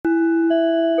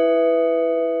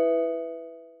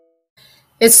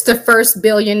It's the first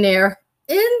billionaire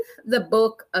in the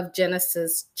book of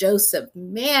Genesis, Joseph.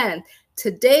 Man,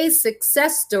 today's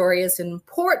success story is an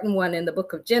important one in the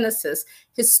book of Genesis.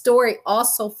 His story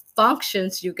also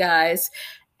functions, you guys,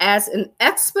 as an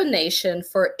explanation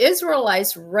for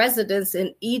Israelites' residence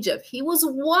in Egypt. He was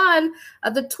one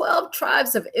of the 12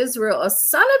 tribes of Israel, a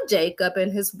son of Jacob,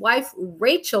 and his wife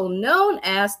Rachel, known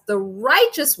as the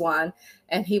righteous one,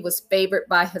 and he was favored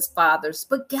by his fathers.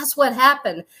 But guess what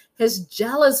happened? His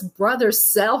jealous brothers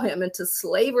sell him into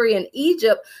slavery in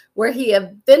Egypt, where he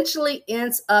eventually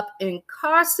ends up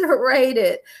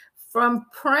incarcerated from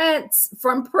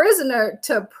prisoner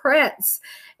to prince.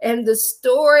 And the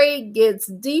story gets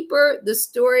deeper, the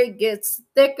story gets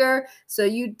thicker. So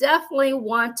you definitely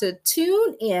want to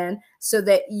tune in so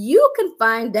that you can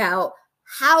find out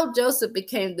how Joseph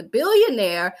became the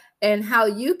billionaire and how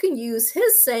you can use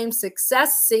his same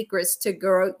success secrets to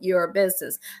grow your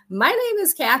business. My name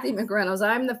is Kathy McReynolds.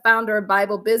 I'm the founder of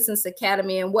Bible Business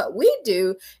Academy. And what we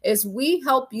do is we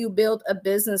help you build a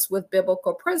business with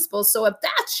biblical principles. So if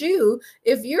that's you,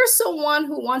 if you're someone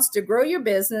who wants to grow your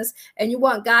business and you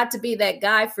want God to be that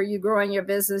guy for you growing your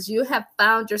business, you have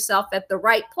found yourself at the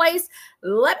right place.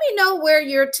 Let me know where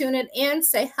you're tuning in.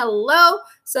 Say hello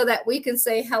so that we can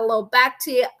say hello back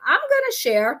to you. I'm going to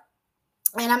share,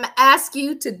 and I'm going to ask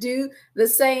you to do the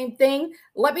same thing.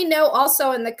 Let me know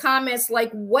also in the comments,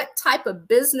 like, what type of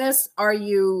business are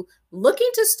you looking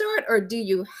to start, or do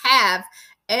you have?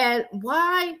 And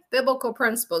why biblical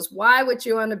principles? Why would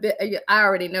you want to be? I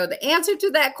already know the answer to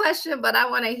that question, but I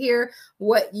want to hear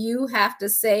what you have to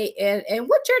say and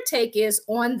what your take is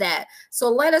on that. So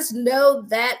let us know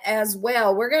that as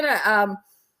well. We're going to,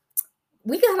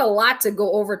 we got a lot to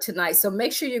go over tonight. So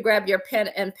make sure you grab your pen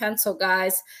and pencil,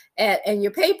 guys, and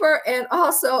your paper. And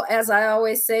also, as I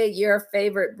always say, your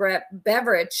favorite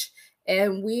beverage.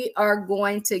 And we are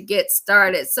going to get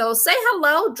started. So say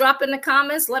hello, drop in the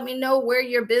comments. Let me know where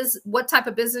your what type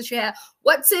of business you have.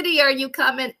 What city are you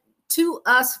coming to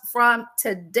us from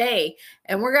today?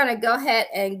 And we're going to go ahead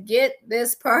and get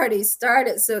this party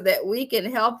started so that we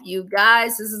can help you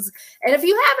guys. And if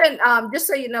you haven't, just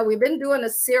so you know, we've been doing a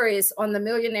series on the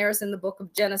millionaires in the book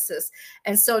of Genesis.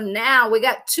 And so now we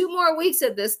got 2 more weeks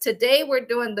of this. Today we're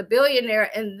doing the billionaire,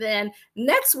 and then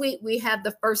next week we have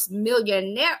the first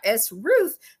millionaire. It's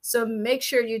Ruth. So make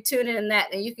sure you tune in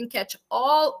that, and you can catch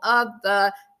all of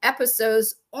the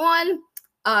episodes on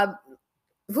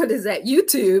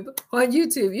YouTube. On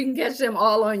YouTube. You can catch them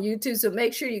all on YouTube. So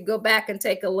make sure you go back and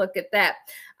take a look at that.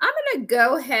 I'm going to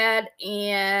go ahead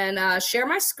and share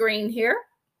my screen here.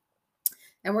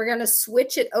 And we're going to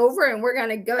switch it over, and we're going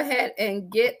to go ahead and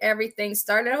get everything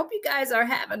started. I hope you guys are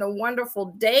having a wonderful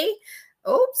day.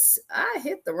 Oops, I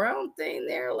hit the wrong thing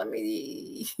there. Let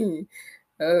me...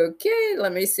 Okay,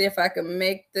 let me see if I can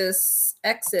make this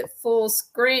exit full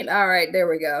screen. All right, there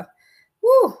we go.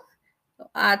 Woo!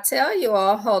 I tell you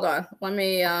all, hold on. Let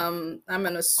me, I'm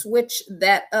going to switch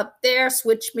that up there,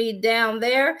 switch me down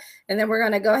there, and then we're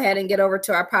going to go ahead and get over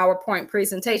to our PowerPoint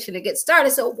presentation to get started.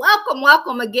 So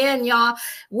welcome again, y'all.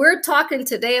 We're talking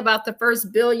today about the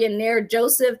first billionaire,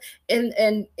 Joseph,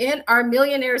 in our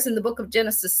Millionaires in the Book of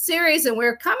Genesis series, and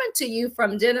we're coming to you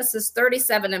from Genesis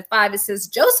 37:5. It says,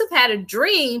 Joseph had a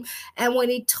dream, and when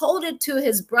he told it to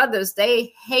his brothers,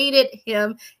 they hated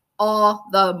him all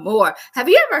the more. Have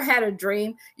you ever had a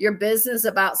dream, your business,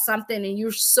 about something, and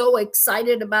you're so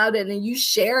excited about it, and you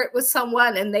share it with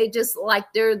someone, and they just,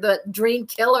 like, they're the dream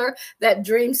killer, that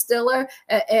dream stiller,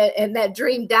 and that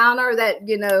dream downer, that,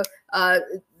 you know,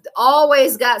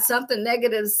 always got something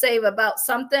negative to say about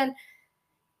something?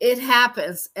 It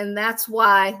happens. And that's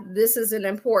why this is an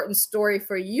important story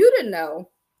for you to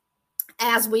know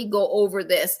as we go over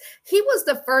this. He was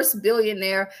the first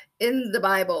billionaire in the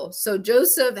Bible. So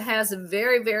Joseph has a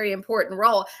very, very important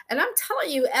role. And I'm telling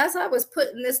you, as I was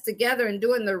putting this together and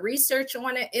doing the research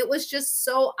on it, it was just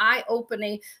so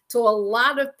eye-opening to a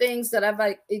lot of things that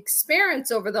I've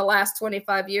experienced over the last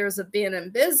 25 years of being in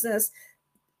business.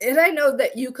 And I know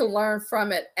that you can learn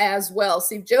from it as well.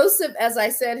 See, Joseph, as I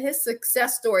said, his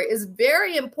success story is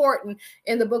very important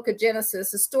in the book of Genesis.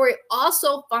 The story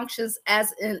also functions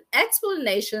as an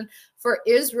explanation for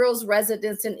Israel's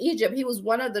residence in Egypt. He was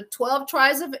one of the 12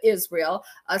 tribes of Israel,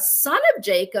 a son of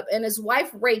Jacob, and his wife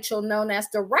Rachel, known as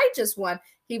the righteous one.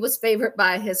 He was favored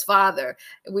by his father.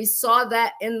 We saw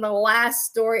that in the last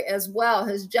story as well.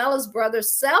 His jealous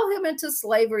brothers sell him into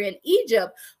slavery in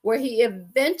Egypt, where he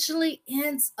eventually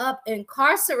ends up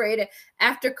incarcerated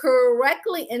after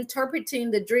correctly interpreting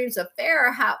the dreams of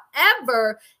Pharaoh.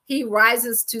 However, he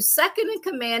rises to second in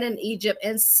command in Egypt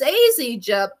and saves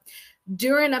Egypt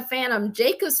during a famine.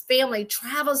 Jacob's family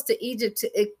travels to Egypt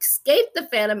to escape the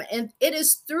famine, and it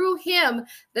is through him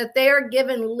that they are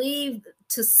given leave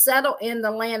to settle in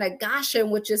the land of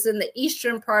Goshen, which is in the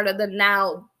eastern part of the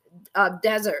Nile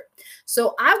desert.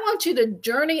 So I want you to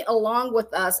journey along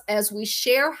with us as we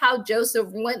share how Joseph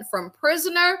went from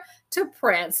prisoner to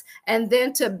prince and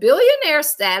then to billionaire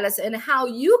status, and how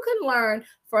you can learn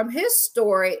from his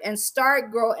story and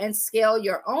start, grow, and scale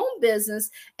your own business.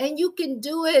 And you can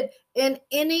do it in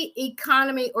any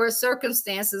economy or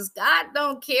circumstances. God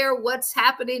don't care what's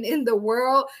happening in the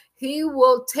world. He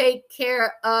will take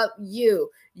care of you.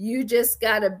 You just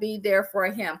got to be there for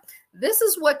him. This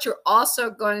is what you're also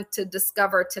going to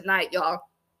discover tonight, y'all.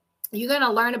 You're going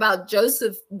to learn about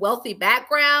Joseph's wealthy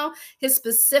background, his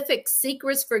specific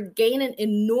secrets for gaining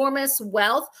enormous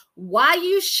wealth, why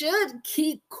you should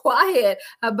keep quiet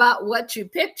about what you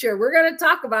picture. We're going to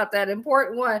talk about that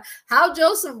important one, how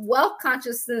Joseph's wealth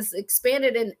consciousness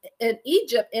expanded in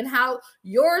Egypt and how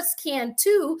yours can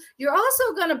too. You're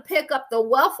also going to pick up the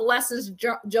wealth lessons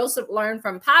Joseph learned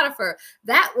from Potiphar.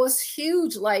 That was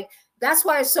huge. That's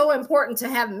why it's so important to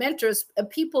have mentors,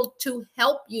 people to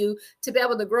help you to be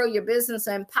able to grow your business.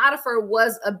 And Potiphar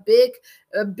was a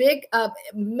big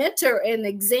mentor and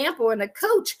example and a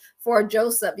coach for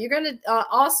Joseph. You're going to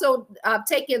also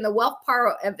take in the wealth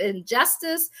power of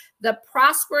injustice, the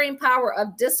prospering power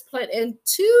of discipline, and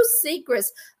 2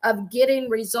 secrets of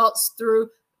getting results through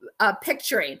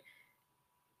picturing.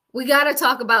 We got to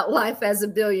talk about life as a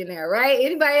billionaire, right?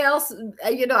 Anybody else?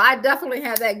 I definitely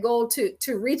have that goal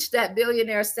to reach that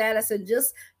billionaire status, and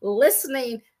just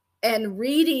listening and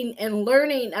reading and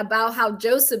learning about how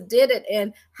Joseph did it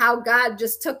and how God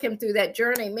just took him through that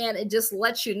journey. Man, it just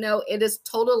lets you know it is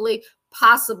totally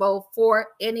possible for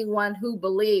anyone who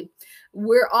believes.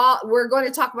 We're going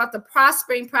to talk about the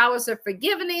prospering prowess of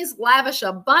forgiveness, lavish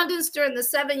abundance during the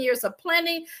 7 years of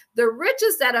plenty, the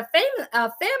riches that a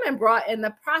famine brought, and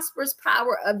the prosperous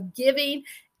power of giving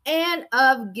and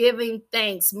of giving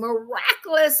thanks.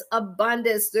 Miraculous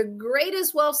abundance, the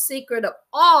greatest wealth secret of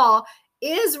all,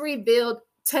 is revealed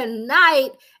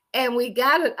tonight. And we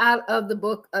got it out of the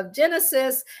book of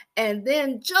Genesis, and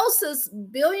then Joseph's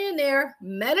billionaire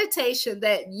meditation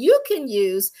that you can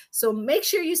use. So make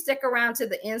sure you stick around to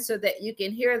the end so that you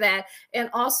can hear that. And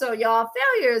also, y'all,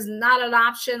 failure is not an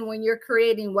option when you're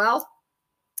creating wealth.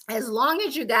 As long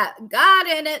as you got God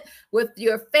in it with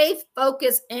your faith,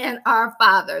 focus, and our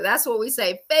Father. That's what we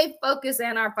say, faith, focus,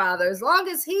 and our Father. As long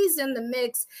as he's in the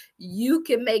mix, you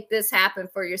can make this happen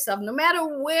for yourself. No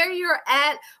matter where you're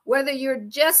at, whether you're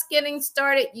just getting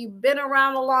started, you've been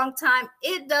around a long time,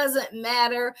 it doesn't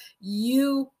matter.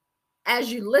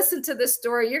 As you listen to this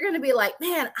story, you're going to be like,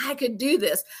 man, I could do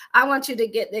this. I want you to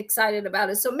get excited about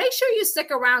it. So make sure you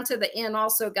stick around to the end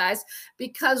also, guys,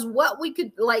 because what we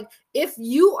could if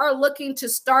you are looking to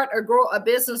start or grow a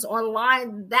business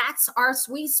online, that's our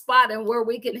sweet spot and where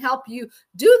we can help you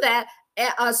do that.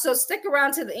 So stick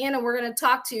around to the end, and we're going to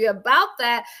talk to you about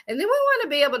that. And then we want to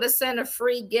be able to send a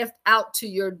free gift out to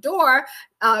your door,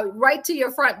 right to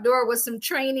your front door, with some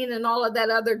training and all of that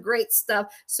other great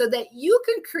stuff, so that you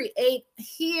can create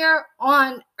here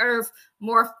on earth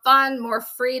more fun, more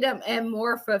freedom, and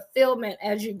more fulfillment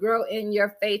as you grow in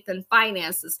your faith and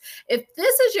finances. If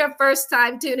this is your first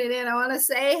time tuning in, I want to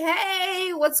say,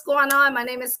 hey, what's going on? My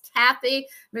name is Kathy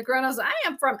McReynolds. I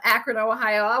am from Akron,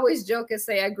 Ohio. I always joke and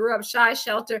say I grew up shy,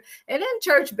 shelter, and in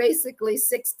church basically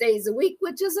 6 days a week,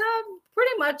 which is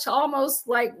pretty much almost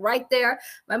like right there.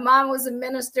 My mom was a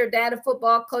minister, dad a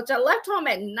football coach. I left home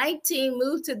at 19,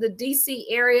 moved to the DC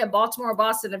area. Baltimore,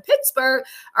 Boston, and Pittsburgh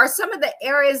are some of the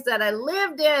areas that I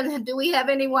lived in. Do we have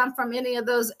anyone from any of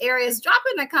those areas? Drop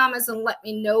in the comments and let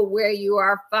me know where you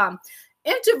are from.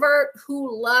 Introvert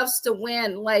who loves to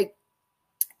win.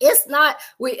 It's not,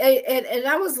 and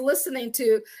I was listening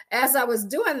to, as I was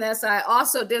doing this, I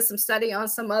also did some study on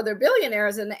some other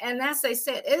billionaires. And as they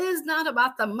said, it is not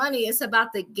about the money, it's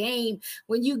about the game.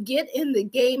 When you get in the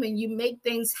game and you make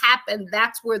things happen,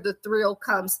 that's where the thrill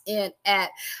comes in at.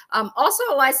 Also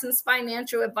a licensed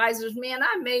financial advisor. Man,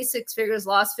 I made 6 figures,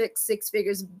 lost 6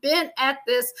 figures, been at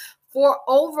this for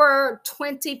over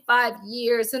 25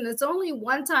 years. And it's only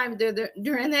one time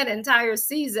during that entire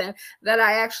season that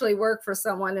I actually worked for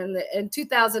someone in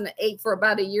 2008 for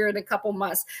about a year and a couple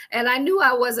months. And I knew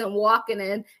I wasn't walking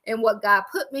in what God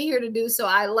put me here to do. So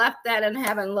I left that and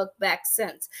haven't looked back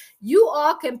since. You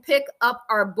all can pick up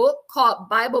our book called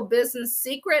Bible Business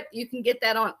Secret. You can get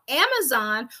that on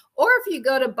Amazon, or if you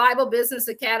go to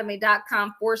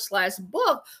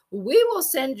BibleBusinessAcademy.com/book, we will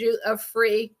send you a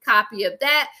free copy of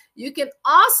that. You can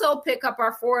also pick up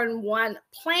our 4-in-1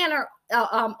 planner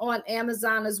on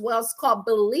Amazon as well. It's called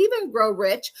Believe and Grow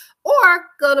Rich, or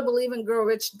go to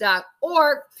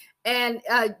believeandgrowrich.org. And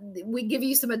we give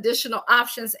you some additional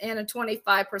options and a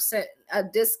 25%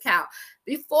 discount.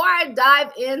 Before I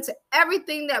dive into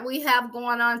everything that we have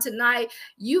going on tonight,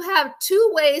 you have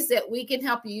 2 ways that we can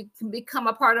help you. You can become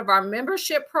a part of our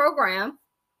membership program.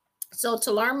 So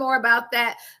to learn more about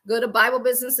that, go to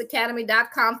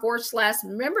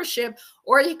BibleBusinessAcademy.com/membership,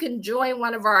 or you can join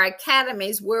one of our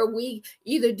academies where we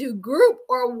either do group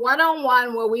or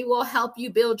one-on-one, where we will help you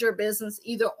build your business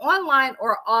either online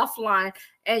or offline.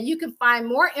 And you can find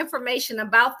more information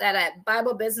about that at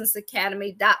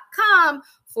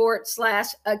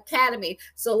BibleBusinessAcademy.com/academy.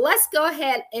 So let's go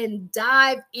ahead and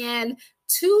dive in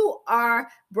to our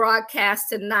broadcast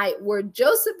tonight, where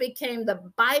Joseph became the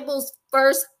Bible's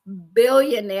first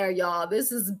billionaire, y'all.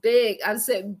 This is big. I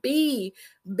said B,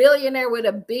 billionaire with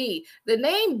a B. The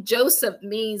name Joseph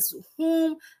means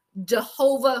whom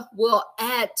Jehovah will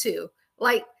add to.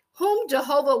 Like, whom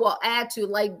Jehovah will add to.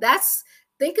 Like, that's,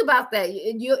 think about that.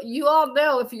 You all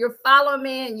know, if you're following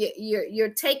me and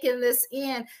you're taking this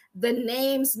in, the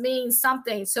names mean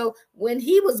something. So when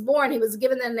he was born, he was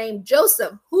given the name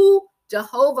Joseph, who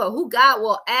Jehovah, who God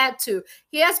will add to.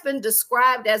 He has been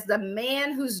described as the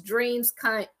man whose dreams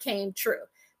came true.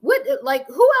 Like,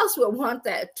 who else would want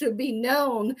that, to be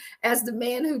known as the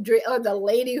man who or the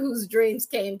lady whose dreams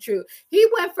came true? He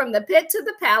went from the pit to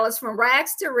the palace, from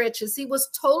rags to riches. He was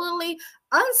totally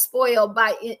unspoiled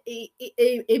by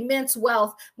immense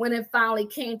wealth when it finally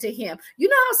came to him. You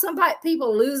know how some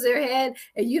people lose their head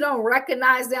and you don't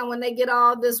recognize them when they get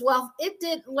all this wealth?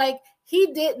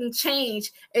 He didn't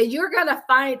change, and you're going to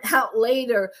find out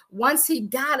later, once he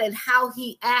got it, how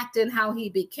he acted and how he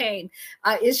became.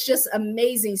 It's just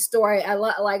amazing story.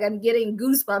 I'm getting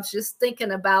goosebumps just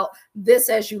thinking about this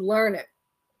as you learn it.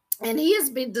 And he has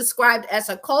been described as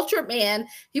a cultured man.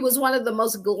 He was one of the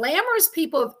most glamorous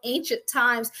people of ancient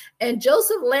times. And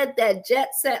Joseph led that jet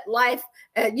set life,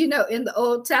 in the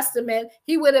Old Testament.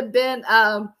 He would have been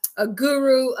a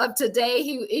guru of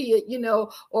today,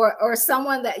 or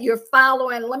someone that you're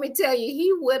following. Let me tell you,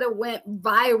 he would have went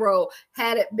viral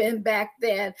had it been back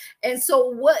then. And so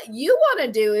what you want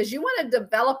to do is you want to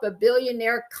develop a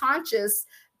billionaire conscious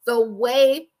the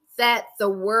way that the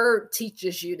word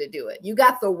teaches you to do it. You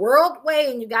got the world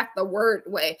way and you got the word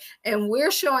way. And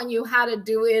we're showing you how to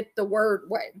do it the word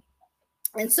way.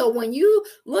 And so when you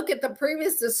look at the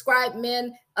previous described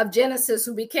men of Genesis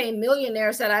who became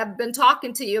millionaires that I've been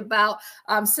talking to you about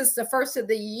since the first of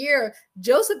the year,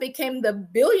 Joseph became the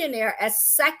billionaire as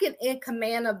second in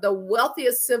command of the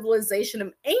wealthiest civilization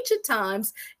of ancient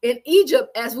times in Egypt,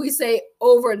 as we say,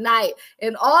 overnight.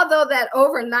 And although that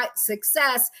overnight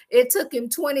success, it took him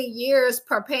 20 years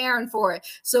preparing for it.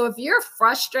 So if you're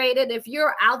frustrated, if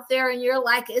you're out there and you're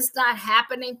like, it's not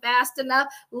happening fast enough,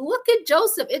 look at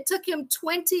Joseph. It took him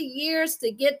 20 years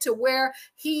to get to where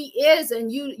he is. And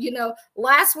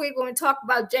last week when we talked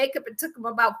about Jacob, it took him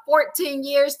about 14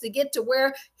 years to get to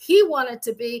where he wanted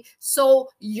to be. So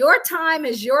your time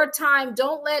is your time.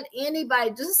 Don't let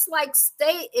anybody, just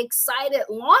stay excited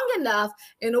long enough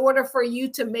in order for you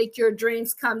to make your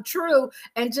dreams come true,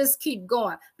 and just keep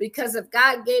going. Because if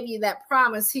God gave you that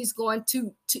promise, he's going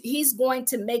to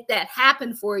make that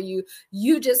happen for you.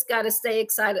 You just got to stay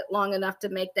excited long enough to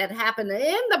make that happen. And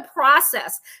in the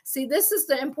process, see, this is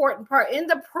the important part. In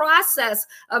the process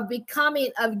of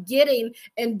getting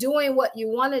and doing what you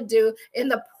want to do, in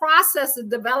the process of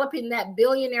developing that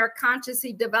billionaire conscious,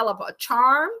 he developed a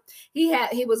charm. He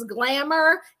was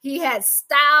glamour. He had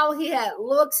style. He had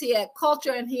looks. He had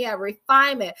culture, and he had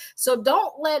refinement. So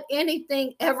don't let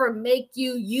anything ever make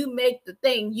you make the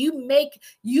thing.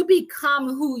 You become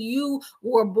who you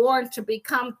were born to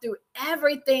become through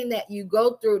everything that you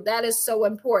go through. That is so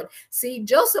important. See,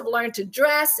 Joseph learned to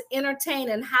dress, entertain,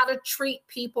 and how to treat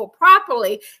people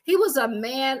properly. He was a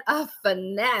man of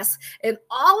finesse. And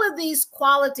all of these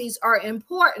qualities are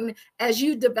important as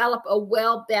you develop a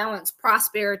well-balanced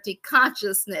prosperity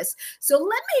consciousness. So let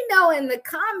me know in the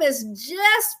comments,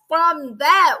 just from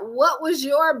that, what was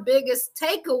your biggest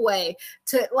takeaway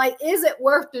is it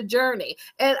worth the journey?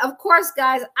 And of course,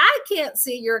 guys, I can't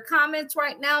see your comments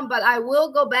right now, but I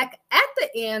will go back at the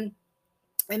end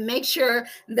and make sure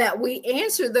that we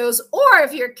answer those. Or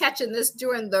if you're catching this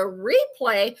during the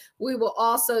replay, we will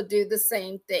also do the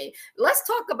same thing. Let's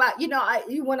talk about,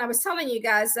 when I was telling you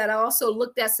guys that I also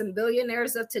looked at some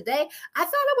billionaires of today, I thought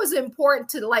it was important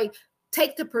to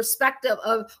take the perspective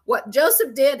of what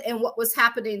Joseph did and what was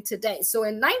happening today. So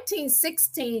in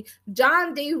 1916,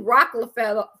 John D.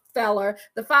 Rockefeller Rockefeller,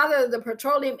 the father of the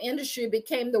petroleum industry,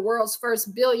 became the world's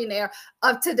first billionaire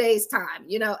of today's time,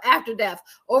 after death.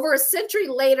 Over a century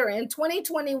later, in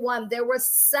 2021, there were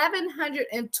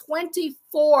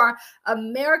 724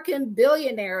 American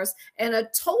billionaires and a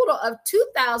total of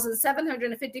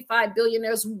 2,755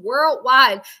 billionaires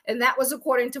worldwide, and that was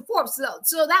according to Forbes.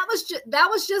 So that was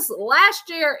just last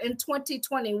year in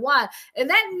 2021, and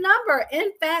that number,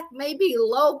 in fact, may be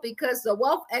low because the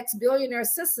WealthX billionaire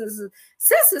censuses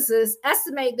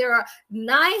estimate there are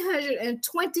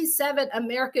 927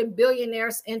 American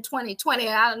billionaires in 2020.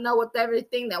 I don't know with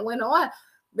everything that went on.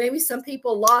 Maybe some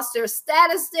people lost their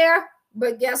status there,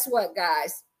 but guess what,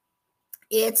 guys?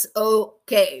 It's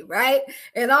okay, right?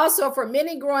 And also, for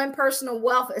many, growing personal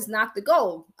wealth is not the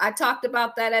goal. I talked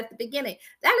about that at the beginning.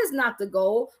 That is not the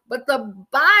goal, but the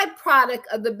byproduct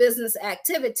of the business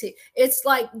activity. It's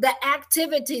like the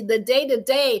activity, the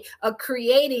day-to-day of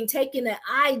creating, taking an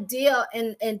idea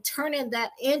and turning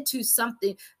that into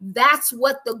something. That's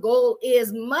what the goal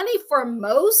is. Money for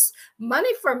most,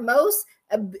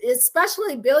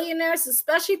 especially billionaires,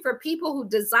 especially for people who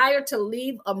desire to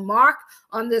leave a mark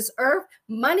on this earth,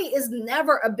 money is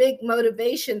never a big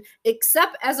motivation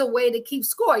except as a way to keep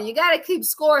score. You got to keep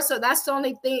score, so that's the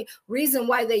only reason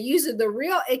why they use it. The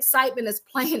real excitement is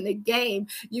playing the game.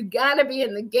 You got to be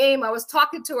in the game. I was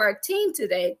talking to our team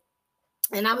today,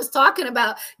 and I was talking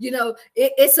about,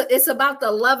 it's about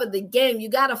the love of the game. You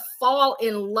got to fall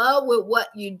in love with what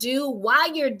you do, why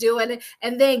you're doing it,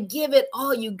 and then give it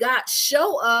all you got.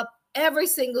 Show up every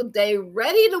single day,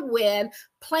 ready to win,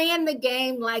 playing the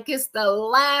game like it's the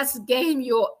last game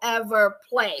you'll ever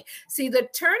play. See, the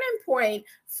turning point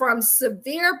from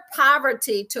severe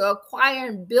poverty to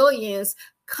acquiring billions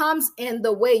comes in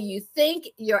the way you think,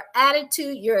 your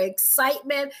attitude, your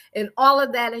excitement, and all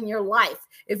of that in your life.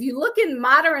 If you look in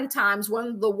modern times, one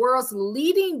of the world's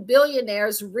leading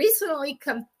billionaires recently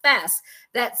confessed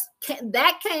that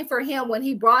came for him when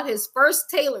he brought his first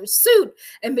tailored suit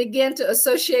and began to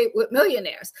associate with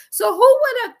millionaires. So who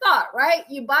would have thought, right?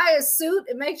 You buy a suit,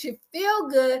 it makes you feel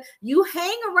good, you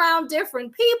hang around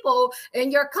different people,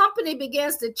 and your company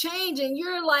begins to change, and you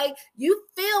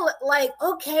feel like,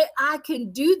 okay, I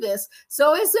can do this.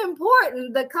 So it's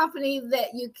important the company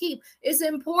that you keep. It's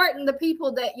important the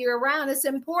people that you're around. It's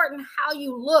important how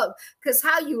you look, because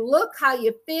how you look, how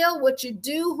you feel, what you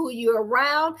do, who you're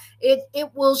around, it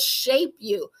will shape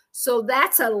you. So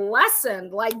that's a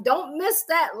lesson. Like, don't miss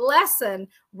that lesson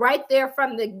right there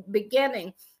from the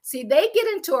beginning. See, they get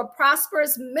into a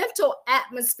prosperous mental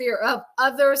atmosphere of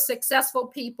other successful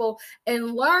people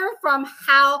and learn from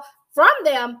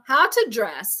them how to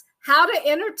dress, how to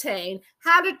entertain,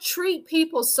 how to treat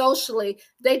people socially.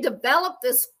 They develop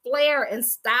this flair and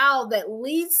style that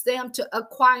leads them to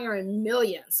acquiring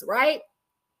millions, right?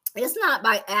 It's not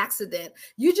by accident.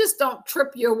 You just don't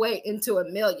trip your way into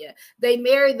a million. They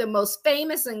marry the most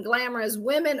famous and glamorous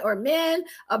women or men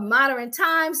of modern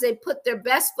times. They put their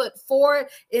best foot forward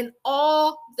in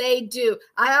all they do.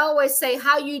 I always say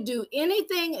how you do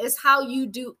anything is how you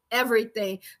do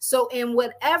everything. So in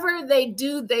whatever they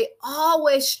do, they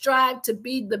always strive to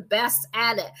be the best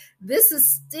at it. This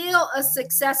is still a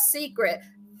success secret.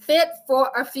 Fit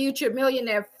for a future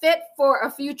millionaire, fit for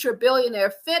a future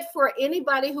billionaire, fit for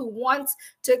anybody who wants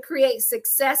to create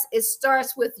success. It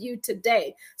starts with you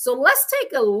today. So let's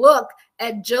take a look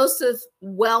at Joseph's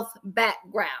wealth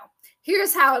background.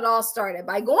 Here's how it all started.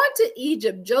 By going to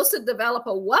Egypt, Joseph developed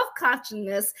a wealth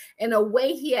consciousness in a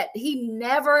way he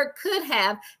never could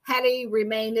have had he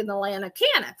remained in the land of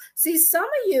Canaan. See, some of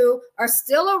you are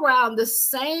still around the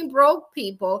same broke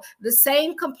people, the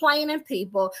same complaining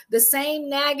people, the same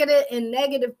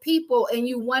negative people, and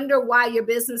you wonder why your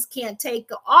business can't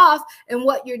take off and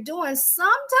what you're doing.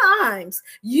 Sometimes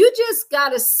you just got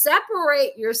to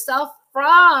separate yourself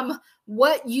from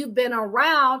what you've been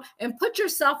around and put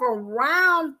yourself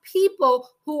around people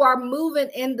who are moving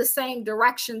in the same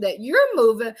direction that you're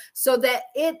moving, so that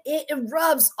it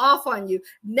rubs off on you.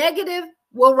 Negative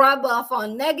will rub off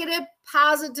on negative,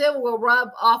 positive will rub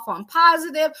off on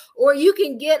positive, or you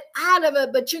can get out of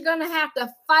it, but you're going to have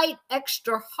to fight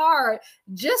extra hard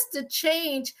just to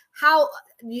change how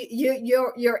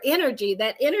your energy.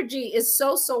 That energy is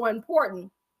so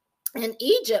important. In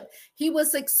Egypt, he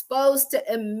was exposed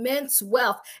to immense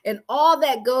wealth and all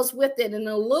that goes with it. And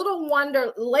a little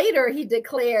wonder later, he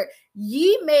declared,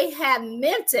 "Ye may have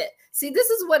meant it See, this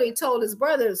is what he told his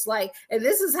brothers, like, and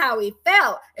this is how he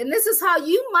felt. And this is how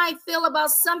you might feel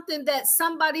about something that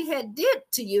somebody had did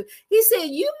to you. He said,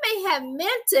 you may have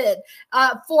meant it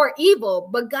for evil,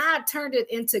 but God turned it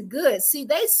into good. See,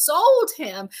 they sold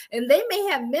him and they may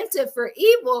have meant it for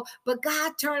evil, but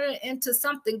God turned it into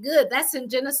something good. That's in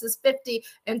Genesis 50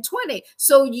 and 20.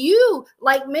 So you,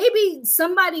 like, maybe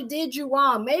somebody did you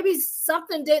wrong. Maybe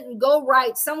something didn't go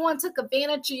right. Someone took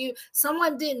advantage of you.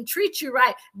 Someone didn't treat you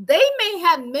right. They may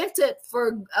have meant it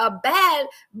for bad,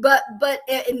 but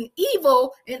in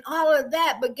evil and all of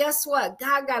that. But guess what?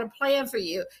 God got a plan for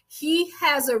you. He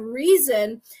has a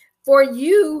reason for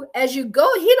you as you go.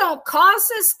 He don't cause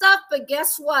this stuff, but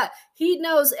guess what? He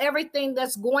knows everything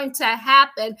that's going to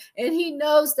happen, and he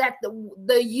knows that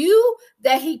the you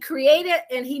that he created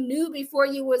and he knew before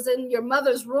you was in your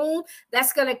mother's womb,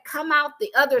 that's going to come out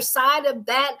the other side of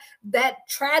that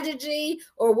tragedy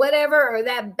or whatever, or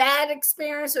that bad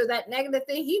experience or that negative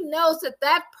thing. He knows that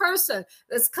that person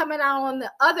that's coming out on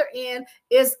the other end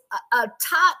is a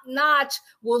top notch,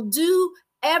 will do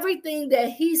everything that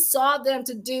he saw them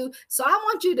to do. So I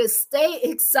want you to stay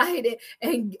excited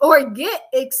or get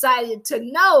excited to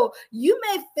know you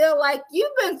may feel like you've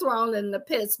been thrown in the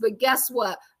pits, but guess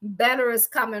what? Better is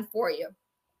coming for you.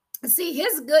 See,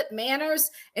 his good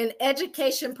manners and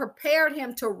education prepared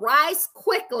him to rise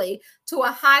quickly to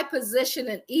a high position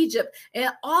in Egypt.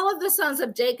 And all of the sons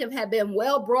of Jacob had been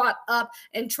well brought up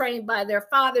and trained by their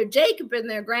father Jacob and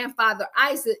their grandfather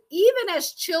Isaac. Even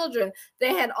as children,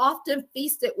 they had often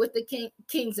feasted with the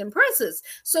kings and princes.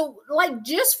 So, like,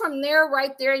 just from there,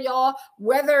 right there, y'all,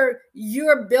 whether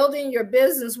you're building your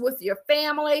business with your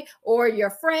family or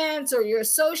your friends or your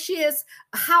associates,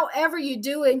 however you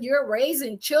do, and you're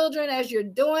raising children as you're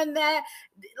doing that,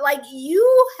 like,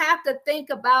 you have to think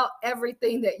about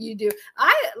everything that you do.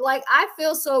 I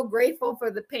feel so grateful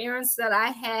for the parents that I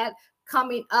had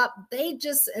coming up. They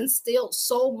just instilled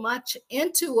so much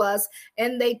into us,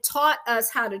 and they taught us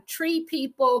how to treat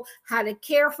people, how to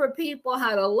care for people,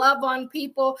 how to love on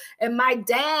people. And my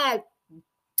dad,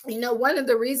 you know, one of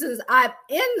the reasons I'm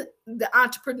in the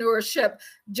entrepreneurship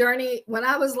journey, when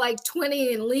I was like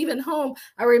 20 and leaving home,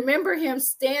 I remember him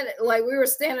standing, like, we were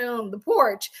standing on the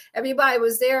porch. Everybody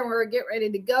was there and we were getting ready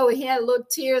to go. And he had little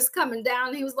tears coming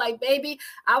down. He was like, baby,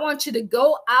 I want you to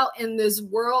go out in this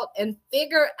world and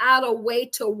figure out a way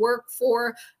to work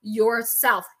for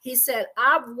yourself. He said,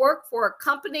 I've worked for a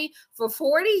company for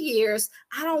 40 years.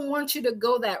 I don't want you to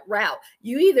go that route.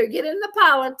 You either get into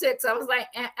politics. I was like,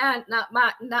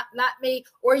 not me,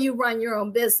 or you run your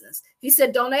own business. He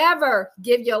said, don't ever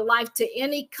give your life to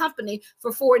any company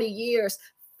for 40 years.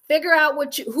 Figure out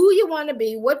who you want to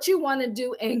be, what you want to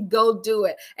do, and go do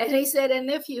it. And he said, and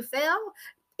if you fail,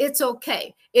 it's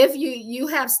okay. If you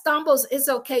have stumbles, it's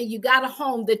okay. You got a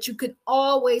home that you could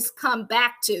always come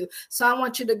back to. So I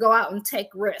want you to go out and take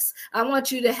risks. I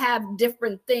want you to have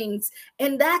different things.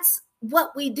 And that's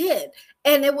what we did.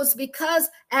 And it was because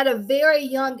at a very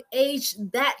young age,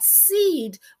 that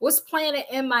seed was planted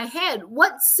in my head.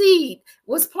 What seed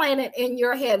was planted in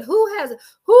your head? Who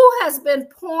has been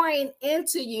pouring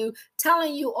into you,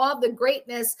 telling you all the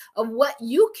greatness of what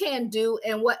you can do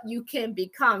and what you can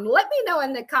become? Let me know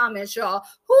in the comments, y'all,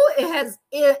 who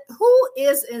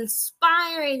is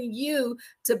inspiring you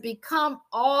to become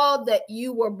all that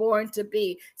you were born to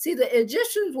be. See, the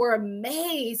Egyptians were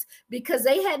amazed because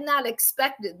they had not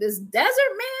expected this desert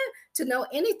man to know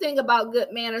anything about good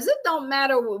manners. It don't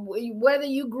matter whether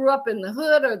you grew up in the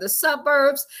hood or the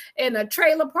suburbs, in a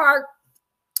trailer park,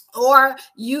 or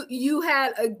you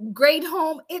had a great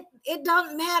home. It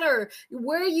doesn't matter.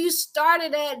 Where you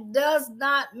started at does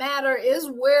not matter. Is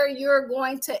where you're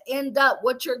going to end up,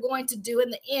 what you're going to do in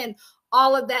the end.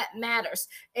 All of that matters.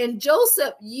 And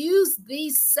Joseph used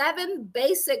these 7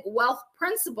 basic wealth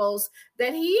principles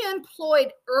that he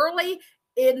employed early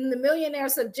in the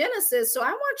Millionaires of Genesis. So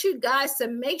I want you guys to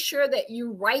make sure that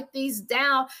you write these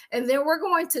down, and then we're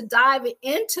going to dive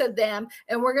into them,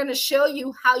 and we're going to show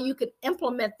you how you could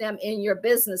implement them in your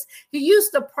business. He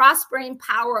used the prospering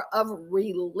power of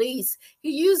release.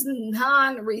 He used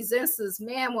non-resistance.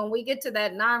 Man, when we get to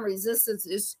that non-resistance,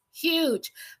 is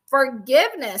huge.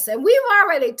 Forgiveness. And we've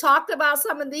already talked about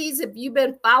some of these if you've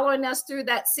been following us through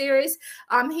that series.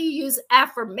 He used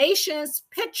affirmations,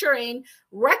 picturing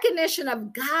recognition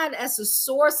of God as the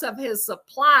source of his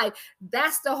supply.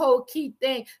 That's the whole key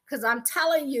thing. Because I'm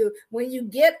telling you, when you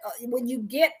get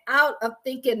out of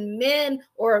thinking men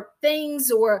or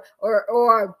things or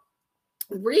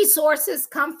resources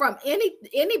come from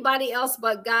anybody else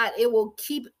but God. It will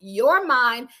keep your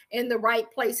mind in the right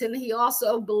place. And he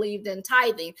also believed in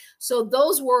tithing. So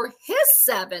those were his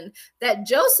 7 that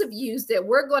Joseph used, that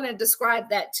we're going to describe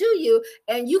that to you.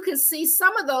 And you can see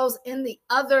some of those in the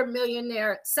other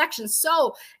millionaire section.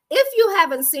 So if you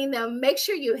haven't seen them, make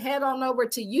sure you head on over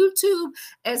to YouTube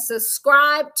and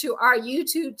subscribe to our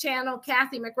YouTube channel,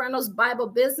 Kathy McReynolds Bible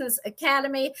Business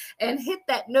Academy, and hit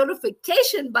that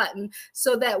notification button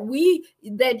so that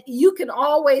you can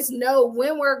always know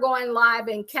when we're going live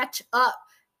and catch up.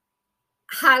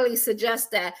 Highly suggest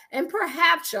that. And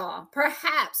perhaps, y'all,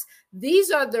 perhaps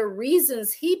these are the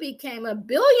reasons he became a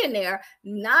billionaire,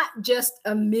 not just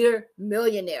a mere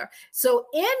millionaire. So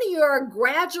in your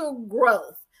gradual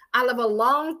growth out of a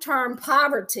long-term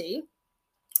poverty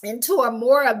into a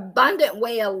more abundant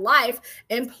way of life,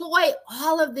 employ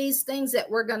all of these things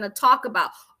that we're going to talk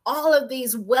about, all of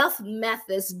these wealth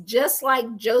methods, just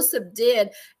like Joseph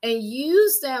did, and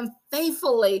use them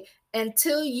faithfully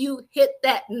until you hit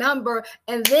that number.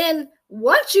 And then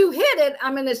once you hit it,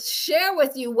 I'm going to share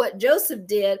with you what Joseph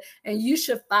did, and you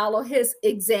should follow his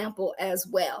example as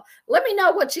well. Let me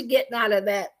know what you're getting out of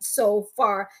that so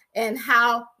far and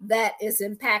how that is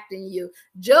impacting you.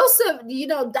 Joseph,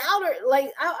 doubter,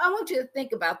 I want you to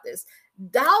think about this.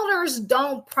 Doubters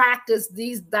don't practice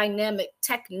these dynamic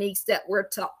techniques that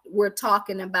we're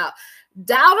talking about.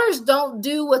 Doubters don't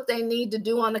do what they need to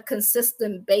do on a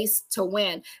consistent base to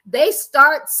win. They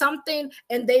start something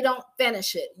and they don't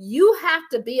finish it. You have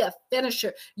to be a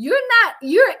finisher. You're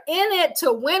in it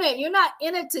to win it. You're not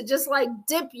in it to just like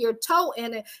dip your toe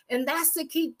in it. And that's the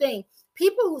key thing.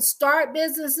 People who start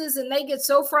businesses and they get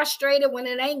so frustrated when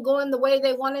it ain't going the way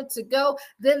they want it to go,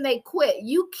 then they quit.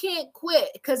 You can't quit,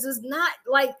 because it's not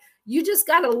like, you just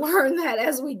got to learn that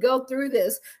as we go through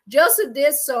this. Joseph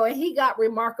did so, and he got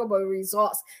remarkable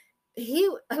results.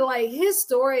 His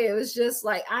story, it was just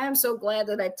like, I am so glad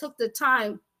that I took the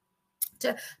time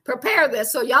to prepare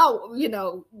this. So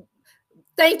y'all,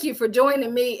 thank you for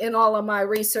joining me in all of my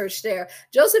research there.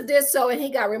 Joseph did so, and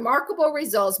he got remarkable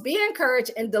results. Be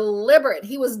encouraged and deliberate.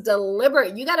 He was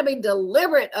deliberate. You got to be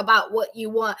deliberate about what you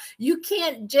want. You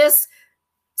can't just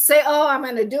say, oh, I'm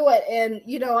going to do it. And,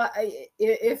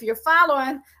 if you're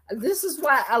following, this is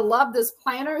why I love this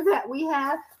planner that we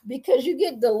have, because you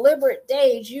get deliberate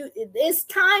days. It's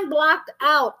time blocked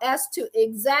out as to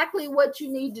exactly what you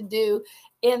need to do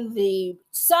in the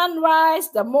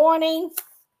sunrise, the morning,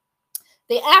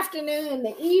 the afternoon, and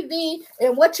the evening,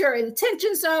 and what your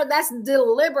intentions are. That's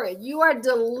deliberate. You are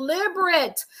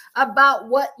deliberate about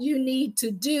what you need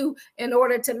to do in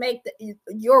order to make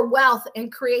your wealth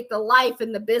and create the life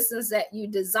and the business that you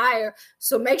desire.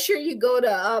 So make sure you go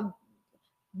to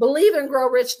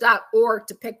believeandgrowrich.org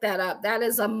to pick that up. That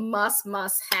is a must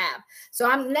have. So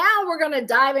we're going to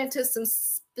dive into some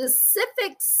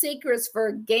specific secrets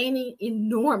for gaining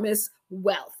enormous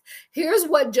wealth. Here's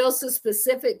what Joseph's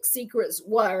specific secrets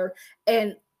were,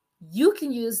 and you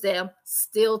can use them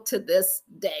still to this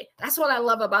day. That's what I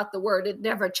love about the word. It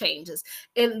never changes.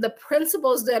 And the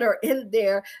principles that are in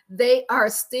there, they are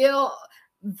still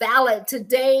valid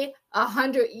today.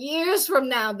 100 years from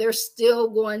now, they're still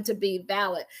going to be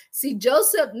valid. See,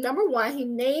 Joseph, number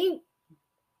one,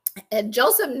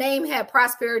 Joseph's name had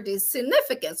prosperity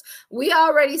significance. We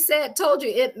already told you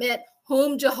it meant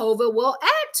whom Jehovah will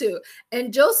add to.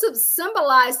 And Joseph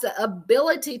symbolized the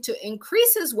ability to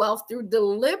increase his wealth through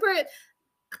deliberate,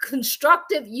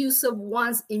 constructive use of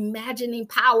one's imagining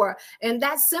power. And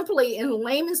that simply, in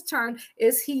layman's term,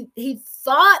 is he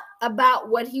thought about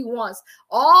what he wants.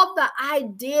 All the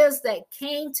ideas that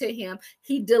came to him,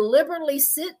 he deliberately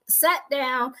sat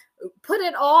down, put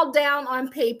it all down on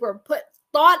paper, put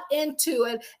thought into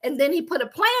it, and then he put a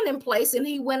plan in place, and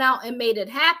he went out and made it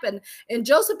happen. And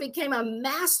Joseph became a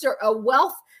master of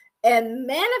wealth and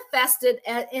manifested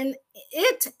in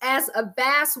it as a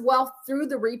vast wealth through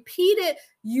the repeated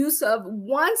use of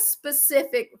one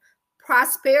specific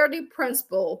prosperity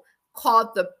principle called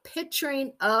the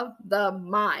picturing of the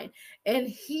mind. And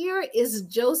here is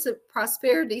Joseph's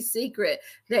prosperity secret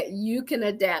that you can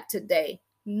adapt today.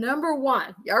 Number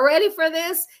one, y'all ready for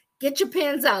this? Get your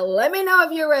pens out. Let me know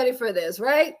if you're ready for this,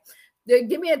 right?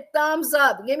 Give me a thumbs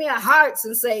up. Give me a hearts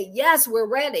and say, yes, we're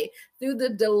ready. Through the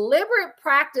deliberate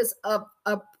practice of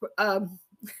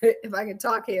if I can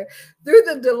talk here, through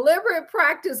the deliberate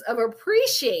practice of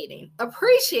appreciating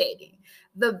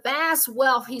the vast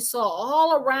wealth he saw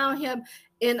all around him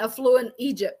in affluent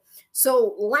Egypt.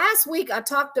 So last week, I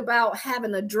talked about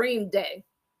having a dream day.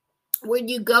 when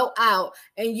you go out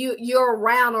and you're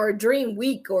around, or a dream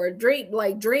week, or a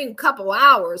dream couple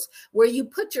hours, where you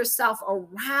put yourself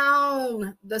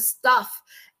around the stuff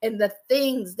and the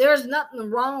things. There's nothing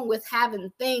wrong with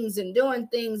having things and doing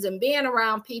things and being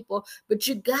around people, but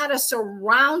you got to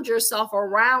surround yourself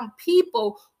around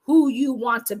people who you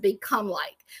want to become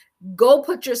like. Go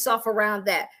put yourself around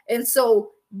that. And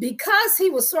so, because he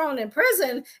was thrown in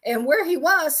prison, and where he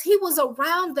was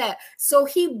around that. So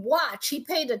he watched, he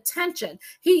paid attention.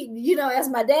 He, as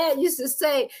my dad used to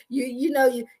say, you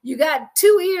got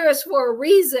 2 ears for a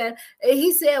reason. And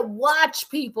he said, watch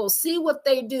people, see what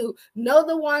they do, know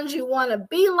the ones you want to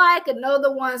be like, and know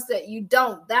the ones that you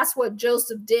don't. That's what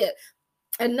Joseph did.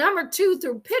 And number 2,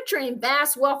 through picturing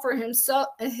vast wealth for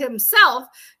himself,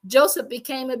 Joseph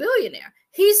became a billionaire.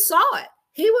 He saw it.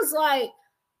 He was like,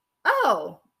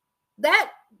 oh,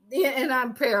 that, and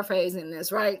I'm paraphrasing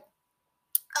this, right?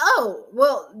 Oh,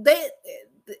 well,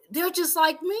 they're just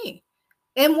like me.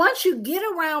 And once you get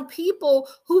around people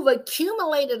who've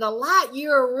accumulated a lot,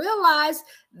 you'll realize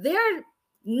they're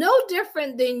no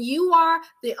different than you are.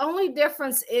 The only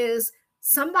difference is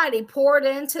somebody poured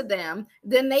into them,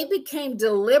 then they became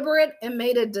deliberate and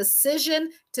made a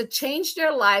decision to change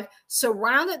their life,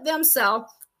 surrounded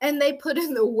themselves, and they put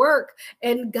in the work,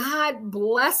 and God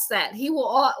bless that. He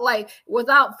will,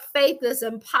 without faith, it's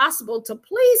impossible to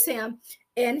please him.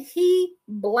 And he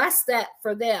blessed that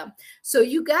for them. So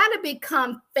you got to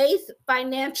become faith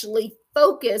financially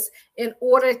focused in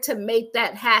order to make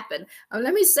that happen.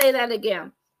 Let me say that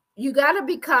again. You got to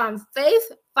become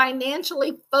faith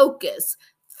financially focused.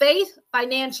 Faith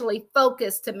financially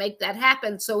focused to make that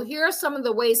happen. So here are some of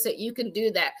the ways that you can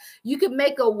do that. You can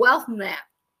make a wealth map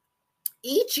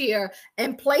each year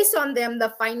and place on them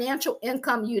the financial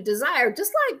income you desire,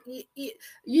 just like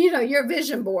your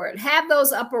vision board. Have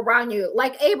those up around you.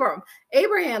 Like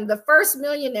Abraham, the first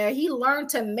millionaire, he learned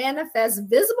to manifest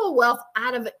visible wealth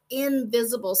out of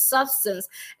invisible substance,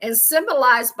 and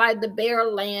symbolized by the bare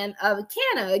land of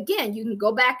Canaan. Again, you can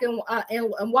go back and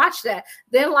watch that.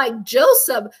 Then, like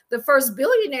Joseph, the first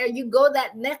billionaire, you go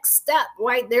that next step,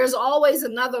 right? There's always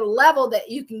another level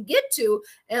that you can get to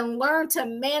and learn to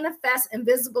manifest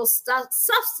invisible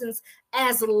substance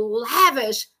as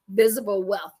lavish visible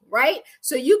wealth, right?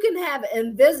 So you can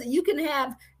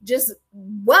have just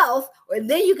wealth, and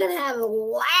then you can have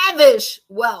lavish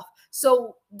wealth.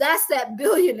 So that's that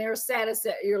billionaire status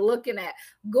that you're looking at.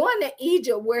 Going to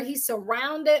Egypt, where he's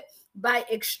surrounded by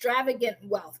extravagant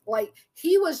wealth. Like,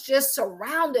 he was just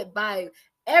surrounded by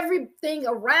everything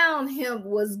around him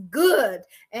was good,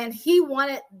 and he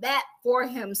wanted that for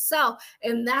himself.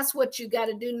 And that's what you got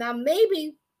to do. Now,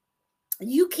 maybe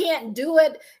you can't do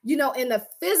it, in a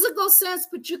physical sense,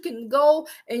 but you can go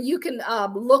and you can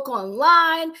look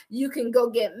online. You can go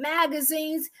get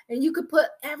magazines, and you can put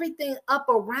everything up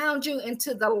around you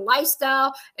into the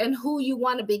lifestyle and who you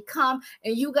want to become.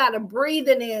 And you got to breathe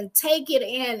it in, take it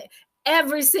in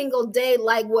every single day.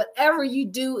 Like, whatever you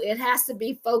do, it has to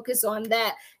be focused on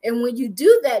that. And when you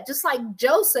do that, just like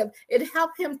Joseph, it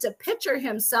helped him to picture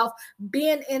himself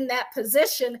being in that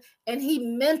position. And he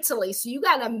mentally, so you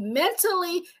got to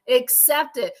mentally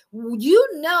accept it. When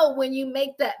you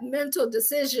make that mental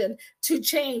decision to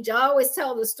change. I always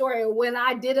tell the story when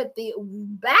I did it the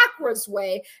backwards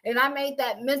way, and I made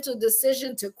that mental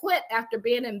decision to quit after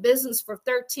being in business for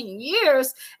 13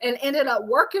 years and ended up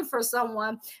working for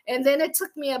someone. And then it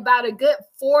took me about a good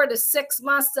 4 to 6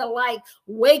 months to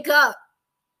wake up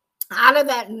out of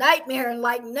that nightmare and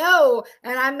no.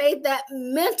 And I made that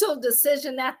mental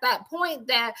decision at that point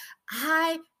that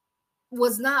I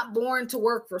was not born to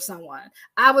work for someone.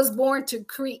 I was born to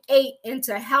create and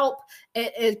to help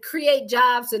and create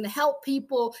jobs and help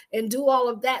people and do all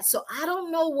of that. So I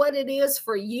don't know what it is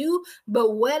for you,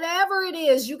 but whatever it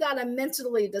is, you got to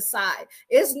mentally decide.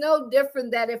 It's no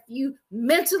different that if you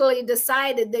mentally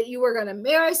decided that you were going to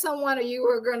marry someone, or you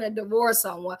were going to divorce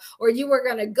someone, or you were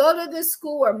going to go to this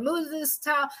school or move to this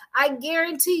town. I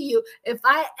guarantee you, if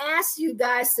I ask you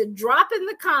guys to drop in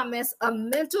the comments a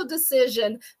mental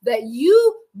decision that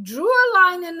you drew a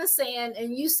line in the sand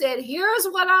and you said, here's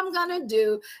what I'm going to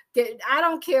do. I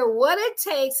don't care what it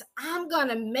takes. I'm going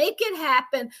to make it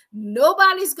happen.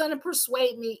 Nobody's going to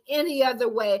persuade me any other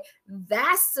way.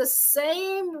 That's the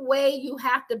same way you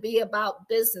have to be about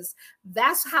business.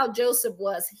 That's how Joseph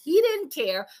was. He didn't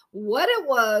care what it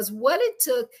was, what it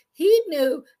took. He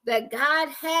knew that God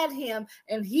had him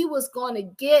and he was going to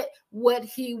get what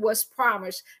he was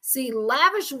promised. See,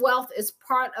 lavish wealth is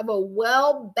part of a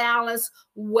well-balanced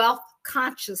wealth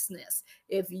consciousness.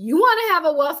 If you want to have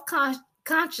a wealth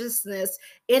consciousness,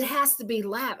 it has to be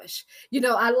lavish.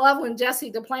 I love when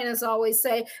Jesse Duplantis always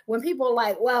say, when people are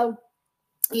like, well,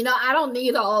 I don't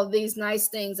need all of these nice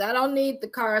things. I don't need the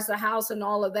cars, the house, and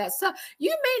all of that stuff. You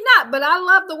may not, but I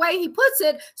love the way he puts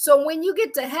it. So when you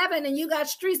get to heaven and you got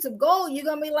streets of gold, you're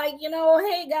going to be like,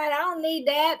 hey, God, I don't need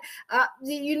that.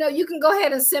 You can go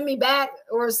ahead and send me back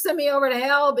or send me over to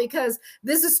hell because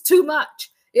this is too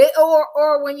much.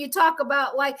 Or when you talk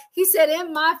about, like he said,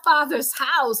 in my Father's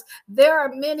house, there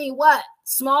are many what?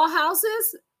 Small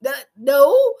houses?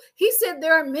 No, he said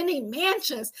there are many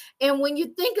mansions. And when you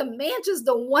think of mansions,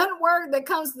 the one word that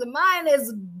comes to mind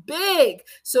is big.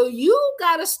 So you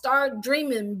got to start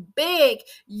dreaming big.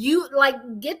 You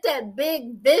get that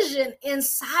big vision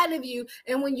inside of you.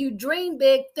 And when you dream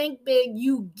big, think big,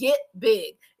 you get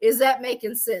big. Is that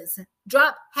making sense?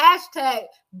 Drop hashtag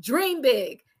dream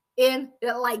big in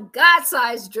like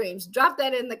God-sized dreams. Drop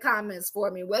that in the comments for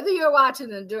me, whether you're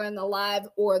watching it during the live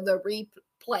or the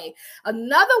replay.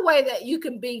 Another way that you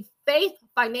can be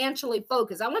financially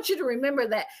focused. I want you to remember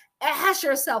that. Ask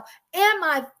yourself, am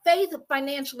I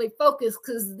financially focused?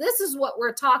 Because this is what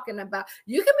we're talking about.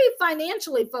 You can be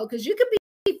financially focused. You can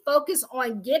be focused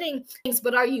on getting things,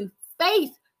 but are you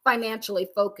financially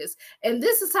focused? And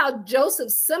this is how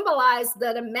Joseph symbolized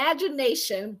that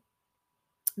imagination,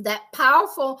 that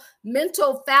powerful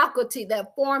mental faculty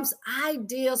that forms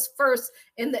ideas first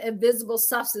in the invisible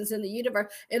substance in the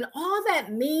universe. And all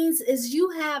that means is you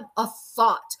have a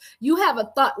thought. You have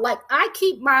a thought. Like I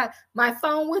keep my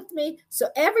phone with me. So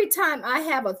every time I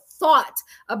have a thought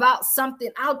about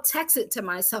something, I'll text it to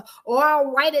myself or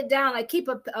I'll write it down. I keep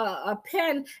a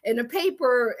pen and a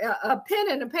paper,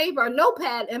 a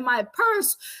notepad in my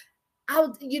purse.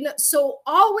 So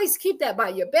always keep that by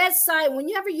your bedside.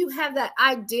 Whenever you have that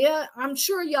idea, I'm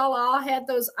sure y'all all had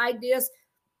those ideas,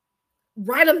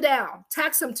 write them down,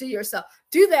 text them to yourself.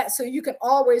 Do that so you can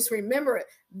always remember it.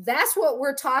 That's what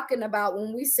we're talking about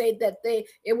when we say that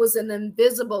it was an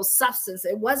invisible substance.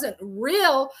 It wasn't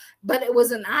real, but it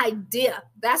was an idea.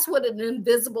 That's what an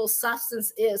invisible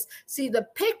substance is. See, the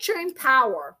picturing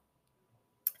power,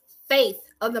 faith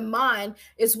of the mind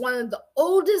is one of the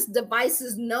oldest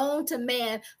devices known to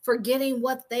man for getting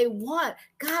what they want.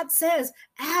 God says,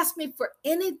 ask me for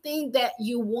anything that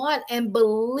you want and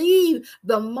believe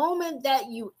the moment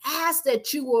that you ask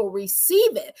that you will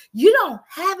receive it. You don't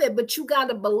have it, but you got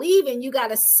to believe and you got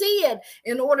to see it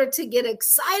in order to get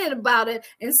excited about it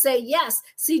and say yes.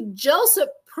 See, Joseph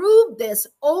proved this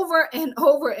over and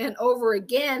over and over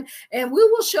again. And we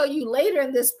will show you later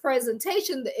in this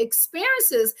presentation the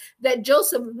experiences that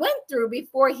Joseph went through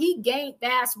before he gained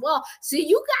vast wealth. See,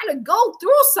 you got to go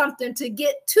through something to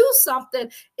get to something.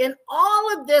 And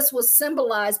all of this was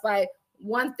symbolized by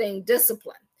one thing: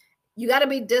 discipline. You got to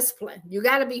be disciplined. You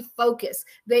got to be focused.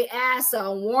 They asked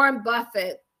Warren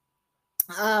Buffett,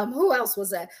 who else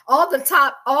was that? All the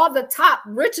top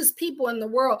richest people in the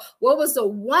world. What was the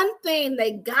one thing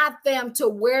that got them to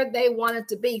where they wanted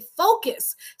to be?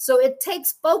 Focus. So it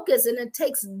takes focus and it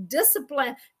takes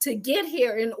discipline to get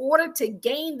here in order to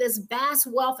gain this vast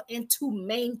wealth and to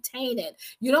maintain it.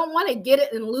 You don't want to get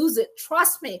it and lose it.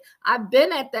 Trust me, I've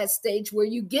been at that stage where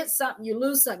you get something, you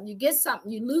lose something, you get something,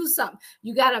 you lose something.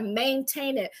 You got to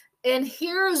maintain it. And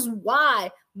here's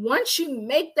why. Once you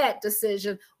make that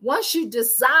decision, once you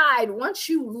decide, once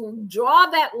you draw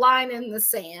that line in the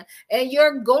sand and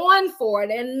you're going for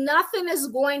it and nothing is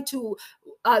going to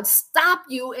stop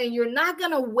you and you're not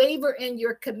going to waver in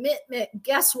your commitment,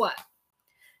 guess what?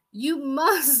 You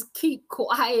must keep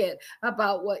quiet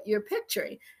about what you're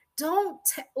picturing.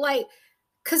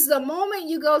 Because the moment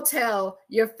you go tell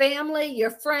your family,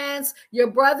 your friends,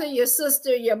 your brother, your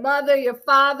sister, your mother, your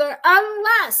father,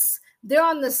 unless they're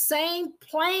on the same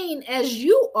plane as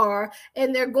you are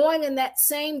and they're going in that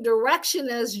same direction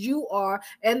as you are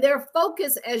and they're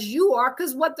focused as you are,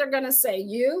 because what they're going to say,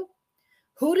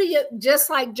 just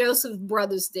like Joseph's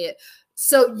brothers did.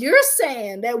 So you're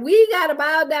saying that we got to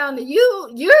bow down to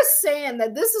you. You're saying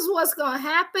that this is what's going to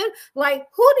happen. Like,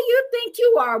 who do you think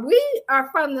you are? We are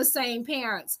from the same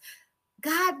parents.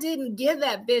 God didn't give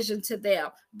that vision to them.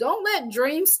 Don't let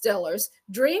dream stealers,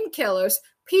 dream killers,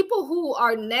 people who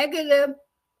are negative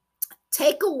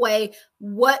take away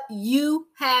what you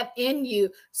have in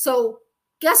you. So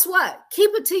guess what?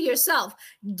 Keep it to yourself.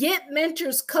 Get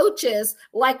mentors, coaches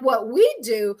like what we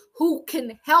do who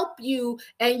can help you,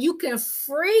 and you can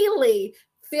freely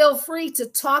feel free to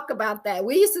talk about that.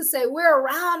 We used to say we're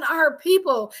around our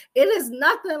people. It is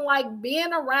nothing like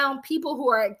being around people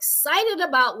who are excited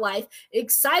about life,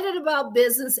 excited about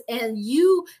business, and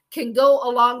you can go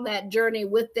along that journey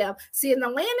with them. See, in the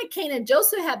land of Canaan,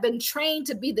 Joseph had been trained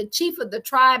to be the chief of the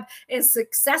tribe and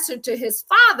successor to his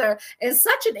father. In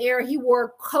such an era, he wore a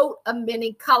coat of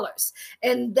many colors.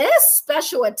 And this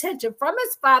special attention from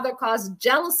his father caused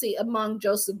jealousy among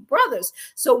Joseph's brothers.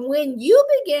 So when you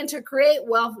begin to create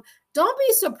wealth, don't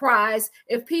be surprised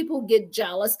if people get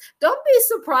jealous. Don't be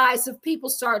surprised if people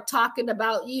start talking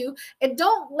about you. And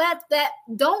don't let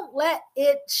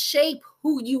it shape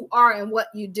who you are and what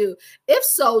you do. If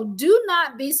so, do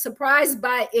not be surprised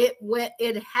by it when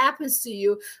it happens to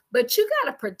you. But you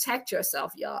got to protect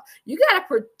yourself, y'all. You got to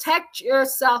protect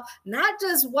yourself, not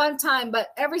just one time,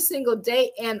 but every single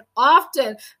day and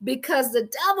often, because the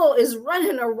devil is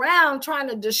running around trying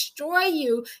to destroy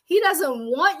you. He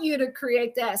doesn't want you to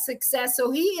create that success.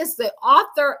 So he is the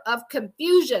author of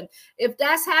confusion. If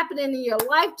that's happening in your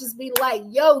life, just be like,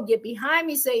 yo, get behind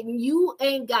me, Satan. You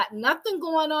ain't got nothing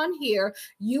going on here.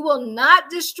 You will not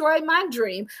destroy my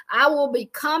dream. I will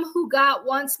become who God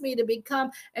wants me to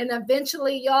become. And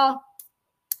eventually, y'all,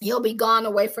 you'll be gone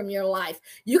away from your life.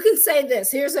 You can say this.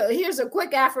 Here's a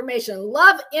quick affirmation.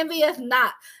 Love envieth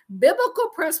not. Biblical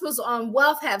principles on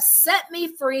wealth have set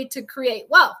me free to create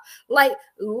wealth. Like,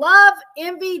 love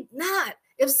envy not.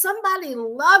 If somebody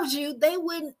loves you, they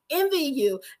wouldn't envy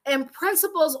you. And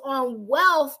principles on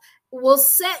wealth will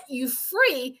set you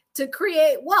free to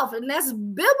create wealth. And that's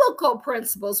biblical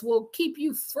principles will keep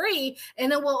you free,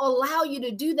 and it will allow you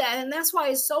to do that. And that's why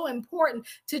it's so important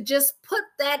to just put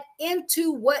that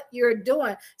into what you're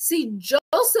doing. See,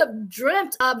 Joseph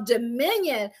dreamt of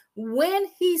dominion when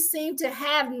he seemed to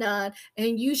have none,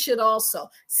 and you should also.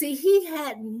 See, he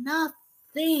had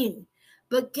nothing,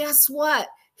 but guess what?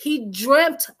 He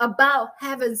dreamt about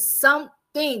having something.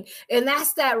 And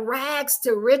that's that rags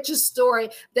to riches story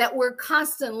that we're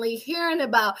constantly hearing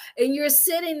about. And you're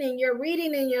sitting and you're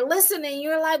reading and you're listening.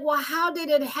 You're like, well, how did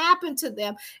it happen to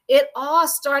them? It all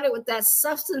started with that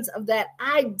substance of that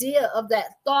idea, of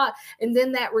that thought, and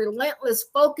then that relentless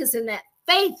focus and that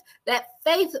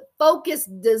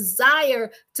faith-focused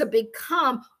desire to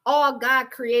become all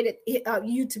God created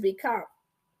you to become.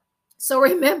 So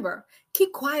remember,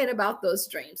 keep quiet about those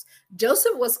dreams.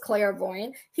 Joseph was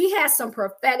clairvoyant. He had some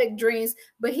prophetic dreams,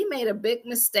 but he made a big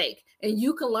mistake. And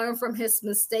you can learn from his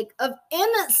mistake of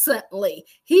innocently.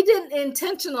 He didn't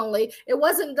intentionally. It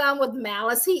wasn't done with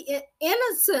malice. He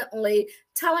innocently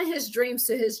telling his dreams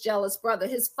to his jealous brother.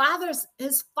 His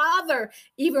father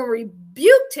even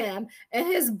rebuked him, and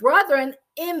his brethren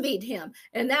envied him.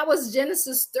 And that was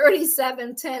Genesis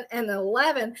 37, 10, and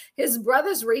 11. His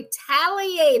brothers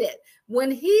retaliated when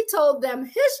he told them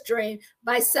his dream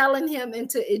by selling him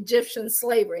into Egyptian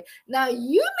slavery. Now,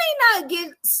 you may not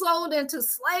get sold into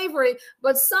slavery,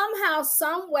 but somehow,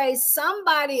 some way,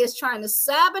 somebody is trying to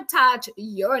sabotage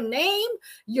your name,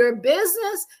 your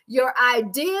business, your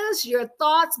ideas, your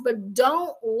thoughts, but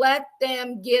don't let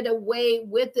them get away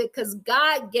with it, because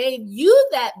God gave you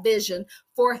that vision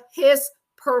for his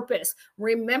purpose.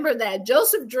 Remember that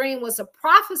Joseph's dream was a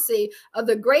prophecy of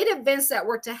the great events that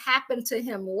were to happen to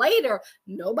him later.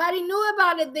 Nobody knew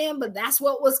about it then, but that's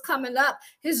what was coming up.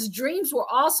 His dreams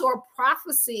were also a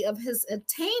prophecy of his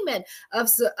attainment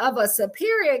of a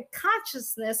superior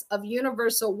consciousness of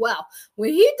universal wealth.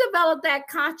 When he developed that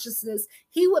consciousness,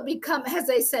 he would become, as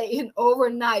they say, an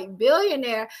overnight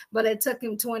billionaire, but it took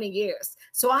him 20 years.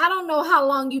 So I don't know how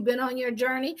long you've been on your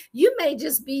journey. You may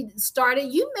just be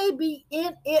started. You may be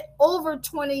in it over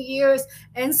 20 years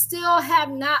and still have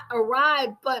not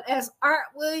arrived. But as Art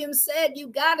Williams said, you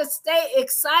got to stay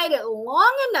excited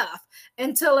long enough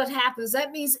until it happens.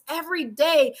 That means every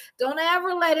day, don't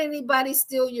ever let anybody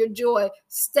steal your joy.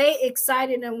 Stay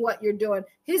excited in what you're doing.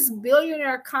 His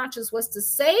billionaire conscience was to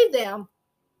save them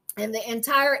and the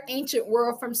entire ancient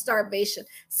world from starvation.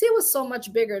 See, it was so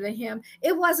much bigger than him.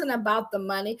 It wasn't about the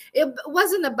money. It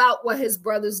wasn't about what his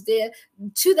brothers did.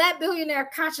 To that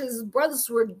billionaire conscience, his brothers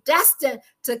were destined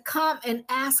to come and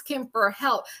ask him for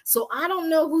help. So I don't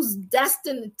know who's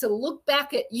destined to look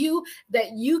back at you,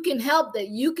 that you can help, that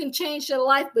you can change your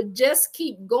life, but just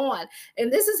keep going.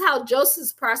 And this is how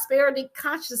Joseph's prosperity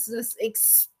consciousness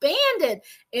expanded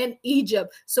in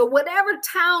Egypt. So whatever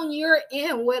town you're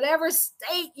in, whatever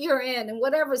state you're in, and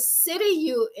whatever city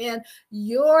you're in,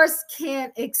 yours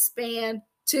can expand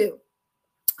too.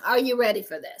 Are you ready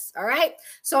for this? All right.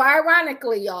 So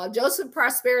ironically, y'all, Joseph's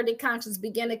prosperity conscience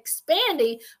began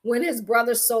expanding when his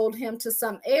brother sold him to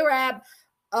some Arab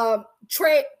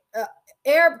uh,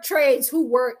 Arab trades who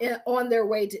were on their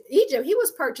way to Egypt. He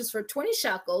was purchased for 20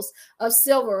 shekels of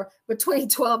silver, between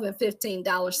 $12 and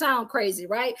 $15. Sound crazy,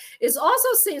 right? It also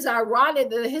seems ironic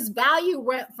that his value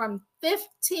went from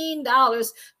 $15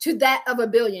 to that of a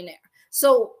billionaire.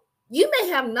 So you may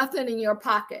have nothing in your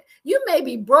pocket. You may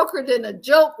be brokered in a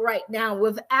joke right now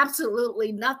with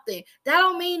absolutely nothing. That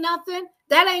don't mean nothing.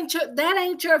 That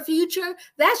ain't your future.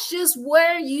 That's just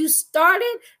where you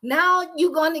started. Now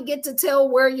you're going to get to tell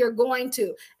where you're going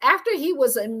to. After he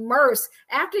was immersed,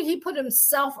 after he put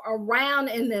himself around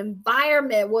an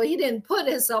environment, well, he didn't put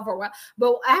himself around,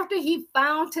 but after he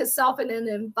found himself in an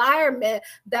environment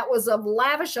that was of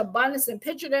lavish abundance and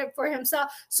pictured it for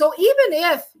himself. So even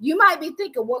if you might be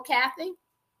thinking, well, Kathy,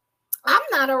 I'm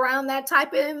not around that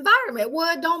type of environment.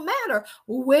 Well, it don't matter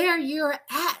where you're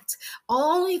at.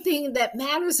 Only thing that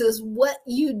matters is what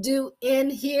you do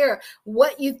in here,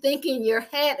 what you think in your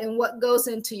head and what goes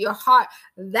into your heart.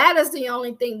 That is the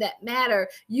only thing that matters.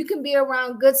 You can be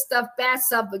around good stuff, bad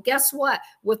stuff, but guess what?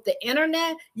 With the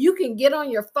internet, you can get on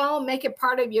your phone, make it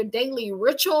part of your daily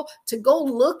ritual to go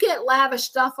look at lavish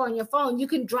stuff on your phone. You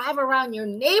can drive around your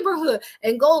neighborhood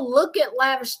and go look at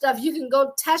lavish stuff. You can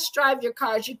go test drive your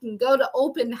cars. You can go to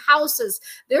open houses.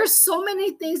 There's so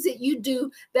many things that you do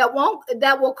that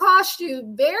will cost you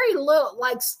very little,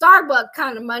 like Starbucks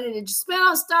kind of money that you spend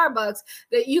on Starbucks,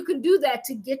 that you can do that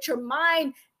to get your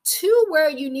mind to where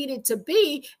you need it to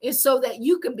be, and so that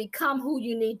you can become who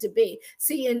you need to be.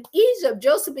 See, in Egypt,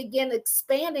 Joseph began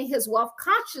expanding his wealth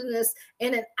consciousness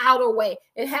in an outer way.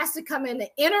 It has to come in an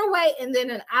inner way and then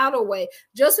an outer way.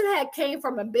 Joseph had came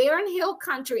from a barren hill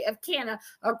country of Canaan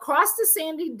across the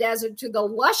sandy desert to the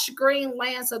lush green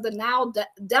lands of the Nile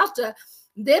Delta,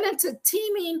 then into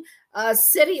teeming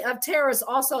city of Taris,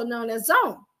 also known as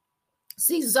Zone.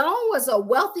 See, Zone was a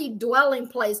wealthy dwelling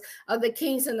place of the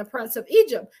kings and the prince of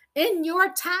Egypt. In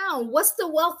your town, what's the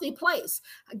wealthy place?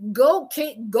 Go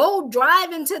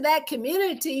drive into that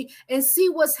community and see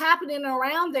what's happening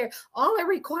around there. All it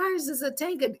requires is a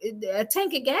tank of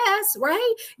gas,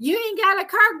 right? You ain't got a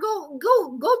car.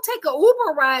 Go take an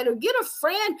Uber ride or get a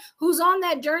friend who's on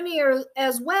that journey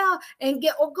as well, and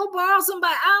go borrow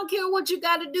somebody. I don't care what you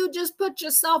got to do. Just put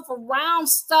yourself around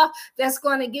stuff that's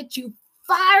going to get you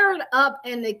fired up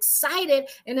and excited,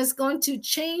 and it's going to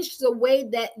change the way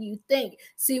that you think.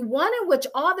 See, one in which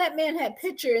all that man had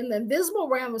pictured in the invisible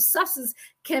realm of substance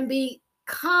can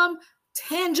become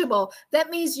tangible. That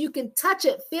means you can touch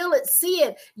it, feel it, see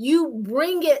it. You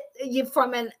bring it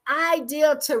from an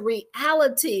idea to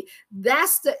reality.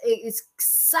 That's the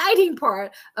exciting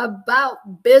part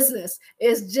about business,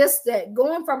 is just that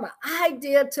going from an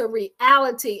idea to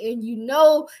reality, and you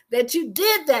know that you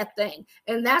did that thing.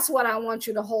 And that's what I want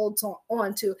you to hold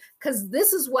on to, because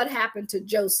this is what happened to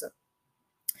Joseph.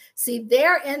 See,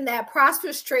 there in that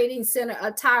prosperous trading center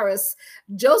of Taris,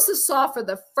 Joseph saw for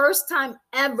the first time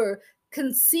ever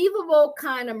conceivable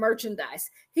kind of merchandise.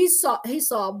 He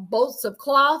saw boats of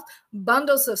cloth,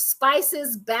 bundles of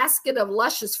spices, basket of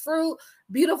luscious fruit,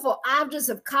 beautiful objects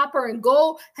of copper and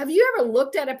gold. Have you ever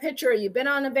looked at a picture, or you've been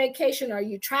on a vacation, or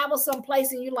you travel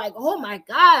someplace and you're like, oh my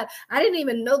God, I didn't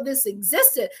even know this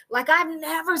existed. Like, I've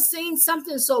never seen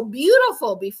something so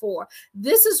beautiful before.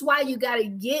 This is why you got to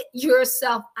get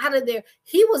yourself out of there.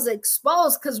 He was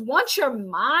exposed, because once your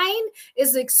mind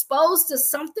is exposed to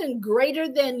something greater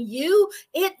than you,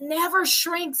 it never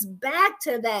shrinks back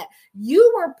to that.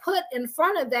 You were put in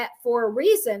front of that for a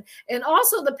reason. And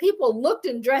also, the people looked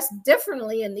and dressed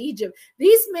differently in Egypt.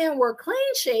 These men were clean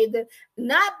shaven,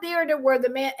 not bearded were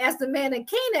the man as the man in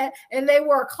Canaan, and they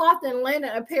wore cloth and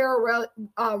linen apparel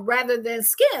rather than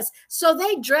skins. So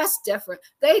they dressed different,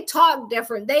 they talked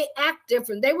different, they act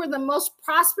different. They were the most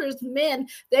prosperous men.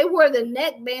 They wore the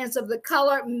neck bands of the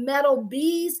colored metal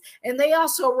beads, and they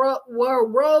also wore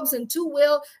robes and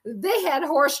two-wheel. They had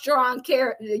horse-drawn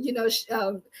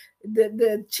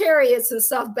the chariots and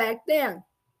stuff back then.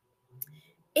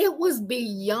 It was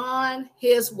beyond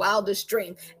his wildest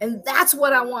dream. And that's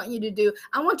what I want you to do.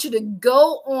 I want you to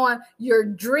go on your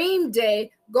dream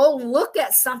day, go look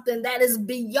at something that is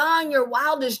beyond your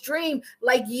wildest dream.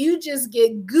 Like, you just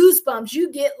get goosebumps. You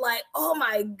get like, oh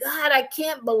my God, I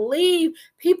can't believe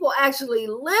people actually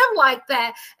live like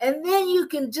that. And then you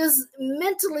can just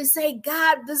mentally say,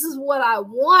 God, this is what I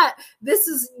want.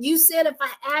 You said if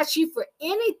I asked you for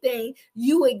anything,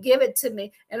 you would give it to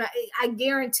me. And I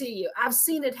guarantee you, I've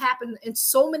seen it happen in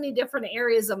so many different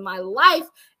areas of my life.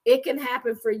 It can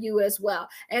happen for you as well.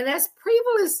 And as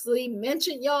previously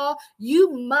mentioned, y'all,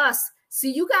 you must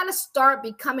See, you got to start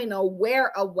becoming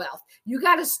aware of wealth. You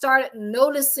got to start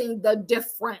noticing the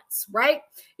difference, right?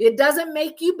 It doesn't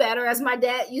make you better. As my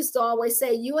dad used to always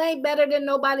say, you ain't better than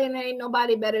nobody and there ain't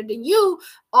nobody better than you.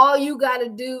 All you got to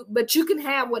do, but you can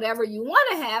have whatever you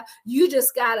want to have. You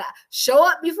just got to show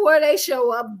up before they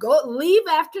show up, go leave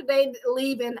after they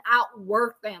leave, and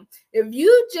outwork them. If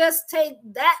you just take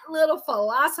that little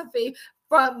philosophy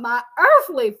from my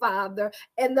earthly father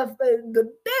and the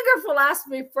bigger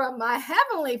philosophy from my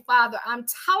heavenly father, I'm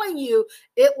telling you,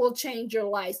 it will change your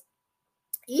life.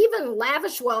 Even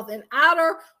lavish wealth in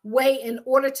outer way in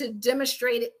order to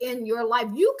demonstrate it in your life.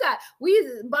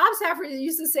 Bob Safford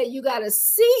used to say, you got to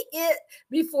see it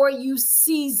before you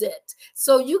seize it.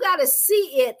 So you got to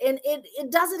see it, and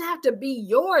it doesn't have to be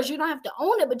yours. You don't have to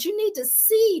own it, but you need to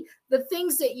see the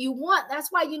things that you want.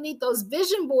 That's why you need those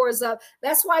vision boards up.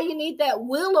 That's why you need that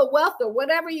wheel of wealth, or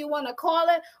whatever you want to call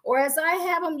it. Or as I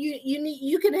have them,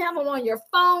 you can have them on your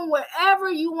phone,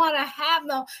 wherever you want to have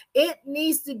them. It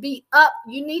needs to be up.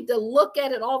 You need to look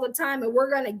at it all the time, and we're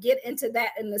going to get into that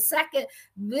in a second.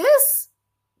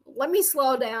 Let me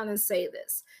slow down and say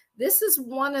this. This is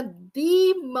one of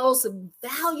the most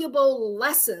valuable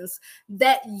lessons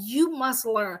that you must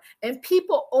learn. And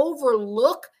people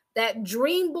overlook that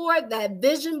dream board, that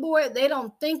vision board. They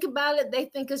don't think about it. They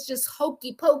think it's just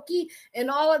hokey pokey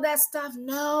and all of that stuff.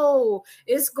 No,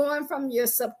 it's going from your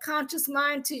subconscious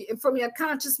mind from your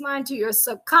conscious mind to your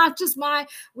subconscious mind.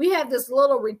 We have this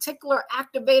little reticular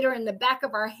activator in the back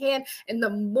of our head, and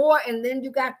then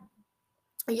you got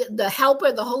the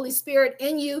helper, the Holy Spirit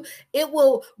in you. It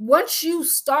will, once you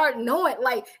start knowing,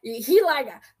 like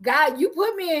God, you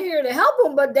put me in here to help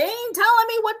them, but they ain't telling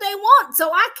me what they want,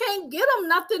 so I can't get them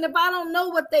nothing if I don't know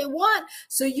what they want.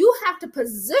 So you have to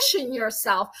position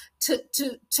yourself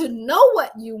to know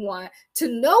what you want, to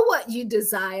know what you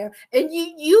desire, and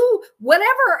you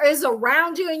whatever is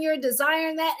around you and you're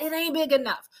desiring that, it ain't big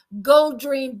enough. Go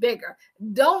dream bigger.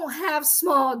 Don't have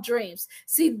small dreams.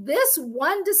 See, this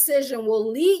one decision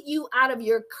will lead you out of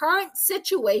your current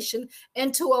situation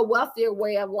into a wealthier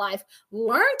way of life.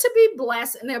 Learn to be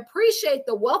blessed and appreciate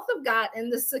the wealth of God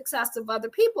and the success of other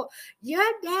people. Your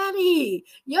daddy,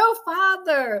 your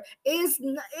father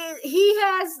he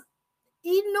has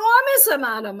enormous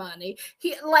amount of money.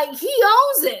 He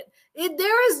owns it.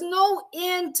 There is no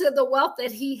end to the wealth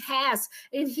that he has,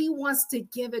 and he wants to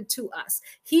give it to us.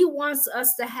 He wants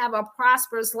us to have a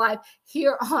prosperous life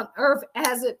here on earth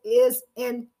as it is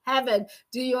in heaven.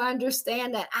 Do you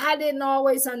understand that? I didn't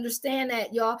always understand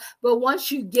that, y'all, but once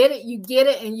you get it,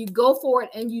 and you go for it,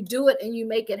 and you do it, and you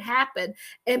make it happen.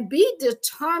 And be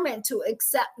determined to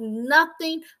accept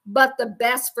nothing but the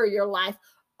best for your life.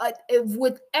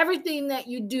 With everything that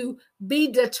you do,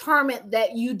 be determined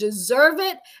that you deserve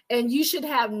it, and you should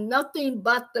have nothing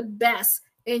but the best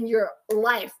in your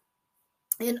life.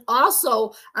 And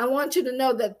also, I want you to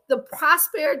know that the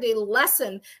prosperity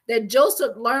lesson that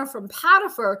Joseph learned from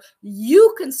Potiphar,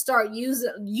 you can start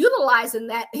utilizing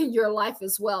that in your life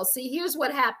as well. See, here's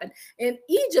what happened. In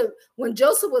Egypt, when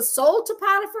Joseph was sold to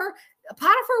Potiphar,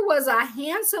 Potiphar was a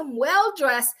handsome,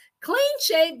 well-dressed,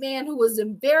 clean-shaved man who was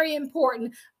very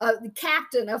important, the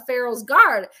captain of Pharaoh's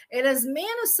guard. And as a man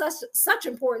of such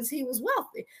importance, he was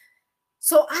wealthy.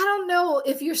 So I don't know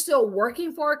if you're still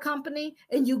working for a company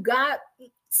and you got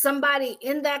somebody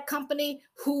in that company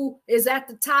who is at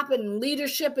the top in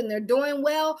leadership and they're doing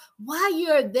well. While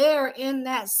you're there in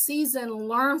that season,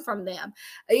 learn from them.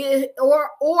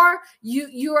 Or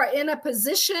you are in a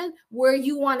position where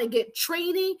you want to get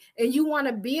training and you want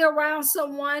to be around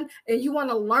someone and you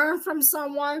want to learn from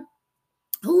someone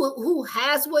who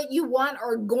has what you want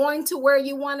or going to where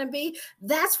you want to be.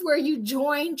 That's where you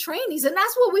join trainings. And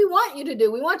that's what we want you to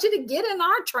do. We want you to get in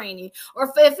our training.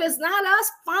 Or if it's not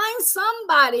us, find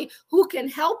somebody who can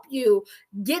help you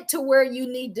get to where you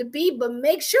need to be. But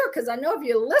make sure, because I know if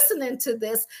you're listening to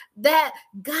this, that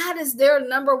God is their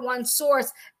number one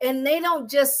source. And they don't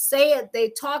just say it,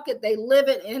 they talk it, they live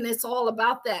it, and it's all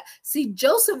about that. See,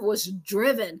 Joseph was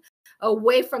driven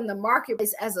away from the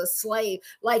marketplace as a slave.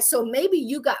 So maybe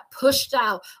you got pushed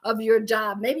out of your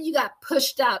job. Maybe you got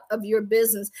pushed out of your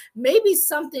business. Maybe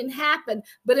something happened,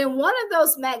 but in one of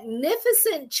those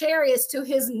magnificent chariots to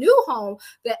his new home,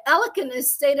 the elegant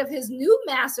estate of his new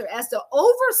master, as the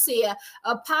overseer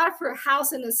of Potiphar's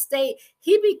house and estate,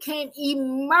 he became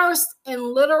immersed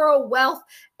in literal wealth,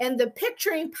 and the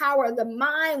picturing power of the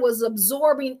mind was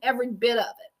absorbing every bit of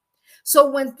it.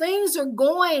 So when things are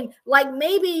going, like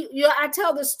maybe, I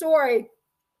tell the story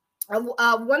of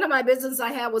one of my business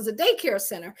I had was a daycare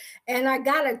center, and I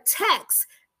got a text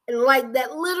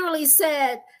that literally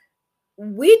said,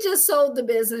 we just sold the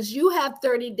business. You have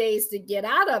 30 days to get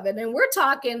out of it. And we're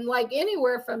talking like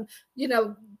anywhere from,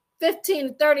 15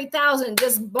 to 30,000,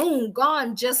 just boom,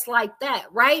 gone just like that,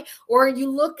 right? Or you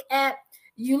look at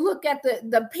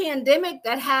the pandemic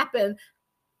that happened.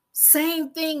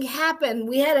 Same thing happened.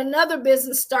 We had another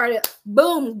business started,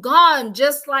 boom, gone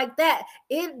just like that.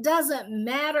 It doesn't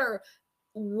matter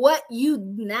what you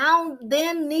now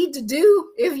then need to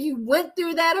do. If you went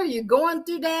through that or you're going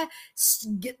through that,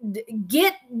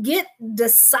 get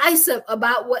decisive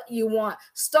about what you want.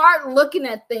 Start looking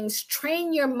at things.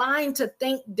 Train your mind to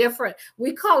think different.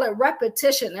 We call it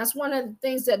repetition. That's one of the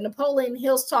things that Napoleon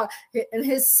Hill's taught in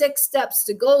his 6 steps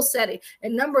to goal setting.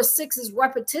 And number 6 is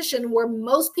repetition, where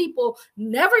most people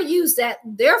never use that.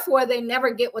 Therefore, they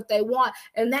never get what they want.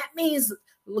 And that means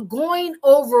going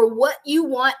over what you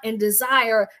want and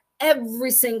desire every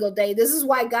single day. This is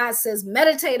why God says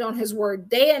meditate on his word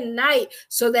day and night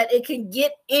so that it can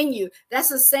get in you. That's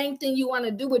the same thing you want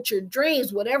to do with your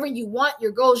dreams. Whatever you want,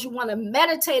 your goals, you want to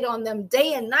meditate on them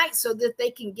day and night so that they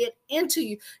can get into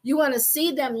you. You want to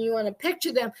see them. You want to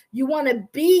picture them. You want to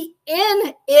be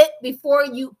in it before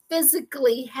you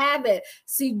physically have it.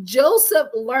 See, Joseph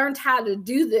learned how to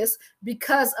do this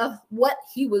because of what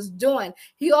he was doing.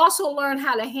 He also learned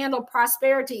how to handle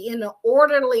prosperity in an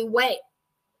orderly way.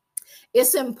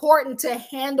 It's important to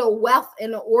handle wealth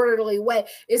in an orderly way.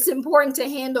 It's important to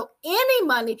handle any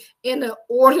money in an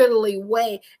orderly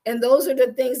way. And those are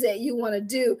the things that you want to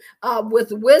do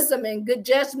with wisdom and good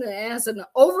judgment as an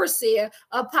overseer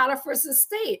of Potiphar's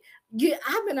estate.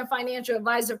 I've been a financial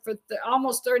advisor for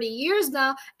almost 30 years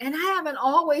now, and I haven't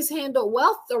always handled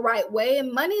wealth the right way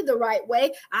and money the right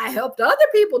way. I helped other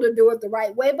people to do it the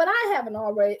right way, but I haven't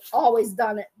always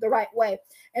done it the right way.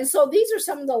 And so these are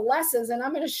some of the lessons, and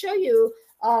I'm going to show you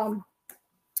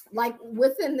like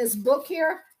within this book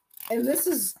here. And this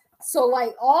is so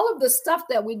like all of the stuff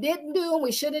that we didn't do and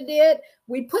we should have did,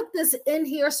 we put this in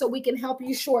here so we can help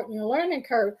you shorten your learning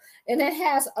curve. And it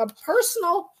has a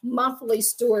personal monthly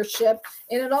stewardship,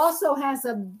 and it also has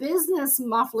a business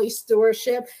monthly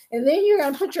stewardship. And then you're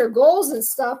going to put your goals and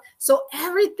stuff. So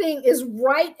everything is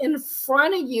right in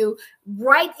front of you,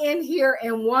 right in here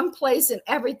in one place, and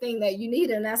everything that you need.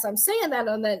 And as I'm saying that,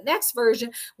 on the next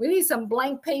version, we need some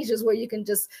blank pages where you can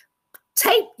just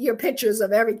tape your pictures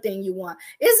of everything you want.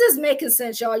 Is this making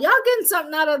sense, y'all? Y'all getting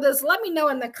something out of this? Let me know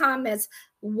in the comments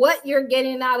what you're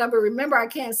getting out of it. Remember, I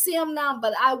can't see them now,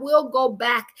 but I will go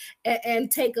back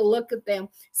and take a look at them.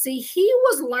 See, he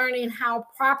was learning how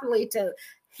properly to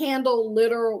handle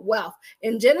literal wealth.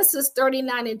 In Genesis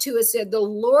 39:2, it said, the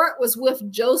Lord was with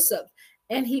Joseph,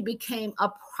 and he became a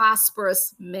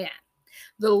prosperous man.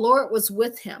 The Lord was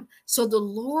with him. So the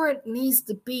Lord needs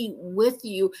to be with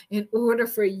you in order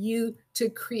for you to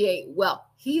create wealth.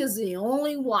 He is the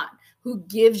only one who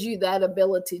gives you that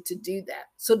ability to do that.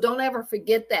 So don't ever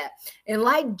forget that. And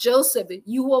like Joseph,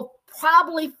 you will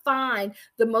probably find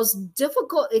the most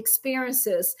difficult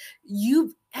experiences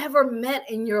you've ever met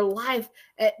in your life.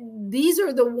 These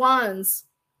are the ones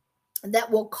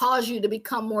that will cause you to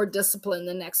become more disciplined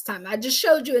the next time. I just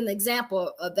showed you an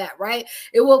example of that, right?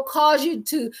 It will cause you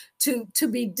to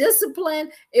be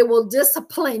disciplined. It will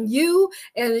discipline you,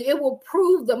 and it will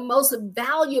prove the most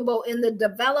valuable in the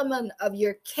development of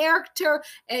your character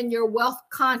and your wealth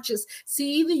conscious.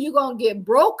 See, either you're going to get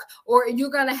broke or you're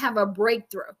going to have a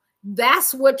breakthrough.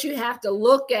 That's what you have to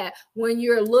look at when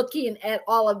you're looking at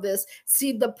all of this.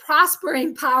 See, the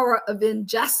prospering power of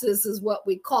injustice is what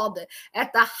we called it.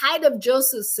 At the height of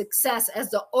Joseph's success as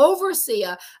the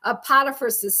overseer of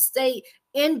Potiphar's estate,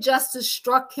 injustice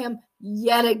struck him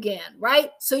yet again, right?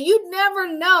 So you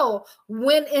never know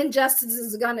when injustice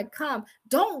is going to come.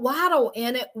 Don't waddle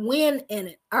in it, win in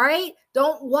it, all right?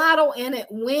 Don't waddle in it,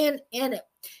 win in it.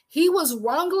 He was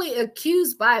wrongly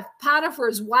accused by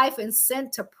Potiphar's wife and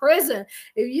sent to prison.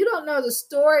 If you don't know the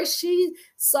story, she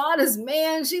saw this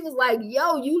man. She was like,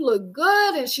 yo, you look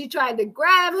good. And she tried to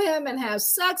grab him and have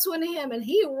sex with him. And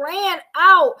he ran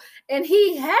out and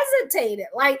he hesitated.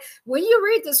 Like when you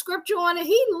read the scripture on it,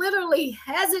 he literally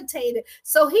hesitated.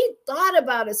 So he thought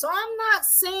about it. So I'm not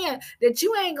saying that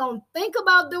you ain't going to think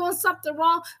about doing something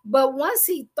wrong. But once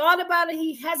he thought about it,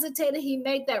 he hesitated. He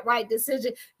made that right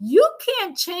decision. You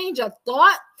can't change a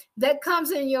thought that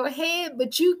comes in your head,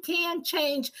 but you can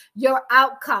change your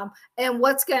outcome and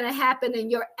what's going to happen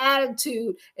in your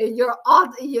attitude and your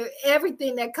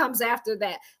everything that comes after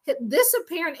that. This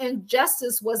apparent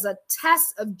injustice was a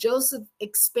test of Joseph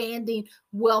expanding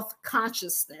wealth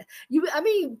consciousness.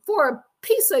 For a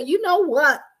piece of, you know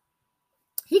what?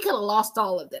 He could have lost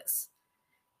all of this.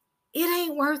 It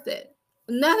ain't worth it.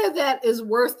 None of that is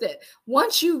worth it.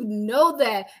 Once you know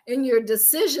that in your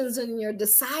decisions and your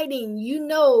deciding,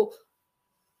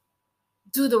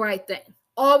 do the right thing.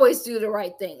 Always do the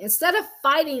right thing. Instead of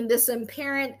fighting this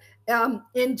apparent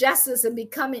injustice and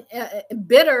becoming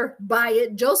bitter by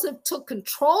it, Joseph took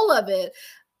control of it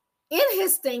in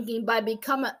his thinking by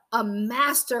becoming a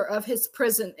master of his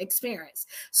prison experience.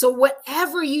 So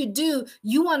whatever you do,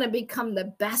 you want to become the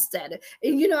best at it.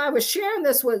 And I was sharing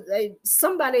this with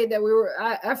somebody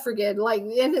that I forget, like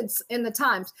in the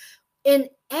Times. In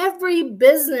every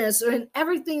business or in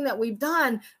everything that we've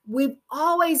done, we've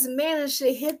always managed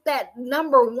to hit that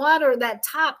number one or that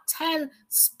top 10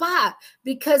 spot,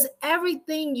 because how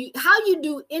you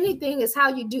do anything is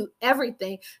how you do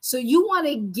everything. So you want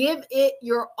to give it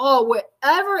your all.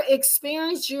 Whatever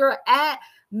experience you're at,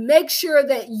 make sure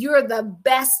that you're the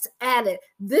best at it.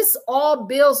 This all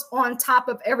builds on top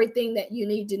of everything that you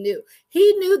need to do.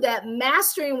 He knew that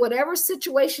mastering whatever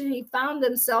situation he found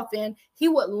himself in, he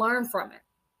would learn from it.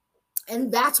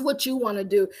 And that's what you want to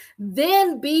do.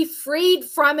 Then be freed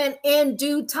from it in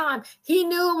due time. He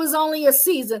knew it was only a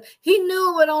season. He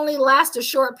knew it would only last a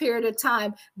short period of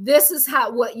time. This is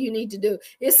what you need to do.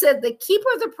 It said the keeper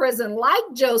of the prison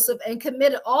liked Joseph and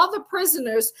committed all the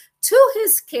prisoners to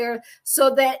his care,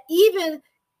 so that even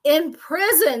in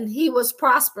prison he was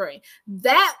prospering.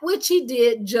 That which he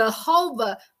did,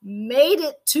 Jehovah made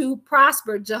it to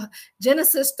prosper.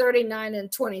 Genesis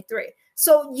 39:23.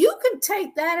 So you can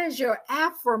take that as your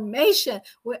affirmation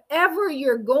wherever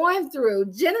you're going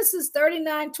through. Genesis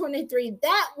 39:23,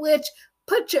 that which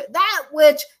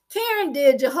Karen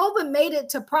did, Jehovah made it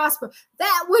to prosper.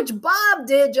 That which Bob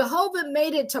did, Jehovah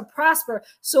made it to prosper.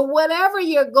 So whatever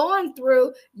you're going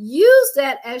through, use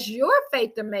that as your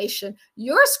faith affirmation,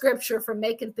 your scripture for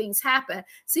making things happen.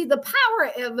 See, the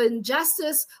power of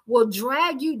injustice will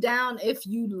drag you down if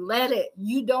you let it.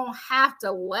 You don't have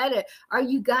to let it. Are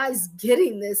you guys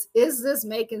getting this? Is this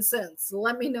making sense?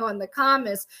 Let me know in the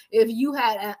comments if you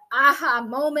had an aha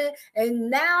moment and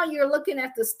now you're looking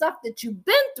at the stuff that you've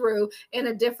been through in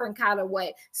a different kind of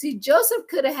way. See, Joseph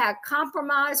could have had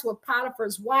compromise with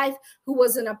Potiphar's wife, who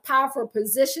was in a powerful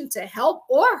position to help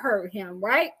or hurt him,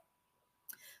 right?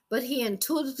 But he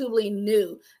intuitively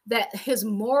knew that his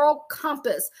moral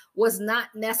compass was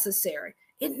not necessary.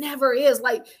 It never is.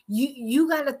 Like you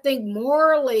got to think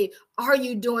morally, are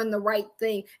you doing the right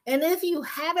thing? And if you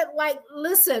haven't,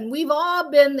 listen, we've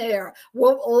all been there.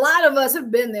 Well, a lot of us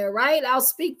have been there, right? I'll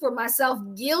speak for myself,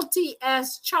 guilty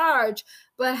as charged.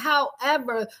 But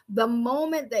however, the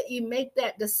moment that you make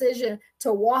that decision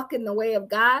to walk in the way of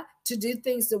God, to do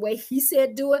things the way he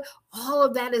said do it, all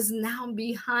of that is now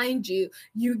behind you.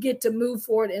 You get to move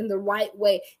forward in the right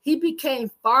way. He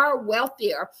became far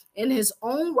wealthier in his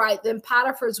own right than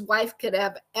Potiphar's wife could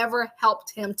have ever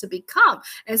helped him to become.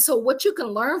 And so what you can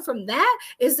learn from that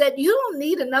is that you don't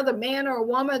need another man or a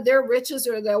woman, their riches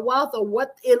or their wealth or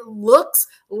what it looks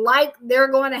like they're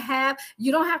going to have.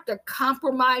 You don't have to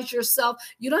compromise yourself.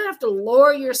 You don't have to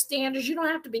lower your standards. You don't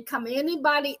have to become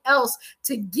anybody else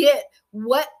to get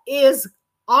what is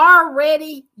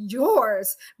already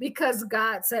yours, because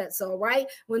God said so, right?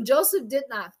 When Joseph did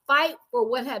not fight for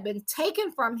what had been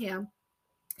taken from him,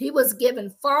 he was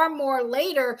given far more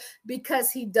later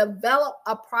because he developed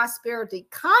a prosperity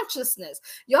consciousness.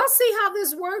 Y'all see how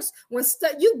this works? When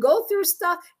you go through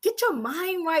stuff, get your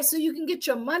mind right so you can get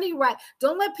your money right.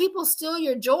 Don't let people steal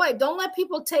your joy. Don't let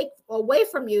people take away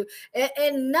from you.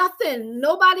 And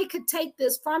nobody could take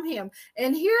this from him.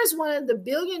 And here's one of the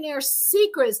billionaire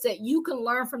secrets that you can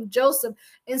learn from Joseph.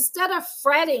 Instead of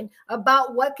fretting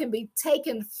about what can be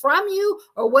taken from you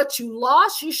or what you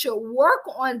lost, you should work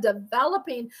on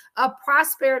developing a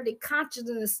prosperity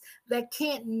consciousness that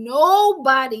can't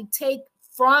nobody take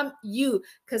from you,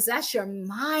 because that's your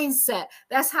mindset.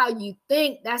 That's how you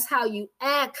think. That's how you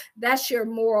act. That's your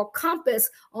moral compass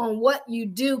on what you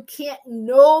do. Can't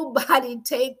nobody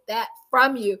take that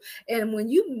from you. And when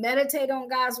you meditate on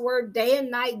God's word day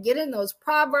and night, get in those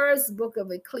Proverbs, the book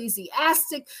of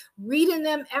Ecclesiastic, reading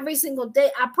them every single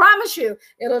day, I promise you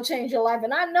it'll change your life.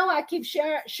 And I know I keep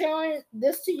sharing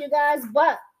this to you guys,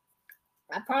 but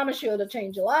I promise you it'll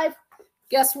change your life.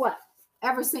 Guess what?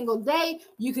 Every single day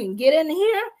you can get in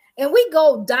here, and we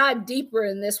go dive deeper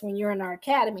in this when you're in our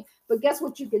academy. But guess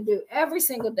what you can do every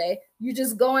single day? You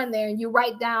just go in there and you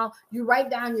write down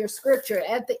your scripture.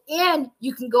 At the end,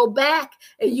 you can go back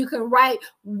and you can write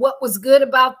what was good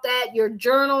about that, your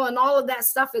journal, and all of that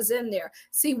stuff is in there.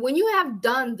 See, when you have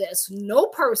done this, no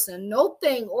person, no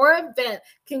thing or event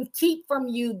can keep from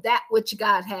you that which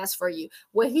God has for you.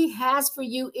 What he has for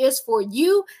you is for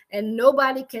you, and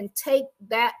nobody can take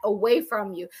that away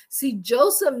from you. See,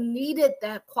 Joseph needed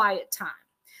that quiet time.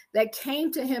 that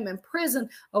came to him in prison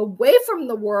away from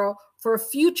the world for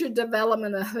future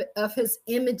development of his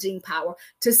imaging power,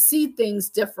 to see things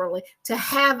differently, to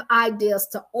have ideas,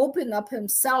 to open up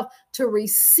himself to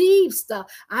receive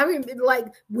stuff. I remember, like,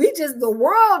 the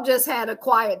world just had a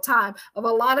quiet time of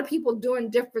a lot of people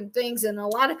doing different things, and a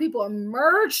lot of people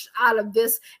emerged out of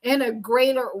this in a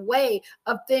greater way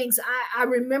of things. I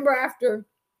remember after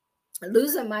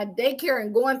losing my daycare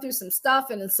and going through some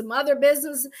stuff and in some other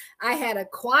business, I had a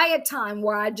quiet time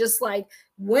where I just like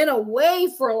went away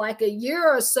for like a year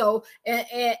or so, and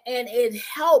it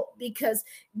helped because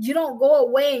you don't go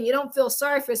away and you don't feel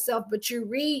sorry for yourself, but you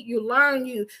read, you learn,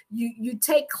 you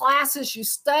take classes, you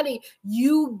study,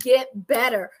 you get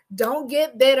better. Don't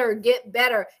get bitter, get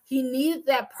better. He needed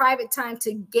that private time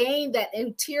to gain that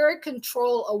interior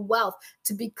control of wealth,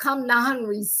 to become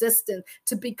non-resistant,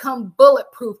 to become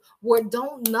bulletproof, where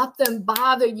don't nothing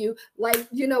bother you. Like,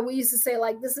 you know, we used to say,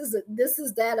 like, this is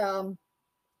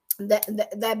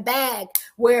that bag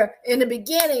where in the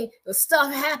beginning the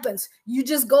stuff happens, you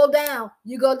just go down,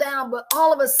 but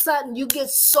all of a sudden you get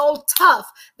so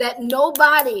tough that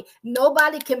nobody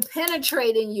can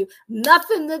penetrate in you.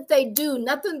 Nothing that they do,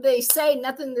 nothing they say,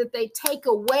 nothing that they take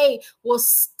away will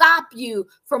stop you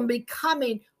from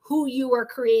becoming who you were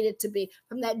created to be,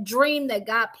 from that dream that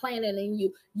God planted in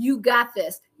you. You got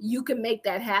this. You can make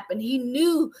that happen. He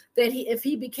knew that if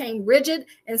he became rigid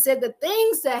and said the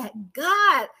things that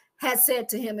God had said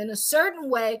to him in a certain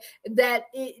way,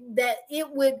 he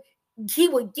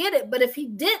would get it. But if he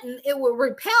didn't, it would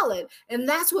repel it. And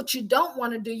that's what you don't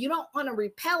want to do. You don't want to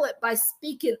repel it by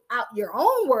speaking out your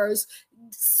own words.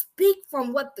 Speak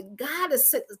from what the God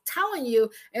is telling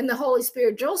you in the Holy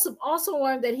Spirit. Joseph also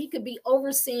learned that he could be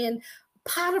overseeing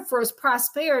Potiphar's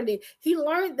prosperity. He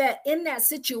learned that in that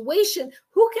situation,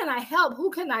 who can I help? Who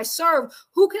can I serve?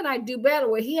 Who can I do better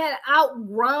with? He had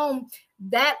outgrown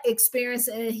that experience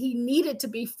and he needed to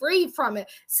be free from it.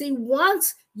 See,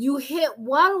 once you hit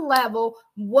one level,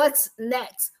 what's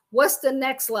next? What's the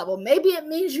next level? Maybe it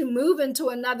means you move into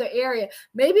another area.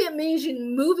 Maybe it means you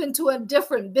move into a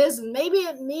different business. Maybe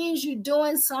it means you're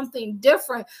doing something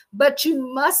different, but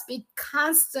you must be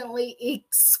constantly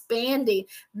expanding.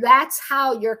 That's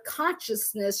how your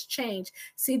consciousness changed.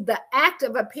 See, the act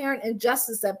of apparent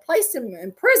injustice that placed him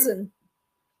in prison,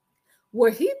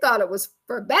 where he thought it was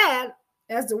for bad,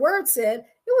 as the word said,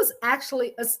 it was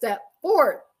actually a step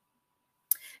forward.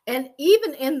 And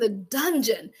even in the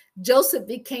dungeon, Joseph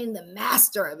became the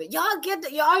master of it. Y'all get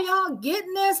that? Y'all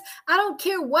getting this? I don't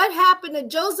care what happened to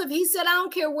Joseph. He said, I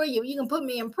don't care where you can put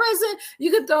me in prison.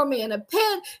 You can throw me in a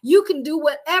pit. You can do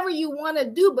whatever you want to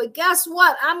do. But guess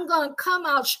what? I'm going to come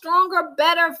out stronger,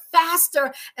 better,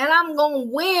 faster, and I'm going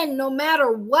to win no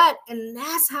matter what. And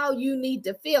that's how you need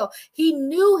to feel. He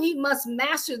knew he must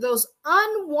master those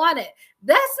unwanted.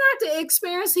 That's not the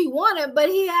experience he wanted, but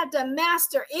he had to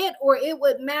master it or it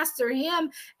would master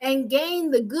him and gain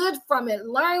the good from it.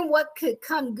 Learn what could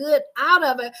come good out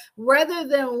of it rather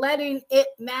than letting it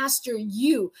master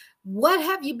you. What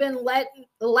have you been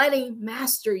letting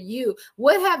master you?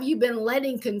 What have you been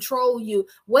letting control you?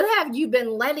 What have you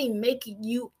been letting make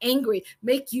you angry,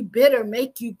 make you bitter,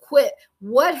 make you quit?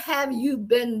 What have you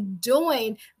been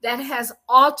doing that has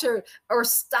altered or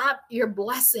stopped your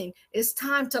blessing? It's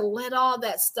time to let all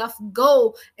that stuff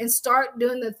go and start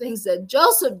doing the things that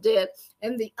Joseph did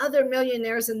and the other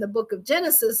millionaires in the book of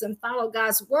Genesis and follow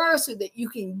God's word so that you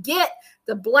can get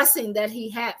the blessing that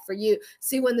he had for you.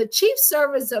 See, when the chief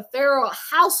servants of Pharaoh's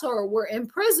household were in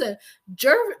prison,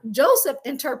 Joseph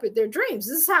interpreted their dreams.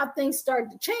 This is how things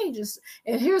started to change.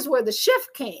 And here's where the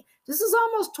shift came. This is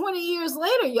almost 20 years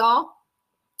later, y'all.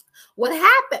 What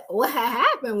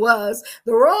happened was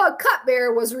the royal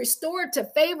cupbearer was restored to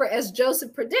favor as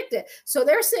Joseph predicted. So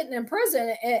they're sitting in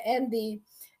prison, and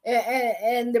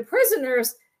the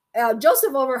prisoners,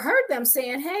 Joseph overheard them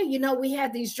saying, hey, we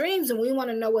had these dreams and we want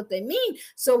to know what they mean.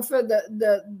 So for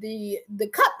the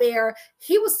cupbearer,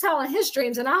 he was telling his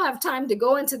dreams, and I don't have time to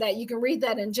go into that. You can read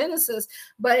that in Genesis,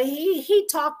 but he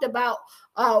talked about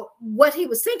what he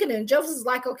was thinking. And Joseph's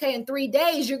like, okay, in 3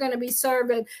 days, you're going to be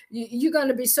serving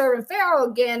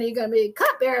Pharaoh again. You're going to be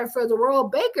cupbearer for the royal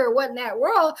baker. Wasn't that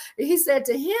royal? He said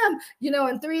to him,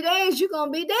 in 3 days, you're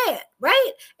going to be dead.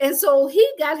 Right. And so he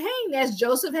got hanged, as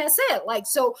Joseph had said.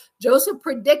 So Joseph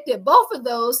predicted both of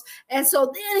those. And so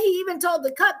then he even told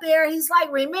the cupbearer, he's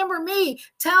like, remember me,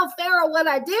 tell Pharaoh what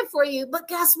I did for you. But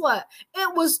guess what?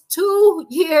 It was 2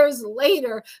 years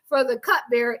later for the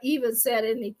cupbearer even said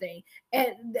anything.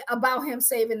 and about him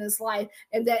saving his life,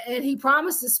 and he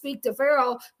promised to speak to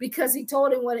Pharaoh because he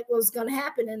told him what it was going to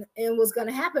happen, and it was going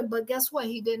to happen. But guess what?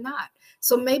 He did not.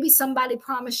 So maybe somebody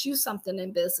promised you something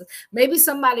in business. Maybe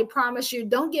somebody promised you,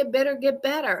 don't get bitter, get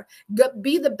better.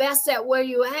 Be the best at where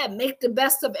you at. Make the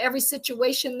best of every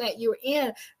situation that you're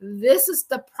in. This is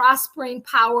the prospering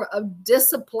power of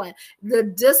discipline. The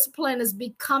discipline is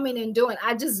becoming and doing.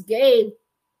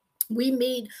 We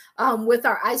meet with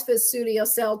our IceFit Studio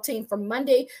Cell team from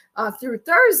Monday through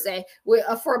Thursday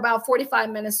for about 45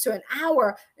 minutes to an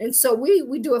hour. And so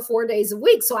we do it 4 days a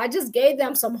week. So I just gave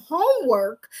them some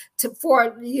homework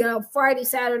for Friday,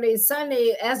 Saturday, and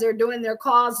Sunday as they're doing their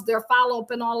calls, their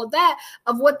follow-up and all of that,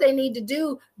 of what they need to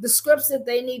do, the scripts that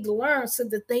they need to learn so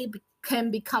that they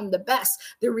can become the best.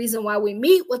 The reason why we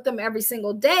meet with them every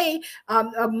single day,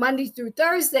 Monday through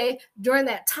Thursday during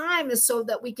that time, is so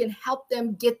that we can help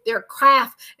them get their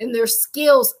craft and their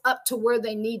skills up to where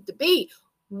they need to be.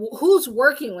 Who's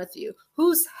working with you?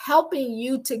 Who's helping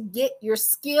you to get your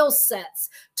skill sets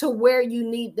to where you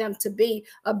need them to be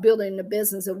of building the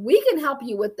business? And we can help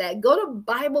you with that. Go to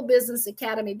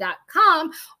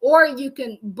BibleBusinessAcademy.com, or you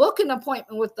can book an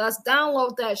appointment with us,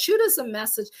 download that, shoot us a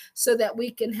message so that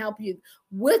we can help you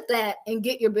with that and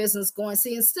get your business going.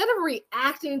 See, instead of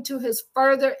reacting to his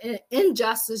further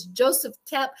injustice, Joseph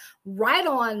kept right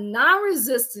on,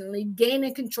 non-resistantly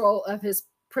gaining control of his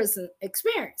prison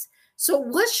experience. So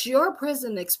what's your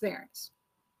prison experience?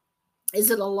 Is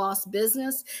it a lost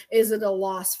business? Is it a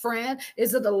lost friend?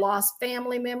 Is it a lost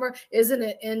family member? Is it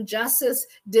an injustice?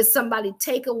 Did somebody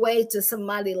take away? Did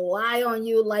somebody lie on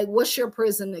you? Like, what's your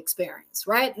prison experience,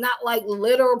 right? Not like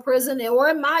literal prison, or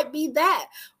it might be that.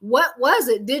 What was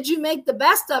it? Did you make the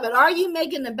best of it? Are you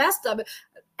making the best of it?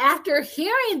 After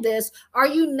hearing this, are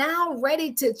you now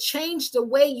ready to change the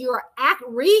way you're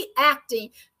reacting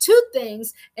to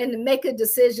things and make a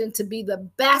decision to be the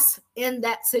best in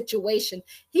that situation?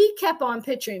 He kept on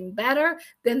picturing better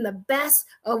than the best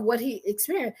of what he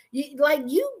experienced.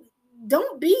 You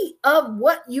don't be of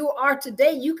what you are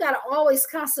today. You got to always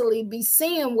constantly be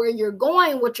seeing where you're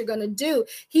going, what you're going to do.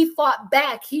 He fought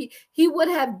back. He would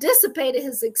have dissipated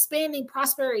his expanding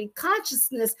prosperity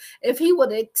consciousness if he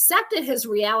would have accepted his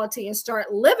reality and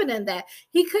start living in that.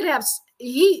 He would have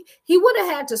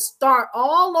had to start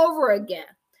all over again.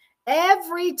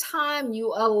 Every time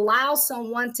you allow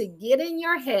someone to get in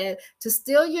your head, to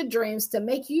steal your dreams, to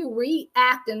make you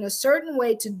react in a certain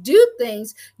way, to do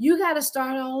things, you got to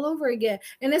start all over again.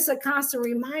 And it's a constant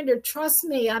reminder. Trust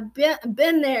me, I've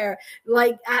been there.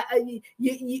 Like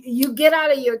you get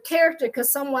out of your character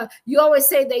because you always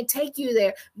say they take you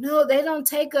there. No, they don't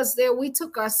take us there. We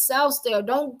took ourselves there.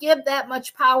 Don't give that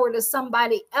much power to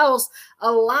somebody else.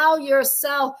 Allow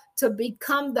yourself to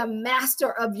become the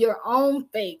master of your own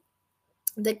fate,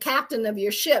 the captain of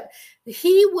your ship.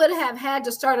 He would have had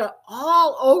to start it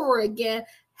all over again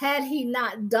had he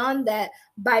not done that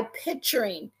by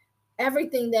picturing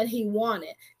everything that he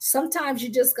wanted. Sometimes you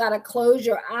just got to close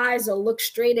your eyes or look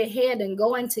straight ahead and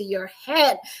go into your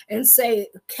head and say,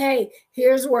 okay,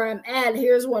 here's where I'm at.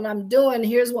 Here's what I'm doing.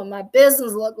 Here's what my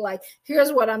business look like.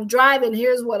 Here's what I'm driving.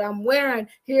 Here's what I'm wearing.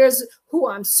 Here's who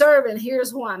I'm serving.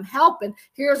 Here's who I'm helping.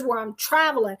 Here's where I'm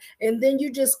traveling. And then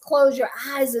you just close your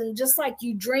eyes, and just like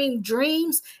you dream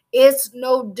dreams, it's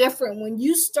no different. When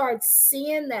you start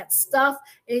seeing that stuff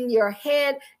in your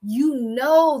head, you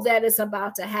know that it's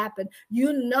about to happen.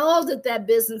 You know that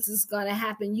business is going to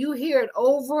happen. You hear it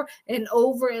over and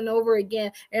over and over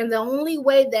again. And the only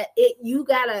way that you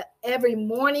got to, every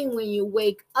morning when you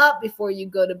wake up, before you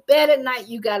go to bed at night,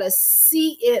 you got to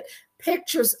see it,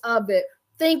 pictures of it,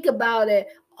 think about it,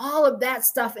 all of that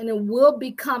stuff, and it will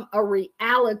become a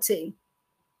reality.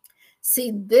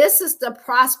 See, this is the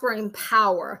prospering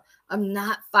power of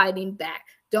not fighting back.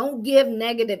 Don't give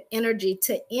negative energy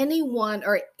to anyone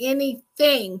or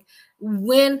anything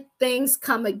when things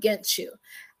come against you.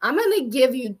 I'm going to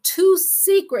give you 2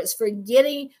 secrets for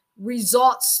getting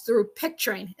results through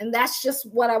picturing. And that's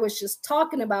just what I was just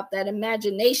talking about, that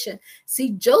imagination.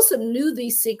 See, Joseph knew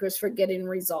these secrets for getting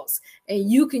results,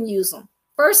 and you can use them.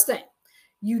 First thing,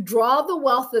 you draw the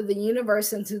wealth of the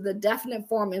universe into the definite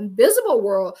form, invisible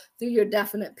world, through your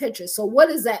definite picture. So what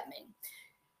does that mean?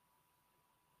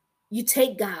 You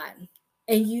take God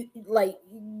and you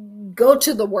go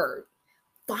to the word,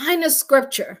 find a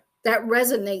scripture that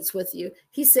resonates with you.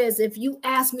 He says, if you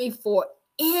ask me for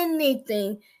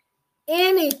anything,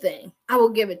 I will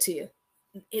give it to you.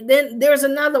 And then there's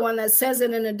another one that says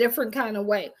it in a different kind of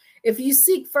way. If you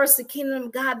seek first the kingdom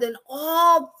of God, then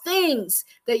all things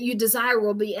that you desire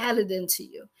will be added into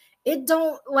you. It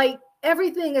don't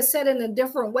everything is said in a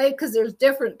different way because there's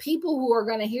different people who are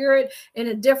going to hear it in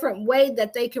a different way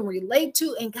that they can relate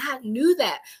to. And God knew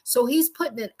that. So he's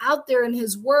putting it out there in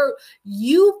his word.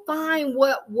 You find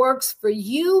what works for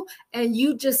you, and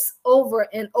you just over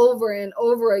and over and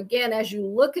over again, as you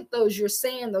look at those, you're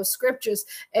saying those scriptures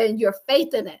and your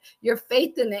faith in it. Your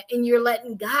faith in it, and you're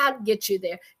letting God get you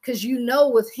there because you know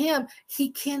with him, he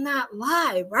cannot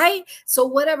lie, right? So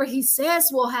whatever he says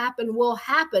will happen, will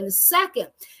happen. Second,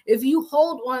 if you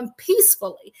hold on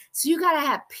peacefully, so you got to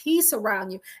have peace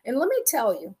around you. And let me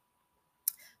tell you,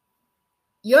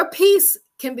 your peace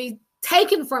can be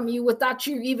taken from you without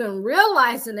you even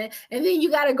realizing it. And then you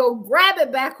got to go grab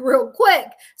it back real quick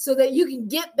so that you can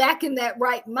get back in that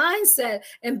right mindset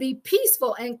and be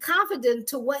peaceful and confident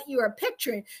to what you are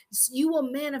picturing. You will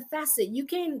manifest it. You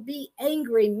can't be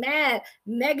angry, mad,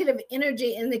 negative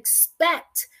energy and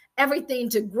expect everything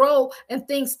to grow and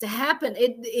things to happen.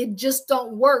 It just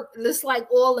don't work. It's like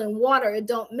oil and water. It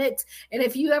don't mix. And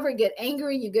if you ever get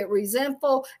angry, you get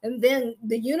resentful, and then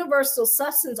the universal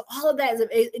substance, all of that,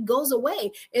 it goes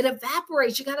away. It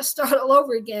evaporates. You got to start all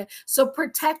over again. So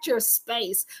protect your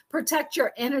space, protect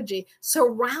your energy,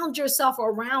 surround yourself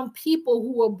around people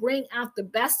who will bring out the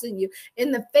best in you.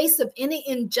 In the face of any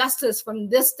injustice from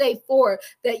this day forward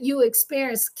that you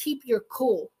experience, keep your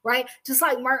cool, right? Just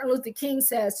like Martin Luther King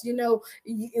says, you know,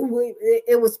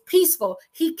 it was peaceful.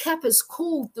 He kept his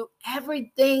cool through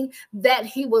everything that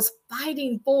he was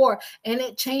fighting for, and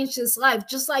it changed his life,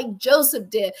 just like Joseph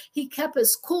did. He kept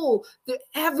his cool through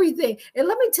everything. And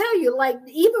let me tell you, like,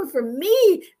 even for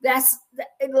me, that's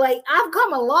like, I've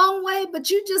come a long way, but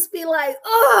you just be like,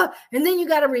 oh, and then you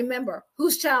got to remember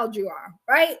whose child you are,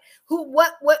 right?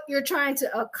 What you're trying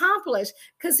to accomplish,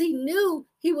 because he knew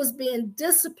he was being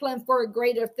disciplined for a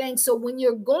greater thing. So when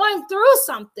you're going through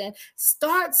something,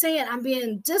 start saying, I'm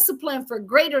being disciplined for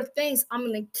greater things. I'm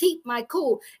going to keep my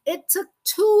cool. It took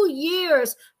 2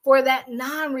 years for that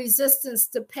non-resistance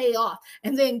to pay off.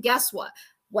 And then guess what?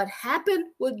 What happened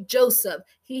with Joseph,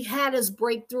 he had his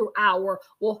breakthrough hour,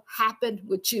 will happen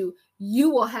with you. You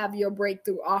will have your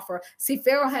breakthrough offer. See,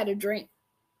 Pharaoh had a dream,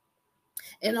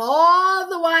 and all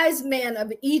the wise men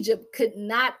of Egypt could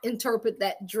not interpret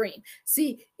that dream.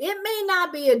 See, it may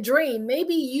not be a dream.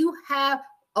 Maybe you have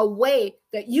a way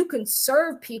that you can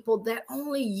serve people that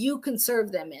only you can serve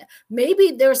them in.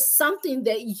 Maybe there's something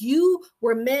that you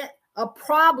were meant, a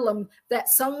problem that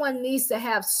someone needs to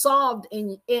have solved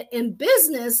in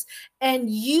business, and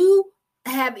you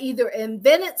have either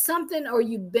invented something or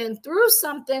you've been through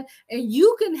something, and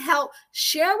you can help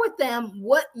share with them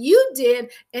what you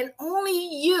did, and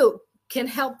only you can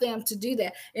help them to do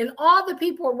that. And all the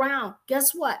people around,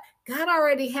 guess what? God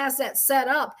already has that set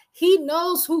up. He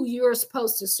knows who you're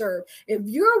supposed to serve. If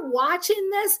you're watching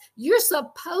this, you're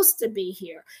supposed to be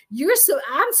here.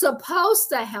 I'm supposed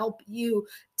to help you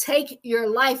take your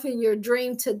life and your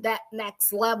dream to that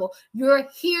next level. You're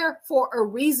here for a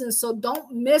reason, so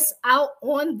don't miss out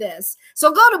on this.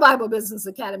 So go to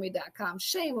BibleBusinessAcademy.com.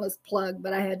 Shameless plug,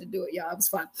 but I had to do it, y'all. It was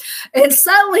fun. And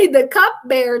suddenly the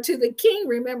cupbearer to the king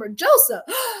remembered Joseph.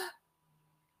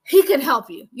 He can help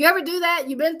you. You ever do that?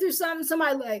 You've been through something,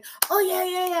 somebody like, oh,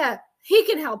 yeah. He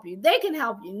can help you. They can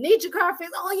help you. Need your car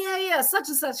fixed? Oh, yeah. Such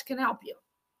and such can help you.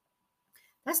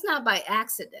 That's not by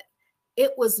accident.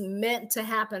 It was meant to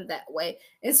happen that way.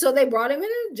 And so they brought him in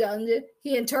the dungeon.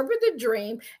 He interpreted the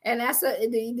dream. And that's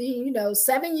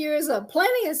 7 years of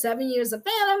plenty and 7 years of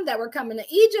famine that were coming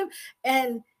to Egypt.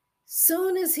 And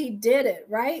soon as he did it,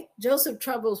 right, Joseph's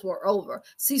troubles were over.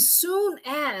 See, soon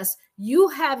as you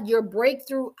have your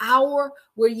breakthrough hour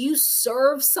where you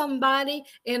serve somebody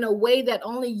in a way that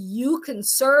only you can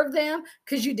serve them,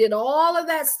 because you did all of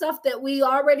that stuff that we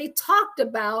already talked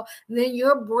about, then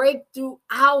your breakthrough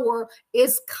hour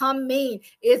is coming.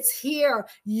 It's here.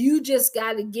 You just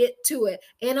got to get to it,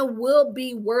 and it will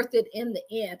be worth it in the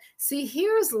end. See,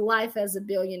 here's life as a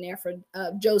billionaire for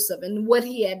Joseph and what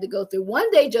he had to go through.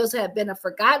 One day, Joseph had been a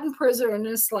forgotten prisoner and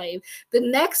a slave. The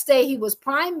next day, he was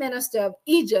prime minister of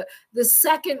Egypt, the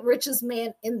second richest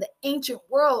man in the ancient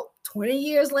world. 20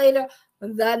 years later,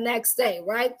 the next day,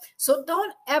 right? So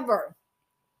don't ever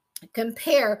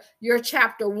compare your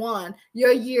chapter 1,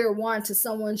 your year 1 to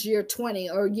someone's year 20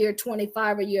 or year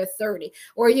 25 or year 30,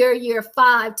 or your year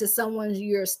 5 to someone's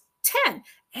year 10.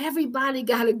 Everybody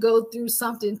got to go through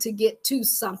something to get to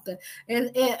something.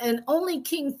 And only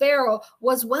King Pharaoh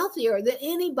was wealthier than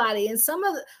anybody. And some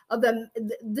of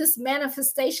this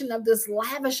manifestation of this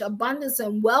lavish abundance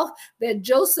and wealth that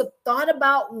Joseph thought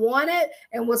about, wanted,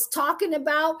 and was talking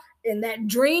about, and that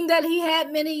dream that he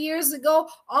had many years ago,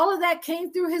 all of that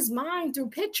came through his mind through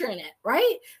picturing it,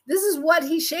 right? This is what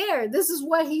he shared. This is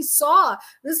what he saw.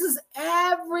 This is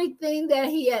everything that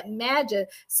he imagined.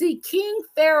 See, King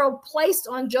Pharaoh placed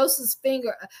on Joseph's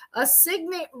finger a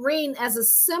signet ring as a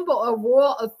symbol of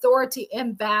royal authority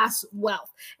and vast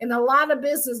wealth. In a lot of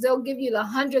business, they'll give you the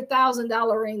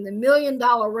 $100,000 ring, the $1 million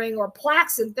ring, or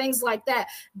plaques and things like that.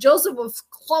 Joseph was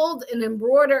clothed in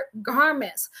embroidered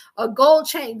garments, a gold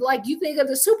chain. Like you think of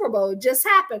the Super Bowl, it just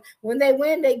happened. When they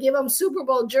win, they give them Super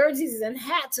Bowl jerseys and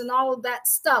hats and all of that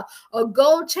stuff. A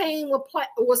gold chain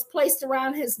was placed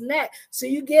around his neck. So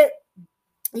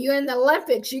you're in the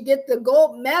Olympics, you get the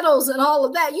gold medals and all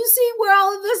of that. You see where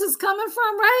all of this is coming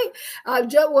from, right?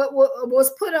 What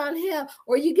was put on him,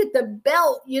 or you get the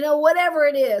belt, whatever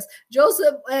it is.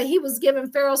 Joseph, he was given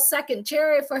Pharaoh's second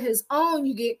chariot for his own.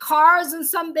 You get cars in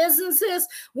some businesses.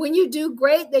 When you do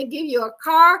great, they give you a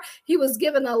car. He was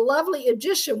given a lovely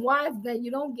Egyptian wife. Now,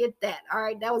 you don't get that. All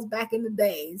right, that was back in the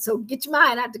day. So get your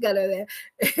mind out together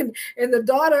there. And the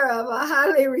daughter of a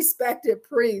highly respected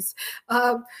priest.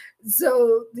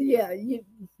 So yeah,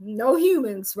 no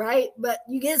humans, right? But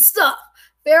you get stuff.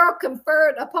 Pharaoh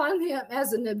conferred upon him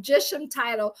as an Egyptian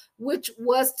title, which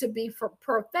was to be for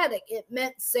prophetic. It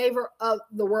meant savior of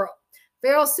the world.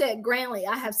 Pharaoh said grandly,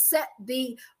 I have set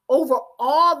thee over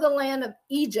all the land of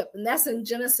Egypt. And that's in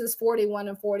Genesis 41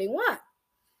 and 41.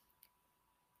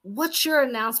 What's your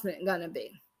announcement going to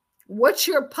be? What's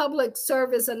your public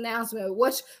service announcement?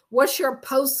 What's your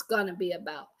post going to be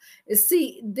about?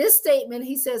 See, this statement,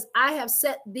 he says, I have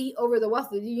set thee over the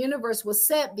wealth of the universe, was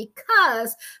said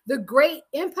because the great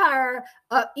empire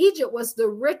of Egypt was the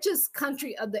richest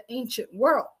country of the ancient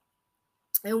world.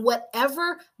 And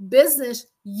whatever business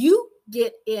you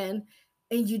get in,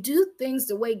 and you do things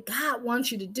the way God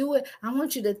wants you to do it, I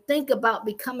want you to think about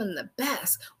becoming the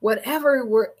best. Whatever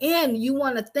we're in, you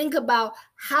want to think about,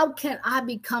 how can I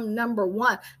become number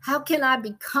one? How can I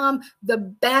become the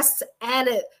best at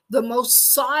it, the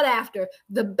most sought after,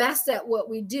 the best at what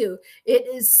we do? It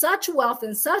is such wealth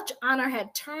and such honor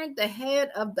had turned the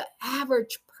head of the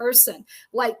average person.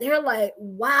 Like, they're like,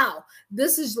 wow,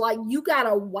 this is like, you got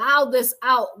to wow this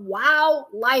out, wow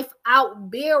life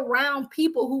out, be around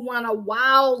people who want to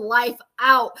wow life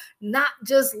out, not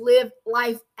just live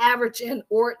life average and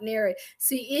ordinary.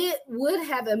 See, it would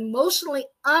have emotionally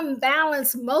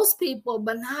unbalanced most people,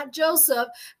 but not Joseph,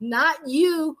 not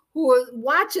you who are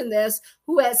watching this,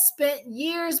 who has spent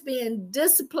years being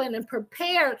disciplined and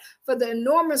prepared for the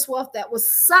enormous wealth that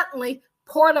was suddenly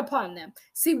poured upon them.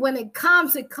 See, when it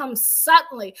comes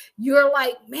suddenly. You're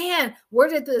like, man, where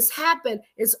did this happen?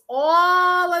 It's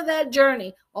all of that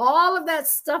journey, all of that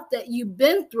stuff that you've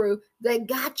been through that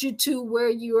got you to where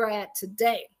you are at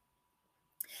today.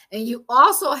 And you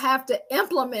also have to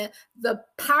implement the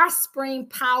prospering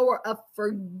power of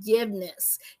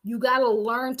forgiveness. You got to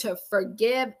learn to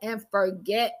forgive and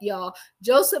forget, y'all.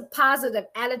 Joseph's positive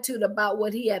attitude about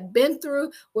what he had been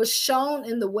through was shown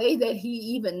in the way that he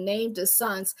even named his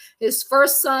sons. His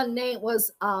first son name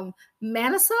was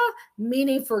Manasseh,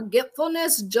 meaning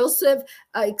forgetfulness. Joseph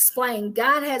explained,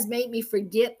 God has made me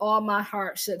forget all my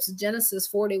hardships. Genesis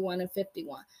 41 and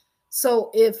 51.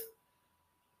 So if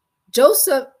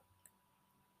Joseph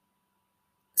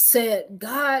said,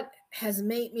 God has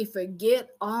made me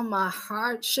forget all my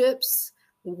hardships,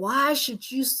 why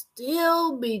should you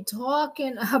still be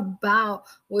talking about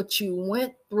what you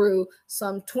went through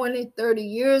some 20, 30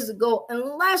 years ago,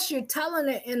 unless you're telling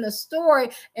it in a story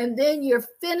and then you're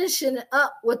finishing it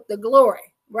up with the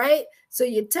glory, right? So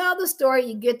you tell the story,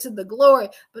 you get to the glory,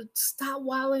 but stop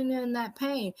wallowing in that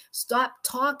pain. Stop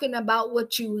talking about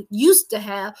what you used to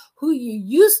have, who you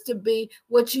used to be,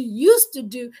 what you used to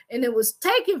do, and it was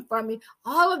taken from you.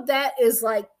 All of that is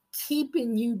like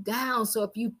keeping you down. So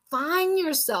if you find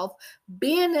yourself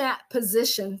being in that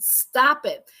position, stop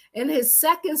it. And his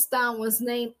second son was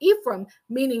named Ephraim,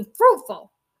 meaning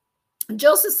fruitful.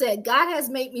 Joseph said, God has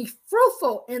made me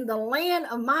fruitful in the land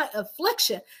of my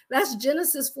affliction. That's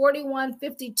Genesis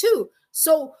 41:52.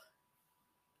 So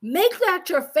make that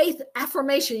your faith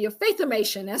affirmation, your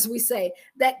faithimation, as we say,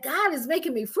 that God is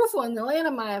making me fruitful in the land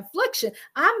of my affliction.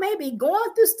 I may be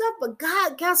going through stuff, but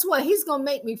God, guess what? He's going to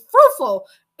make me fruitful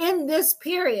in this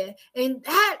period. And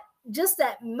that just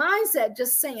that mindset,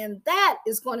 just saying that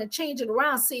is going to change it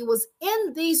around. See, it was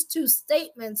in these two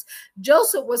statements,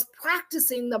 Joseph was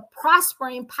practicing the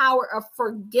prospering power of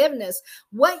forgiveness.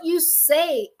 What you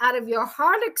say out of your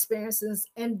hard experiences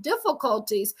and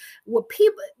difficulties with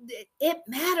people, it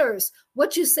matters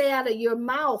what you say out of your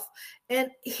mouth.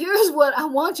 And here's what I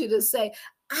want you to say.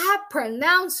 I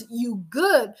pronounce you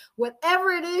good.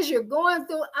 Whatever it is you're going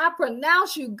through, I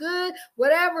pronounce you good.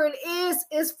 Whatever it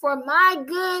is for my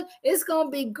good. It's going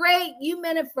to be great. You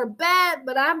meant it for bad,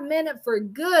 but I meant it for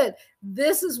good.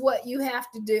 This is what you have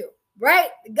to do, right?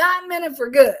 God meant it for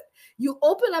good. You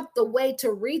open up the way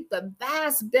to reap the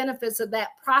vast benefits of that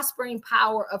prospering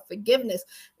power of forgiveness.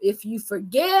 If you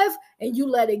forgive and you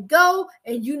let it go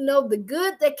and you know the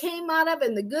good that came out of it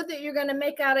and the good that you're going to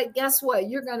make out of it, guess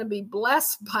what? You're going to be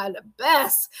blessed by the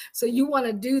best. So you want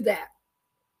to do that.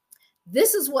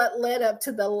 This is what led up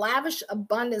to the lavish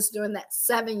abundance during that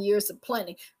 7 years of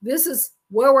plenty. This is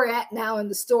where we're at now in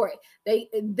the story.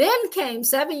 Then came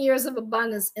 7 years of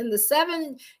abundance. In the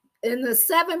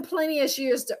seven plenteous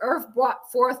years, the earth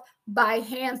brought forth by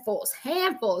handfuls,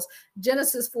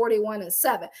 Genesis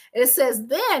 41:7. It says,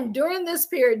 then during this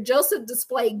period, Joseph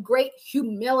displayed great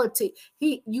humility.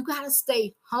 You got to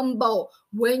stay humble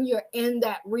when you're in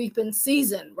that reaping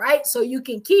season, right? So you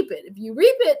can keep it. If you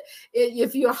reap it,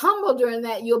 if you're humble during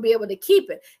that, you'll be able to keep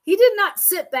it. He did not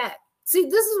sit back. See,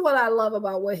 this is what I love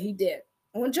about what he did.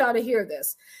 I want y'all to hear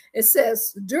this. It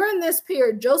says, during this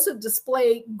period, Joseph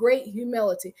displayed great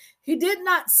humility. He did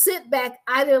not sit back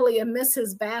idly amidst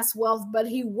his vast wealth, but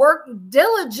he worked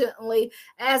diligently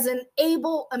as an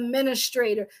able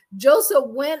administrator. Joseph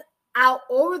went out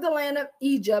over the land of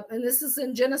Egypt, and this is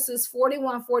in Genesis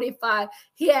 41:45.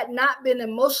 He had not been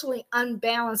emotionally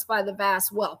unbalanced by the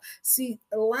vast wealth. See,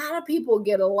 a lot of people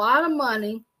get a lot of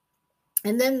money,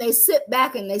 and then they sit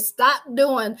back and they stop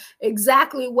doing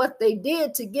exactly what they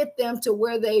did to get them to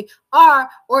where they are.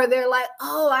 Or they're like,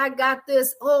 oh, I got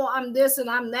this. Oh, I'm this and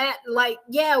I'm that. Like,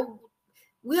 yeah,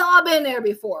 we all been there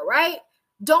before, right?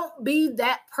 Don't be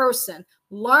that person.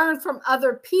 Learn from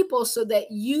other people so that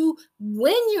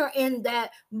when you're in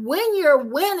that, when you're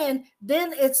winning,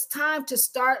 then it's time to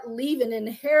start leaving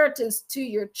inheritance to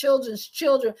your children's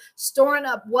children, storing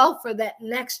up wealth for that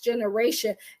next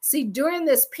generation. See, during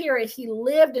this period, he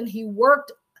lived and he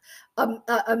worked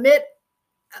amid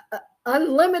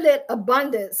unlimited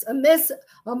abundance.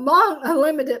 Among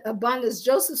unlimited abundance,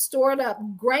 Joseph stored up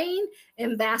grain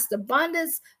in vast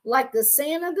abundance like the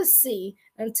sand of the sea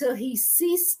until he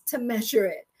ceased to measure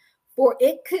it, for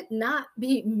it could not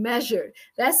be measured.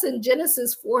 That's in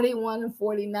Genesis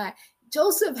 41:49.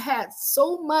 Joseph had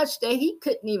so much that he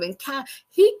couldn't even count.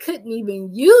 He couldn't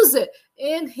even use it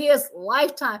in his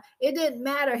lifetime. It didn't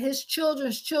matter. His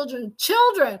children's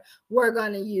children were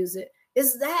going to use it.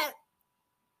 Is that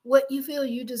what you feel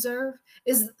you deserve?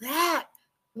 Is that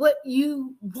what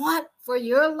you want for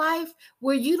your life,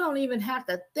 where you don't even have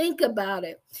to think about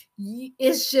it? You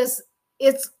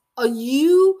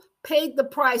paid the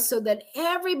price so that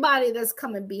everybody that's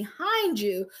coming behind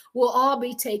you will all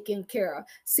be taken care of.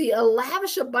 See, a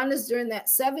lavish abundance during that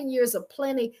 7 years of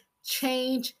plenty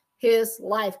changed his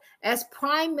life. As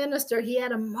prime minister, he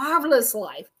had a marvelous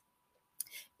life.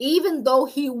 Even though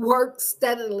he worked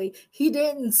steadily, he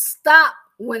didn't stop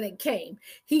when it came.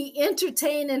 He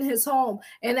entertained in his home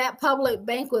and at public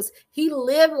banquets. He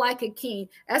lived like a king,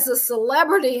 as a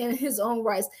celebrity in his own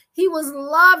rights. He was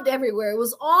loved everywhere. It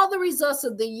was all the results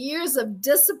of the years of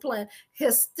discipline,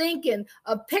 his thinking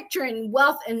of picturing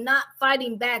wealth and not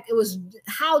fighting back. It was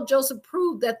how Joseph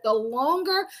proved that the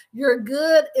longer your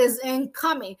good is in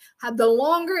coming, the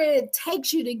longer it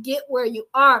takes you to get where you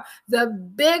are, the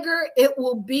bigger it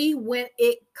will be when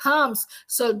it comes.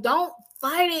 So don't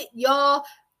fight it, y'all.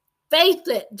 Faith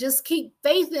it. Just keep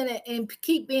faith in it and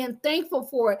keep being thankful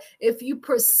for it. If you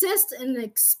persist in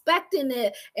expecting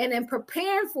it and in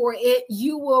preparing for it,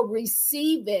 you will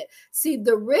receive it. See,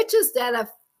 the riches that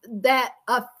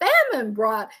a famine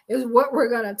brought is what we're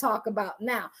going to talk about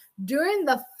now. During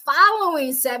the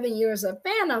following 7 years of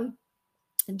famine,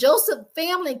 Joseph's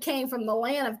family came from the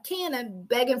land of Canaan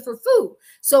begging for food.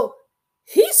 So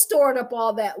he stored up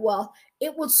all that wealth.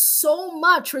 It was so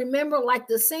much, remember, like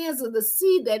the sands of the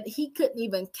sea, that he couldn't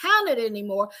even count it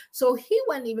anymore. So he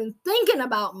wasn't even thinking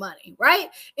about money, right?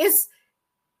 It's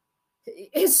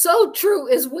so true.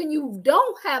 Is when you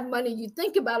don't have money, you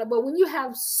think about it. But when you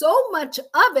have so much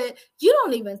of it, you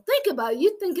don't even think about it.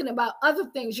 You're thinking about other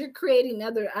things. You're creating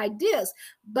other ideas.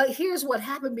 But here's what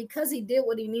happened: because he did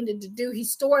what he needed to do, he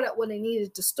stored up what he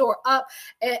needed to store up,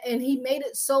 and he made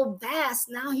it so vast.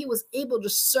 Now he was able to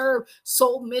serve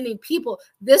so many people.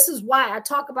 This is why I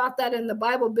talk about that in the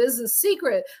Bible Business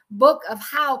Secret book, of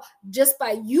how just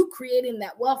by you creating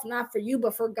that wealth, not for you,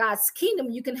 but for God's kingdom,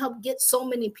 you can help get so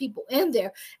many people in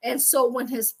there. And so when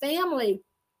his family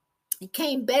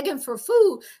came begging for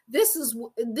food, this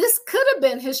could have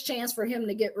been his chance for him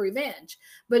to get revenge.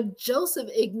 But Joseph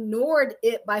ignored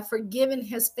it by forgiving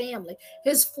his family.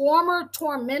 His former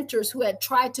tormentors who had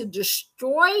tried to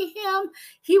destroy him,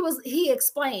 he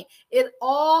explained it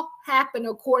all happened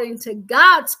according to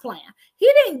God's plan.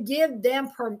 He didn't give them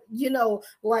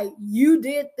like, you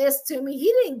did this to me.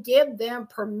 He didn't give them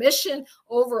permission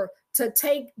over to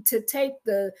take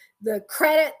the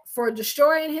credit for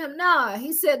destroying him. No,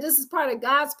 he said, this is part of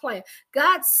God's plan.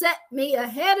 God set me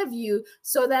ahead of you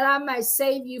so that I might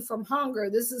save you from hunger.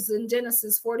 This is in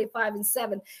Genesis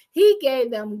 45:7. He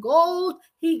gave them gold.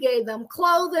 He gave them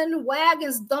clothing,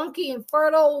 wagons, donkey, and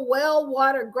fertile,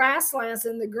 well-watered grasslands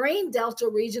in the grain delta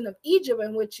region of Egypt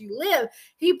in which you live.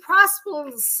 He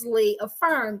prosperously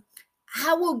affirmed,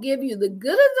 I will give you the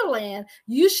good of the land.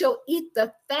 You shall eat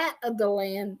the fat of the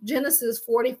land. Genesis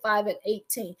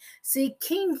 45:18. See,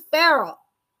 King Pharaoh,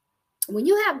 when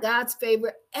you have God's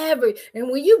favor, and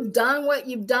when you've done what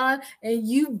you've done, and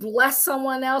you bless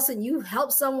someone else, and you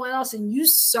help someone else, and you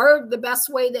serve the best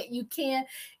way that you can,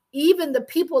 even the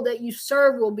people that you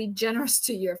serve will be generous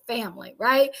to your family,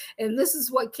 right? And this is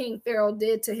what King Pharaoh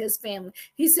did to his family.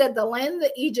 He said, the land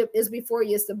of Egypt is before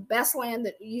you. It's the best land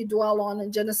that you dwell on, in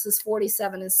Genesis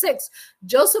 47:6.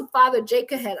 Joseph's father,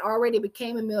 Jacob, had already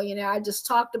became a millionaire. I just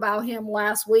talked about him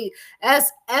last week,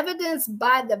 as evidenced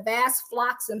by the vast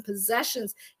flocks and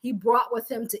possessions he brought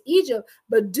with him to Egypt.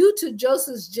 But due to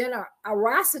Joseph's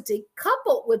generosity,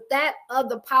 coupled with that of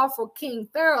the powerful King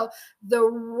Pharaoh, the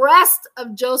rest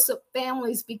of Joseph's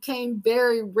families became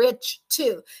very rich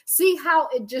too. See how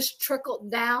it just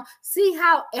trickled down? See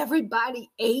how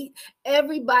everybody ate?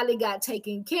 Everybody got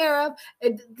taken care of.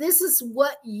 And this is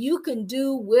what you can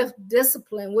do with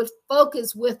discipline, with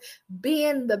focus, with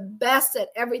being the best at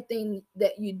everything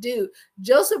that you do.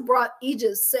 Joseph brought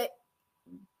Egypt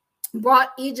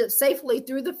safely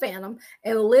through the famine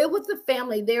and lived with the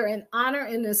family there in honor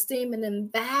and esteem and in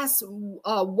vast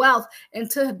wealth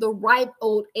until the ripe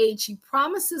old age. He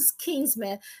promises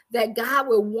kinsmen that God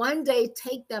will one day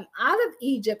take them out of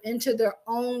Egypt into their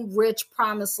own rich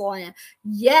promised land.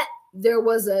 Yet there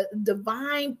was a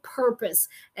divine purpose,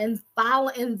 and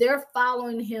they're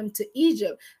following him to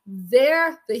Egypt.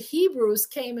 There, the Hebrews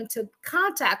came into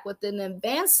contact with an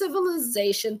advanced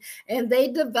civilization, and they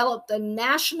developed a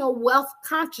national wealth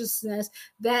consciousness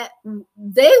that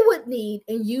they would need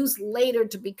and use later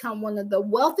to become one of the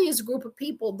wealthiest group of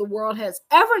people the world has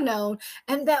ever known,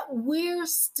 and that we're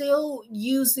still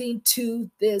using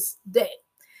to this day.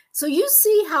 So you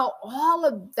see how all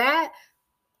of that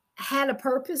had a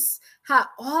purpose, how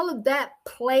all of that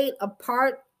played a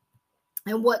part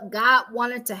in what God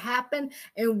wanted to happen,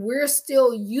 and we're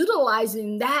still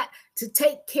utilizing that to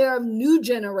take care of new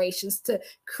generations, to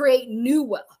create new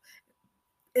wealth.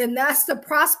 And that's the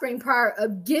prospering part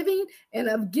of giving and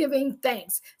of giving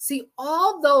thanks. See,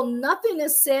 although nothing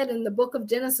is said in the book of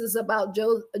Genesis about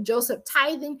Joseph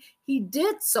tithing, he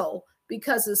did so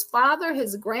because his father,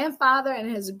 his grandfather, and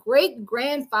his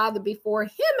great-grandfather before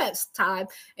him had tithe,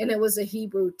 and it was a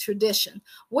Hebrew tradition.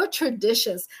 What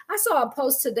traditions? I saw a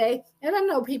post today, and I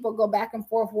know people go back and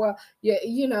forth. Well,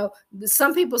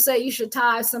 some people say you should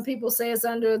tithe. Some people say it's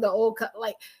under the old cut.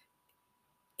 Like,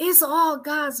 it's all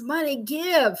God's money.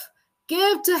 Give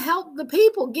to help the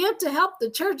people. Give to help the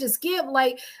churches. Give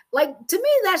like to me,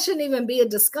 that shouldn't even be a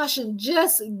discussion.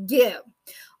 Just give.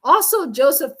 Also,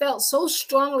 Joseph felt so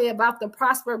strongly about the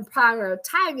prospering power of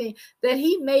tithing that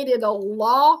he made it a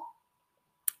law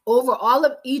over all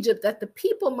of Egypt that the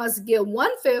people must give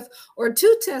 1/5 or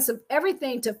 2/10 of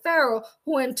everything to Pharaoh,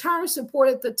 who in turn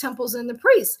supported the temples and the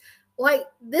priests. Like,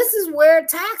 this is where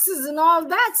taxes and all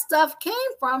that stuff came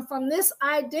from this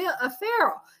idea of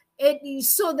Pharaoh.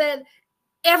 So that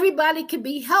everybody could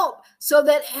be helped, so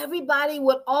that everybody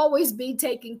would always be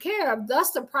taken care of. Thus,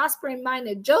 the prospering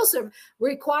minded Joseph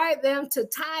required them to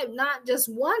tithe not just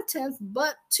 1/10,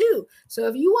 but 2. So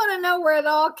if you want to know where it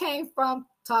all came from,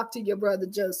 talk to your brother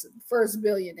Joseph, first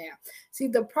billionaire. See,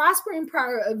 the prospering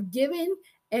power of giving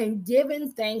And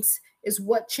giving thanks is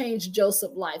what changed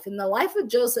Joseph's life. In the life of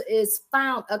Joseph is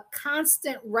found a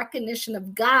constant recognition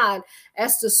of God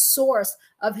as the source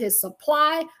of his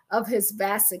supply, of his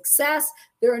vast success.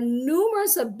 There are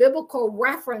numerous of biblical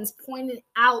reference pointing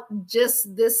out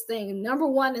just this thing. Number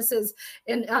one, it says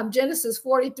in Genesis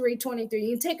 43:23,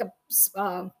 you can take a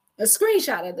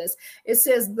screenshot of this. It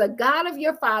says, the God of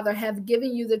your father have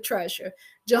given you the treasure.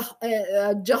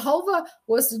 Jehovah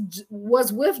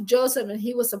was with Joseph, and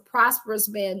he was a prosperous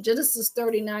man. Genesis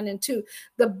 39:2.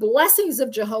 The blessings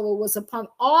of Jehovah was upon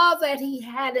all that he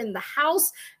had in the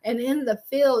house and in the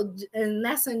field, and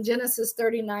that's in Genesis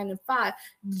 39:5.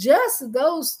 Just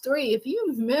those three, if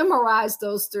you memorize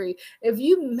those three, if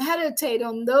you meditate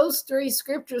on those three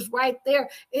scriptures right there,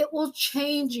 it will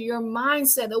change your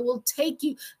mindset. It will take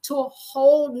you to a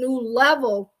whole new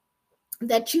level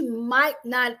that you might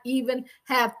not even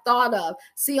have thought of.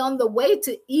 See, on the way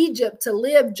to Egypt to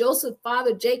live, Joseph's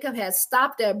father Jacob had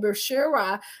stopped at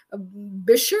Beersheba,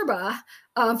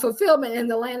 fulfillment in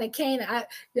the land of Canaan.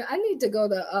 I need to go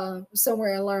to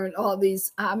somewhere and learn all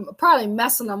these. I'm probably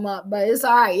messing them up, but it's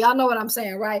all right. Y'all know what I'm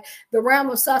saying, right? The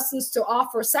realm of substance to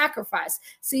offer sacrifice.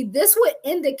 See, this would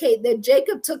indicate that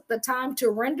Jacob took the time to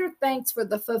render thanks for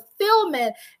the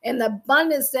fulfillment and the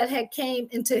abundance that had came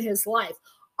into his life.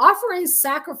 Offering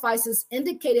sacrifices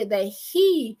indicated that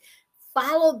he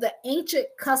followed the ancient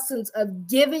customs of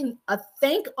giving a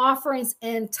thank offerings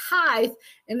and tithe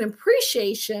in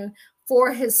appreciation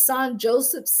for his son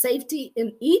Joseph's safety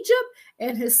in Egypt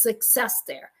and his success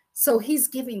there. So he's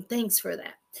giving thanks for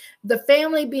that. The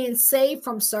family being saved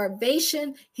from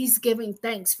starvation, he's giving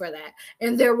thanks for that.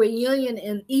 And their reunion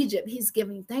in Egypt, he's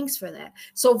giving thanks for that.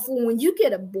 So for when you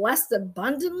get blessed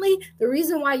abundantly, the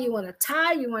reason why you want to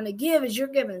tithe, you want to give, is you're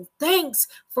giving thanks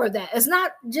for that. It's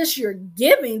not just you're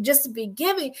giving just to be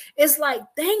giving. It's like,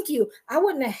 thank you. I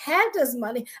wouldn't have had this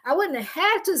money. I wouldn't have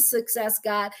had this success,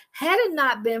 God, had it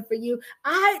not been for you.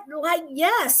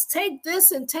 Yes, take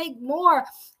this and take more.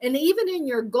 And even in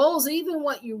your goals, even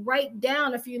what you write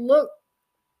down, if you look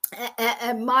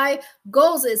at my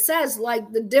goals, it says like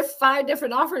the 5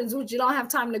 different offerings, which you don't have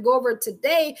time to go over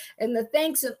today, and the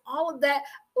thanks and all of that,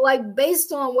 like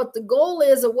based on what the goal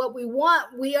is or what we want,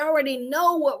 we already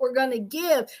know what we're going to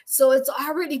give. So it's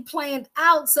already planned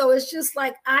out. So it's just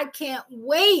like, I can't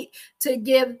wait to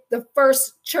give the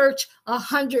first church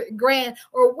 $100,000,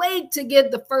 or wait to give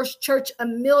the first church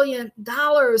 $1 million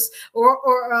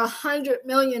or $100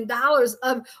 million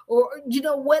of, or,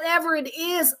 whatever it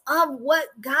is of what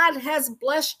God has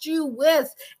blessed you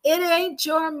with. It ain't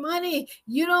your money.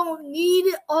 You don't need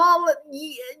it all.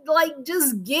 Like,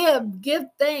 just give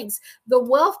thanks. The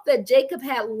wealth that Jacob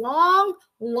had long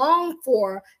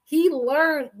for, he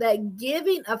learned that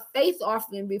giving a faith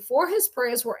offering before his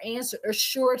prayers were answered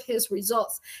assured his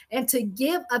results. And to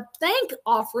give a thank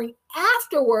offering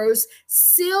afterwards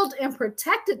sealed and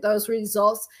protected those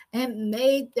results and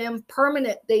made them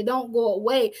permanent. They don't go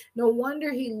away. No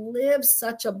wonder he lived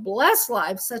such a blessed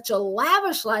life, such a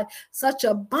lavish life, such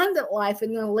abundant life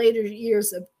in the later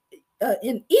years of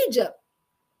in Egypt.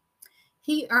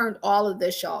 He earned all of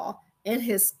this, y'all, in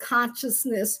his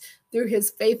consciousness through his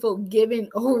faithful giving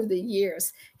over the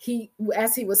years.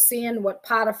 As he was seeing what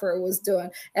Potiphar was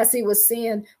doing, as he was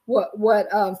seeing what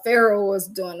Pharaoh was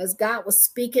doing, as God was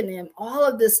speaking to him, all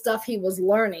of this stuff he was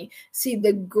learning. See,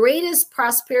 the greatest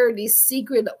prosperity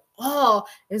secret of all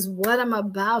is what I'm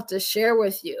about to share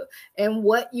with you, and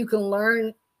what you can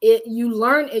learn.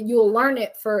 You'll learn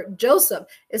it for Joseph.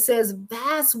 It says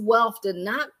vast wealth did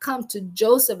not come to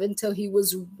Joseph until he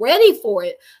was ready for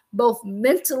it, both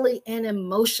mentally and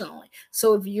emotionally.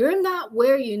 So if you're not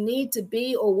where you need to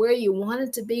be or where you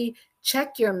wanted to be,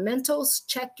 check your mentals,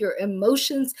 check your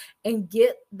emotions, and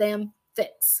get them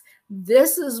fixed.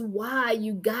 This is why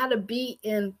you got to be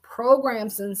in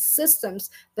programs and systems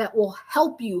that will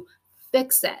help you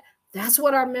fix that. That's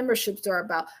what our memberships are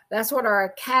about. That's what our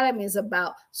academy is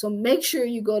about. So make sure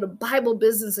you go to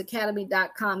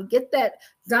BibleBusinessAcademy.com,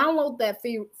 download that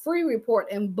free report,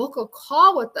 and book a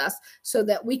call with us so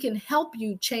that we can help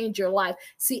you change your life.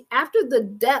 See, after the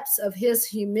depths of his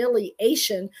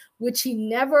humiliation, which he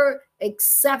never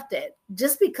accepted,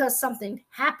 just because something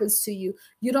happens to you,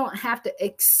 you don't have to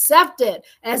accept it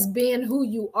as being who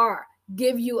you are.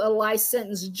 Give you a life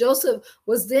sentence. Joseph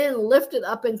was then lifted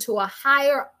up into a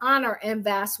higher honor and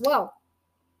vast wealth.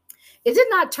 It did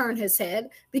not turn his head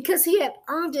because he had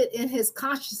earned it in his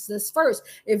consciousness first.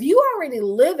 If you already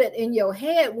live it in your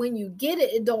head, when you get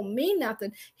it, it don't mean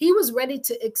nothing. He was ready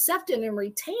to accept it and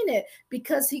retain it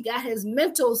because he got his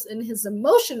mentals and his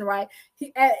emotion right.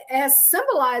 As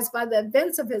symbolized by the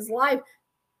events of his life,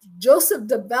 Joseph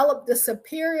developed the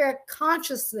superior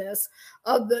consciousness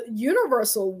of the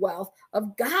universal wealth,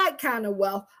 of God kind of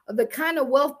wealth, of the kind of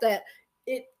wealth that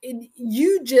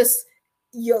you just,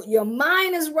 your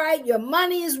mind is right, your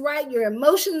money is right, your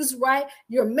emotions is right,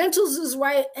 your mentals is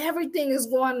right, everything is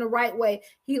going the right way.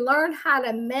 He learned how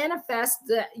to manifest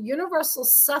the universal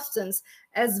substance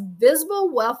as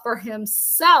visible wealth for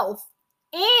himself,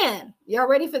 and y'all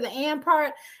ready for the and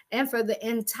part, and for the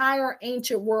entire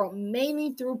ancient world,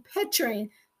 mainly through picturing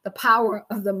the power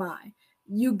of the mind.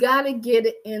 You got to get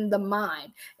it in the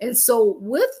mind. And so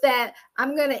with that,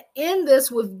 I'm going to end this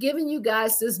with giving you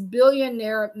guys this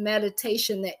billionaire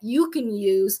meditation that you can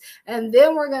use. And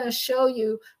then we're going to show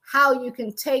you how you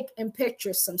can take and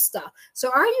picture some stuff.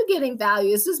 So are you getting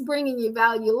value? Is this bringing you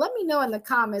value? Let me know in the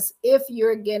comments if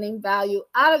you're getting value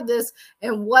out of this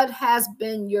and what has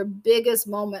been your biggest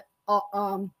moment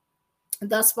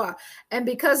thus far. And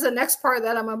because the next part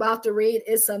that I'm about to read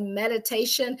is a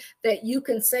meditation that you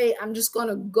can say, I'm just going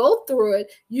to go through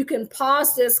it. You can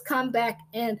pause this, come back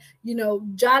and,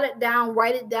 jot it down,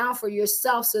 write it down for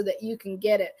yourself so that you can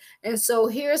get it. And so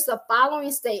here's the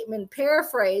following statement,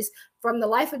 paraphrase from the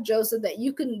life of Joseph, that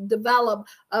you can develop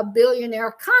a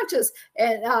billionaire conscious.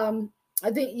 And I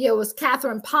think it was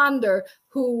Catherine Ponder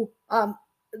who I'm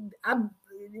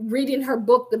reading her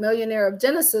book, The Millionaire of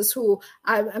Genesis, who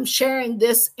I'm sharing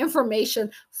this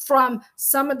information from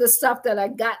some of the stuff that I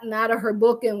gotten out of her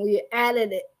book, and we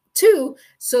added it to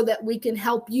so that we can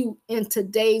help you in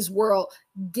today's world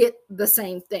get the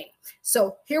same thing.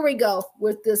 So here we go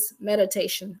with this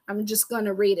meditation. I'm just going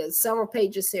to read it, several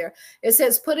pages here. It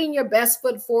says, putting your best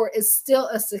foot forward is still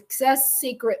a success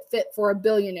secret fit for a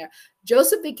billionaire.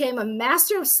 Joseph became a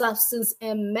master of substance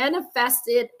and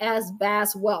manifested as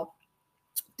vast wealth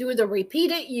through the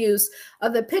repeated use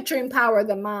of the picturing power of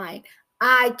the mind.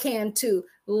 I can too.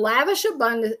 Lavish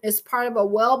abundance is part of a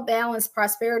well-balanced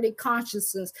prosperity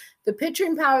consciousness. The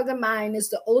picturing power of the mind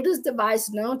is the oldest device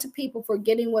known to people for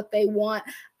getting what they want.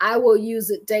 I will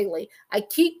use it daily. I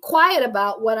keep quiet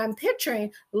about what I'm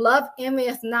picturing. Love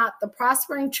envieth not. The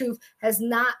prospering truth has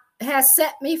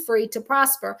set me free to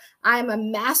prosper. I am a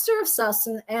master of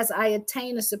substance. As I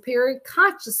attain a superior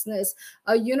consciousness,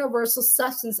 a universal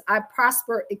substance, I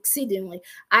prosper exceedingly.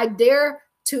 I dare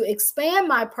to expand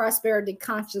my prosperity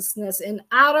consciousness in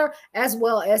outer as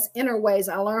well as inner ways.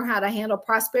 I learn how to handle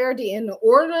prosperity in an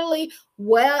orderly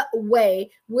way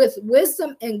with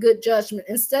wisdom and good judgment.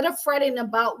 Instead of fretting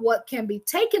about what can be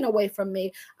taken away from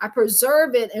me, I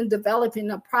preserve it in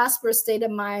developing a prosperous state of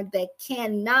mind that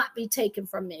cannot be taken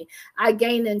from me. I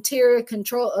gain interior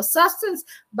control of substance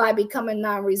by becoming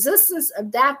non-resistant,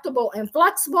 adaptable, and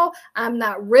flexible. I'm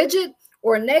not rigid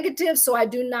or negative, so I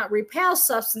do not repel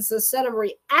substance. Instead of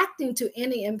reacting to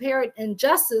any apparent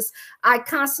injustice, I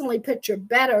constantly picture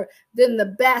better than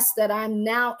the best that I'm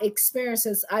now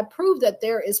experiencing. I prove that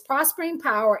there is prospering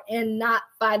power in not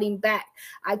fighting back.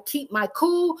 I keep my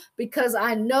cool because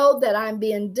I know that I'm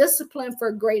being disciplined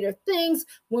for greater things.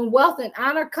 When wealth and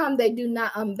honor come, they do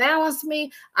not unbalance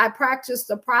me. I practice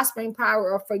the prospering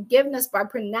power of forgiveness by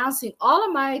pronouncing all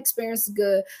of my experience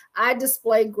good. I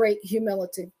display great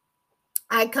humility.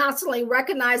 I constantly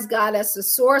recognize God as the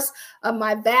source of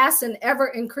my vast and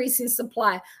ever-increasing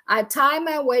supply. I tie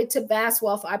my way to vast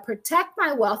wealth. I protect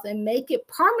my wealth and make it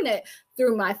permanent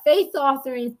through my faith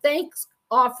offering, thanks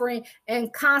offering,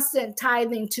 and constant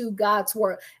tithing to God's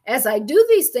word. As I do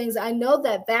these things, I know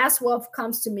that vast wealth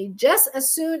comes to me just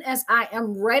as soon as I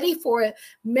am ready for it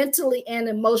mentally and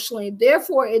emotionally.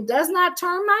 Therefore, it does not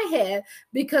turn my head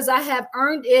because I have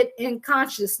earned it in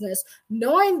consciousness.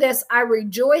 Knowing this, I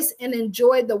rejoice and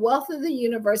enjoy the wealth of the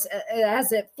universe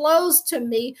as it flows to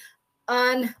me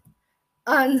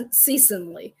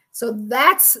unceasingly. So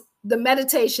that's the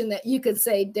meditation that you could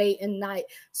say day and night.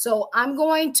 So I'm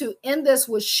going to end this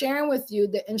with sharing with you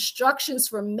the instructions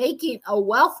for making a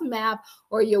wealth map,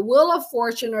 or your wheel of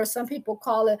fortune, or some people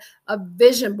call it a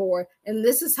vision board. And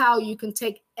this is how you can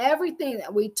take everything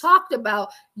that we talked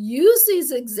about, use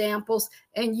these examples,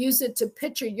 and use it to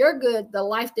picture your good, the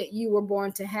life that you were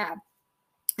born to have.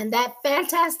 And that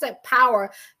fantastic power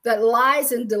that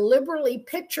lies in deliberately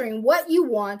picturing what you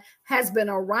want has been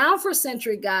around for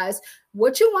centuries, guys.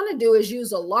 What you want to do is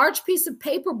use a large piece of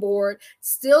paperboard,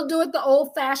 still do it the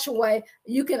old-fashioned way.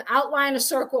 You can outline a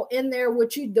circle in there,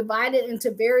 which you divide it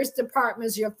into various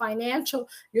departments: your financial,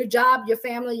 your job, your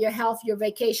family, your health, your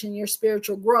vacation, your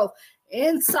spiritual growth.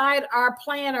 Inside our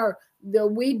planner,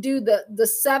 we do the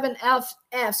 7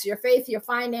 F's: your faith, your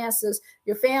finances,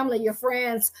 your family, your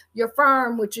friends, your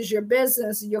firm, which is your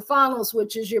business, your funnels,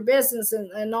 which is your business,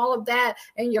 and all of that,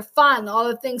 and your fun, all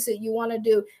the things that you want to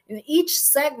do. In each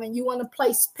segment, you want to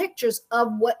place pictures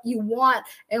of what you want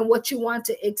and what you want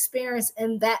to experience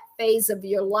in that phase of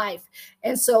your life.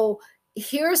 And so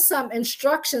here's some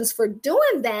instructions for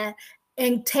doing that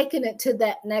and taking it to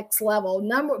that next level.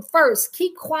 First,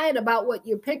 keep quiet about what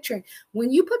you're picturing.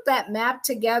 When you put that map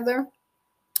together,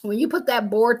 when you put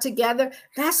that board together,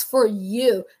 that's for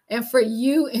you and for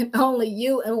you and only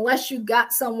you, unless you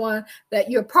got someone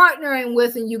that you're partnering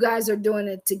with and you guys are doing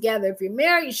it together. If you're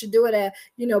married, you should do it as,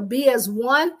 be as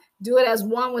one, do it as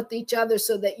one with each other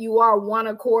so that you are one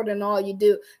accord in all you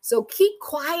do. So keep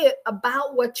quiet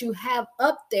about what you have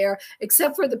up there,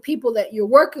 except for the people that you're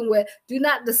working with. Do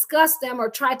not discuss them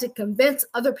or try to convince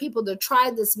other people to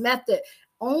try this method.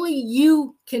 Only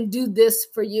you can do this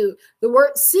for you. The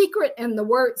word secret and the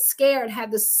word scared have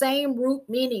the same root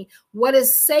meaning. What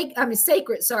is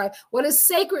sacred, sorry. What is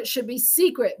sacred should be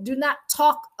secret. Do not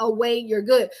talk away your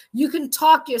good. You can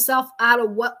talk yourself out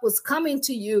of what was coming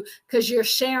to you because you're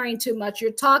sharing too much.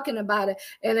 You're talking about it.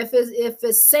 And if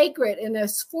it's sacred and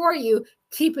it's for you,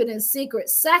 keep it in secret.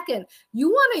 Second, you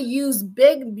want to use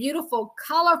big, beautiful,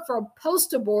 colorful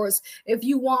poster boards if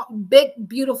you want big,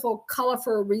 beautiful,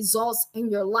 colorful results in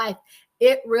your life.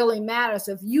 It really matters.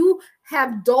 If you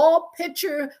have dull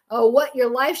picture of what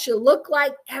your life should look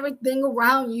like, everything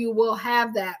around you will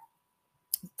have that.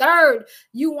 Third,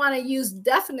 you want to use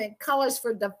definite colors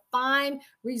for defined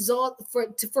result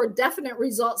for definite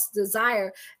results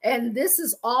desired. And this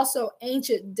is also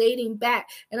ancient, dating back.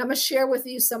 And I'm going to share with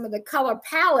you some of the color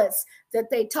palettes that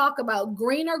they talk about.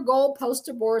 Green or gold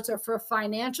poster boards are for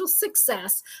financial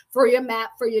success, for your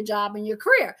map, for your job and your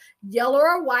career. Yellow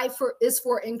or white is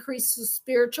for increased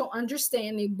spiritual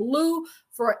understanding. Blue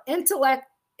for intellect,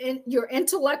 in your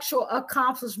intellectual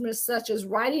accomplishments, such as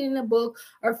writing a book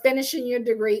or finishing your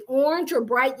degree. Orange or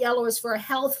bright yellow is for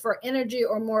health, for energy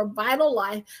or more vital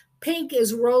life. Pink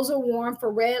is rose or warm.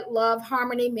 For red, love,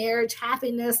 harmony, marriage,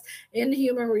 happiness in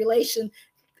human relation.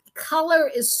 Color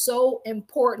is so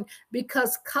important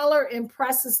because color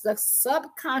impresses the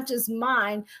subconscious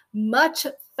mind much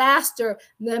faster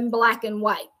than black and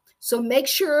white. So make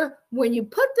sure when you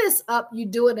put this up, you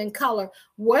do it in color.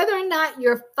 Whether or not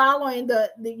you're following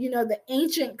the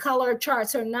ancient color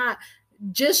charts or not,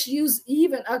 just use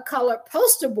even a color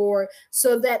poster board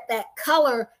so that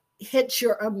color hits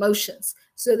your emotions.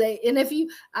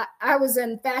 I was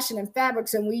in fashion and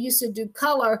fabrics, and we used to do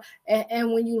color.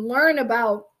 And when you learn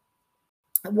about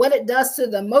what it does to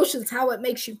the emotions, how it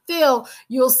makes you feel,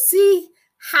 you'll see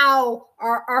how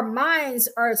our minds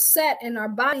are set and our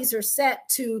bodies are set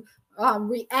to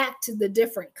react to the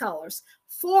different colors.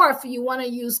 Fourth, you want to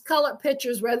use colored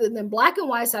pictures rather than black and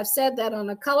whites. I've said that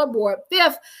on a color board.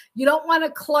 Fifth, you don't want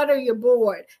to clutter your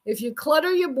board. If you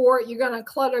clutter your board, you're going to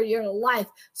clutter your life.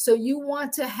 So you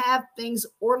want to have things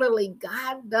orderly.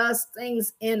 God does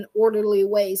things in orderly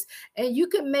ways. And you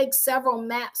can make several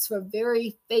maps for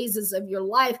various phases of your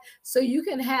life. So you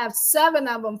can have 7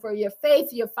 of them for your faith,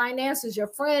 your finances, your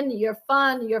friend, your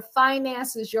fun, your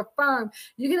finances, your firm.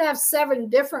 You can have 7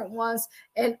 different ones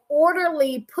and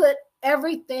orderly put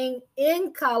everything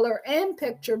in color and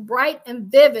picture, bright and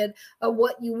vivid, of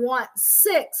what you want.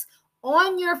 6,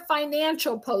 on your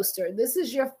financial poster, this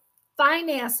is your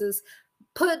finances,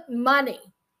 put money,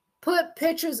 put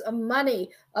pictures of money,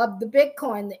 of the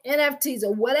Bitcoin, the NFTs,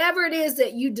 or whatever it is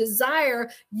that you desire.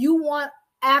 You want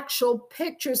actual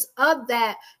pictures of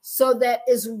that so that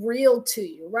is real to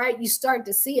you, right? You start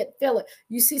to see it, feel it.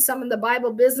 You see some of the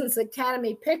Bible Business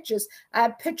Academy pictures. I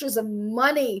have pictures of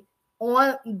money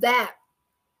on that.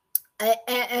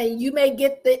 And you may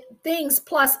get the things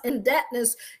plus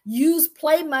indebtedness. Use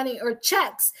play money or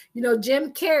checks.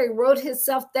 Jim Carrey wrote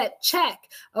himself that check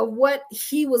of what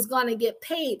he was going to get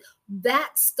paid.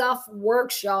 That stuff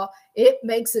works, y'all. It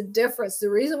makes a difference.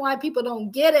 The reason why people don't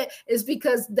get it is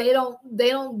because they don't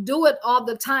do it all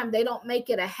the time. They don't make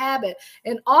it a habit.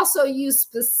 And also use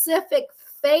specific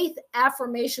faith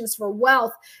affirmations for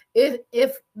wealth. If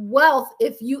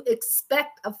you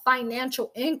expect a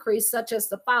financial increase, such as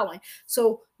the following.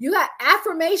 So you got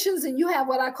affirmations and you have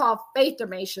what I call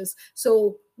faithformations.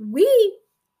 So we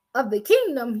of the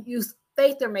kingdom use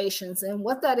faithformations, and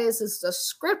what that is the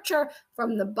scripture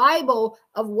from the Bible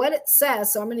of what it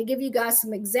says. So I'm going to give you guys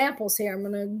some examples here. I'm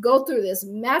going to go through this.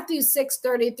 Matthew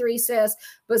 6:33 says,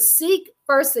 "But seek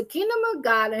first the kingdom of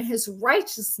God and his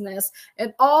righteousness,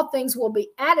 and all things will be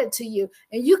added to you."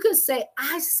 And you can say,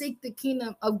 I seek the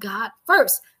kingdom of God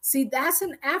first. See, that's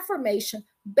an affirmation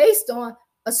based on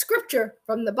a scripture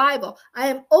from the Bible. I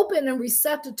am open and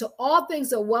receptive to all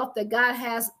things of wealth that God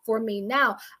has for me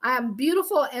now. I am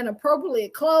beautiful and appropriately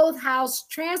clothed, housed,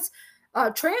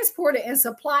 transported, and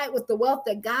supplied with the wealth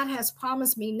that God has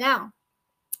promised me now.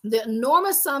 The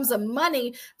enormous sums of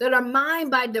money that are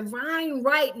mine by divine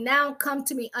right now come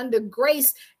to me under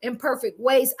grace in perfect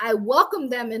ways. I welcome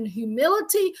them in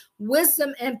humility,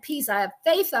 wisdom, and peace. I have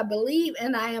faith, I believe,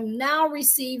 and I am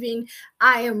receiving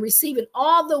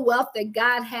all the wealth that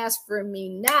God has for me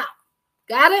now.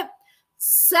 Got it?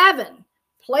 7,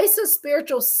 place a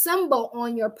spiritual symbol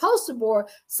on your poster board,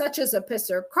 such as a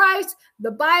picture of Christ, the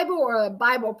Bible, or a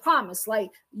Bible promise. Like,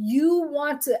 you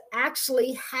want to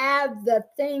actually have the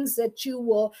things that you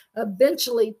will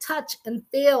eventually touch and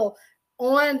feel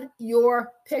on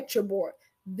your picture board.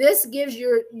 This gives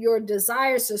your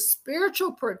desires a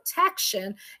spiritual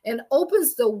protection and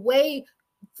opens the way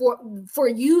for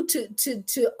you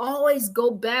to always go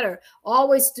better,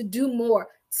 always to do more,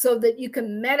 so that you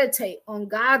can meditate on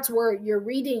God's word. You're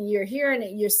reading, you're hearing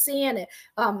it, you're seeing it.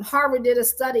 Harvard did a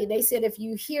study. They said if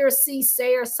you hear, see,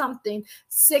 say, or something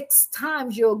 6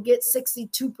 times, you'll get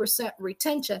 62%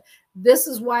 retention. This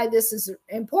is why this is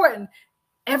important.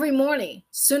 Every morning,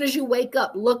 as soon as you wake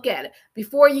up, look at it.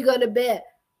 Before you go to bed,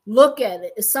 look at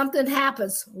it. If something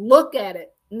happens, look at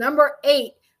it. Number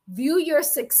 8, view your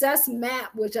success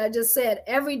map, which I just said,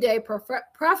 every day,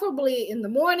 preferably in the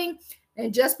morning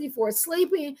and just before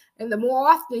sleeping. And the more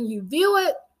often you view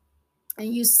it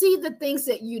and you see the things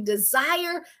that you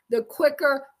desire, the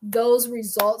quicker those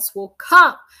results will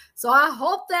come. So I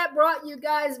hope that brought you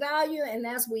guys value. And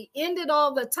as we end it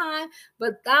all the time,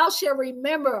 but thou shalt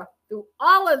remember through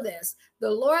all of this, the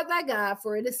Lord thy God,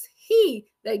 for it is he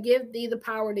that give thee the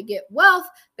power to get wealth,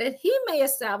 that he may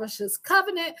establish his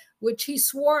covenant, which he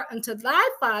swore unto thy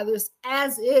fathers,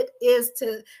 as it is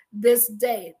to this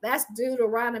day. That's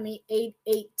Deuteronomy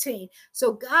 8:18.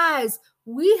 So guys,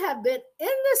 we have been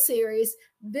in this series.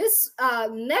 This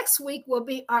next week will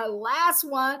be our last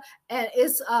one, and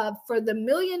it's for the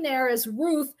millionaires.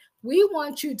 Ruth, we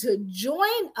want you to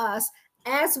join us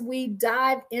as we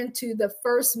dive into the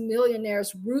first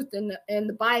millionaires, Ruth, in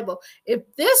the Bible. If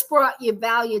this brought you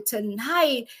value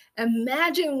tonight,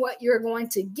 imagine what you're going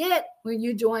to get when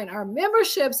you join our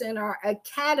memberships in our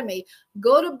academy.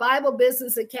 Go to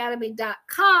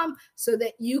BibleBusinessAcademy.com so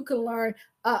that you can learn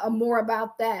more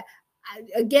about that.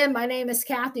 Again, my name is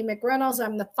Kathy McReynolds.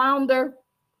 I'm the founder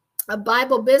a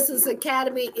Bible Business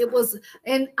Academy. It was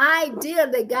an idea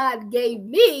that God gave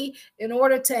me in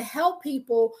order to help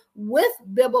people with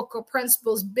biblical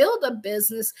principles build a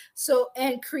business,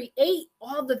 and create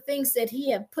all the things that he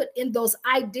had put in those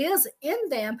ideas in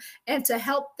them, and to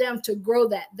help them to grow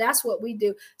that. That's what we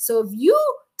do. So if you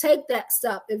take that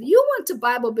step, if you went to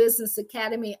Bible Business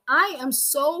Academy, I am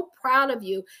so proud of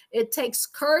you. It takes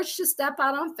courage to step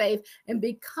out on faith and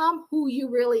become who you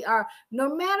really are.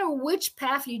 No matter which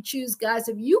path you choose, guys,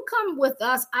 if you come with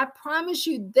us, I promise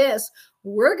you this,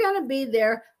 we're going to be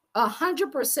there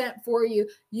 100% for you.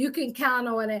 You can count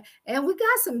on it. And we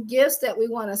got some gifts that we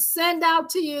want to send out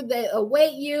to you. They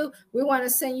await you. We want to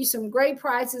send you some great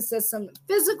prizes. There's some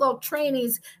physical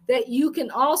trainings that you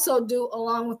can also do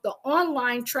along with the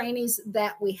online trainings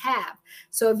that we have.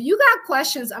 So if you got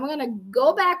questions, I'm going to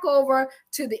go back over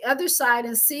to the other side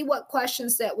and see what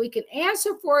questions that we can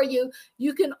answer for you.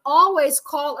 You can always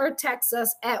call or text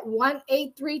us at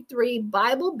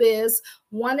 1-833-BIBLE-BIZ,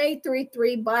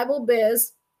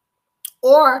 1-833-BIBLE-BIZ.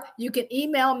 Or you can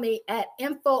email me at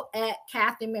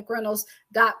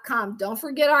info@kathymcreynolds.com. Don't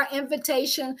forget our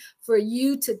invitation for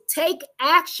you to take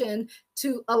action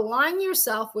to align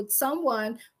yourself with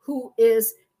someone who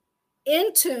is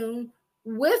in tune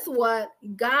with what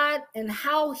God and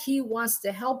how he wants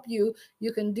to help you.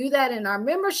 You can do that in our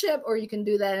membership, or you can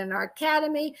do that in our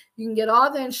academy. You can get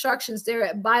all the instructions there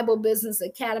at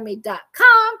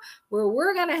BibleBusinessAcademy.com, where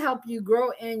we're going to help you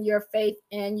grow in your faith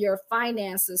and your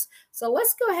finances. So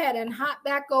let's go ahead and hop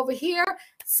back over here. I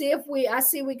see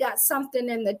we got something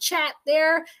in the chat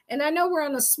there. And I know we're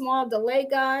on a small delay,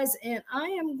 guys, and I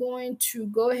am going to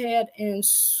go ahead and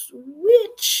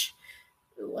switch.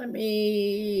 Let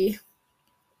me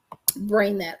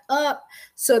bring that up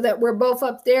so that we're both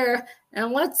up there.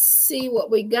 And let's see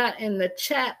what we got in the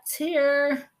chats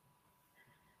here.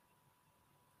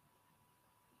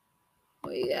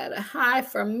 We got a hi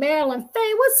from Marilyn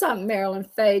Faye. What's up, Marilyn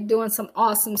Faye? Doing some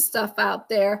awesome stuff out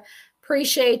there.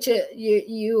 Appreciate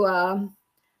you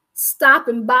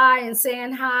stopping by and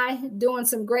saying hi, doing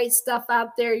some great stuff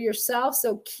out there yourself.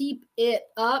 So keep it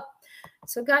up.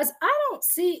 So guys, I don't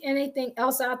see anything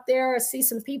else out there. I see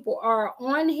some people are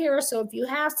on here. So if you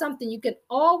have something, you can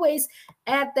always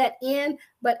add that in.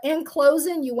 But in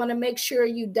closing, you want to make sure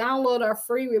you download our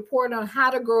free report on how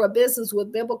to grow a business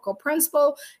with biblical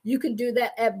principle. You can do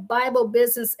that at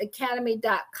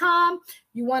BibleBusinessAcademy.com.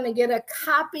 You want to get a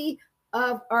copy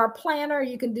of our planner.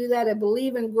 You can do that at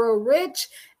Believe and Grow Rich.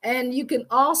 And you can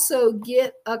also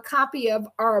get a copy of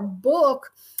our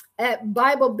book at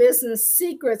Bible Business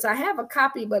Secrets. I have a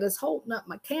copy, but it's holding up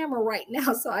my camera right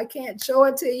now, so I can't show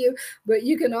it to you. But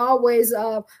you can always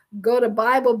go to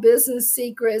Bible Business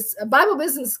Secrets,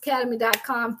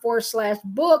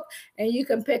 BibleBusinessAcademy.com/book, and you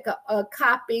can pick up a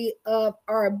copy of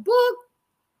our book.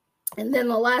 And then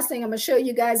the last thing I'm going to show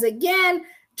you guys again,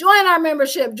 join our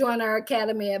membership, join our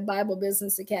academy at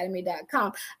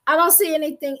BibleBusinessAcademy.com. I don't see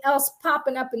anything else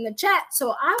popping up in the chat.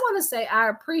 So I want to say I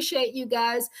appreciate you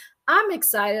guys. I'm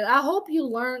excited. I hope you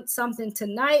learned something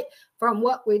tonight from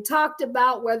what we talked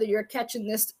about. Whether you're catching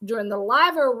this during the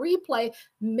live or replay,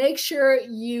 make sure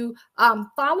you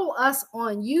follow us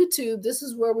on YouTube. This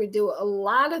is where we do a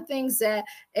lot of things that,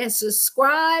 and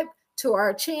subscribe to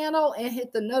our channel and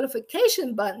hit the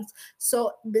notification buttons.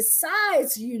 So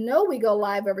besides, we go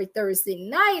live every Thursday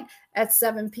night at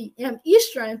 7 p.m.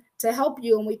 Eastern to help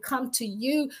you. And we come to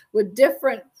you with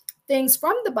different things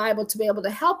from the Bible to be able to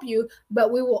help you.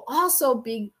 But we will also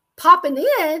be popping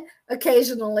in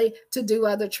occasionally to do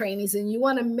other trainings. And you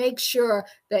want to make sure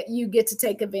that you get to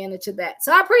take advantage of that.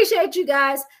 So I appreciate you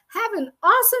guys. Have an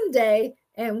awesome day.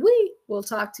 And we will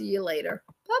talk to you later.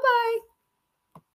 Bye-bye.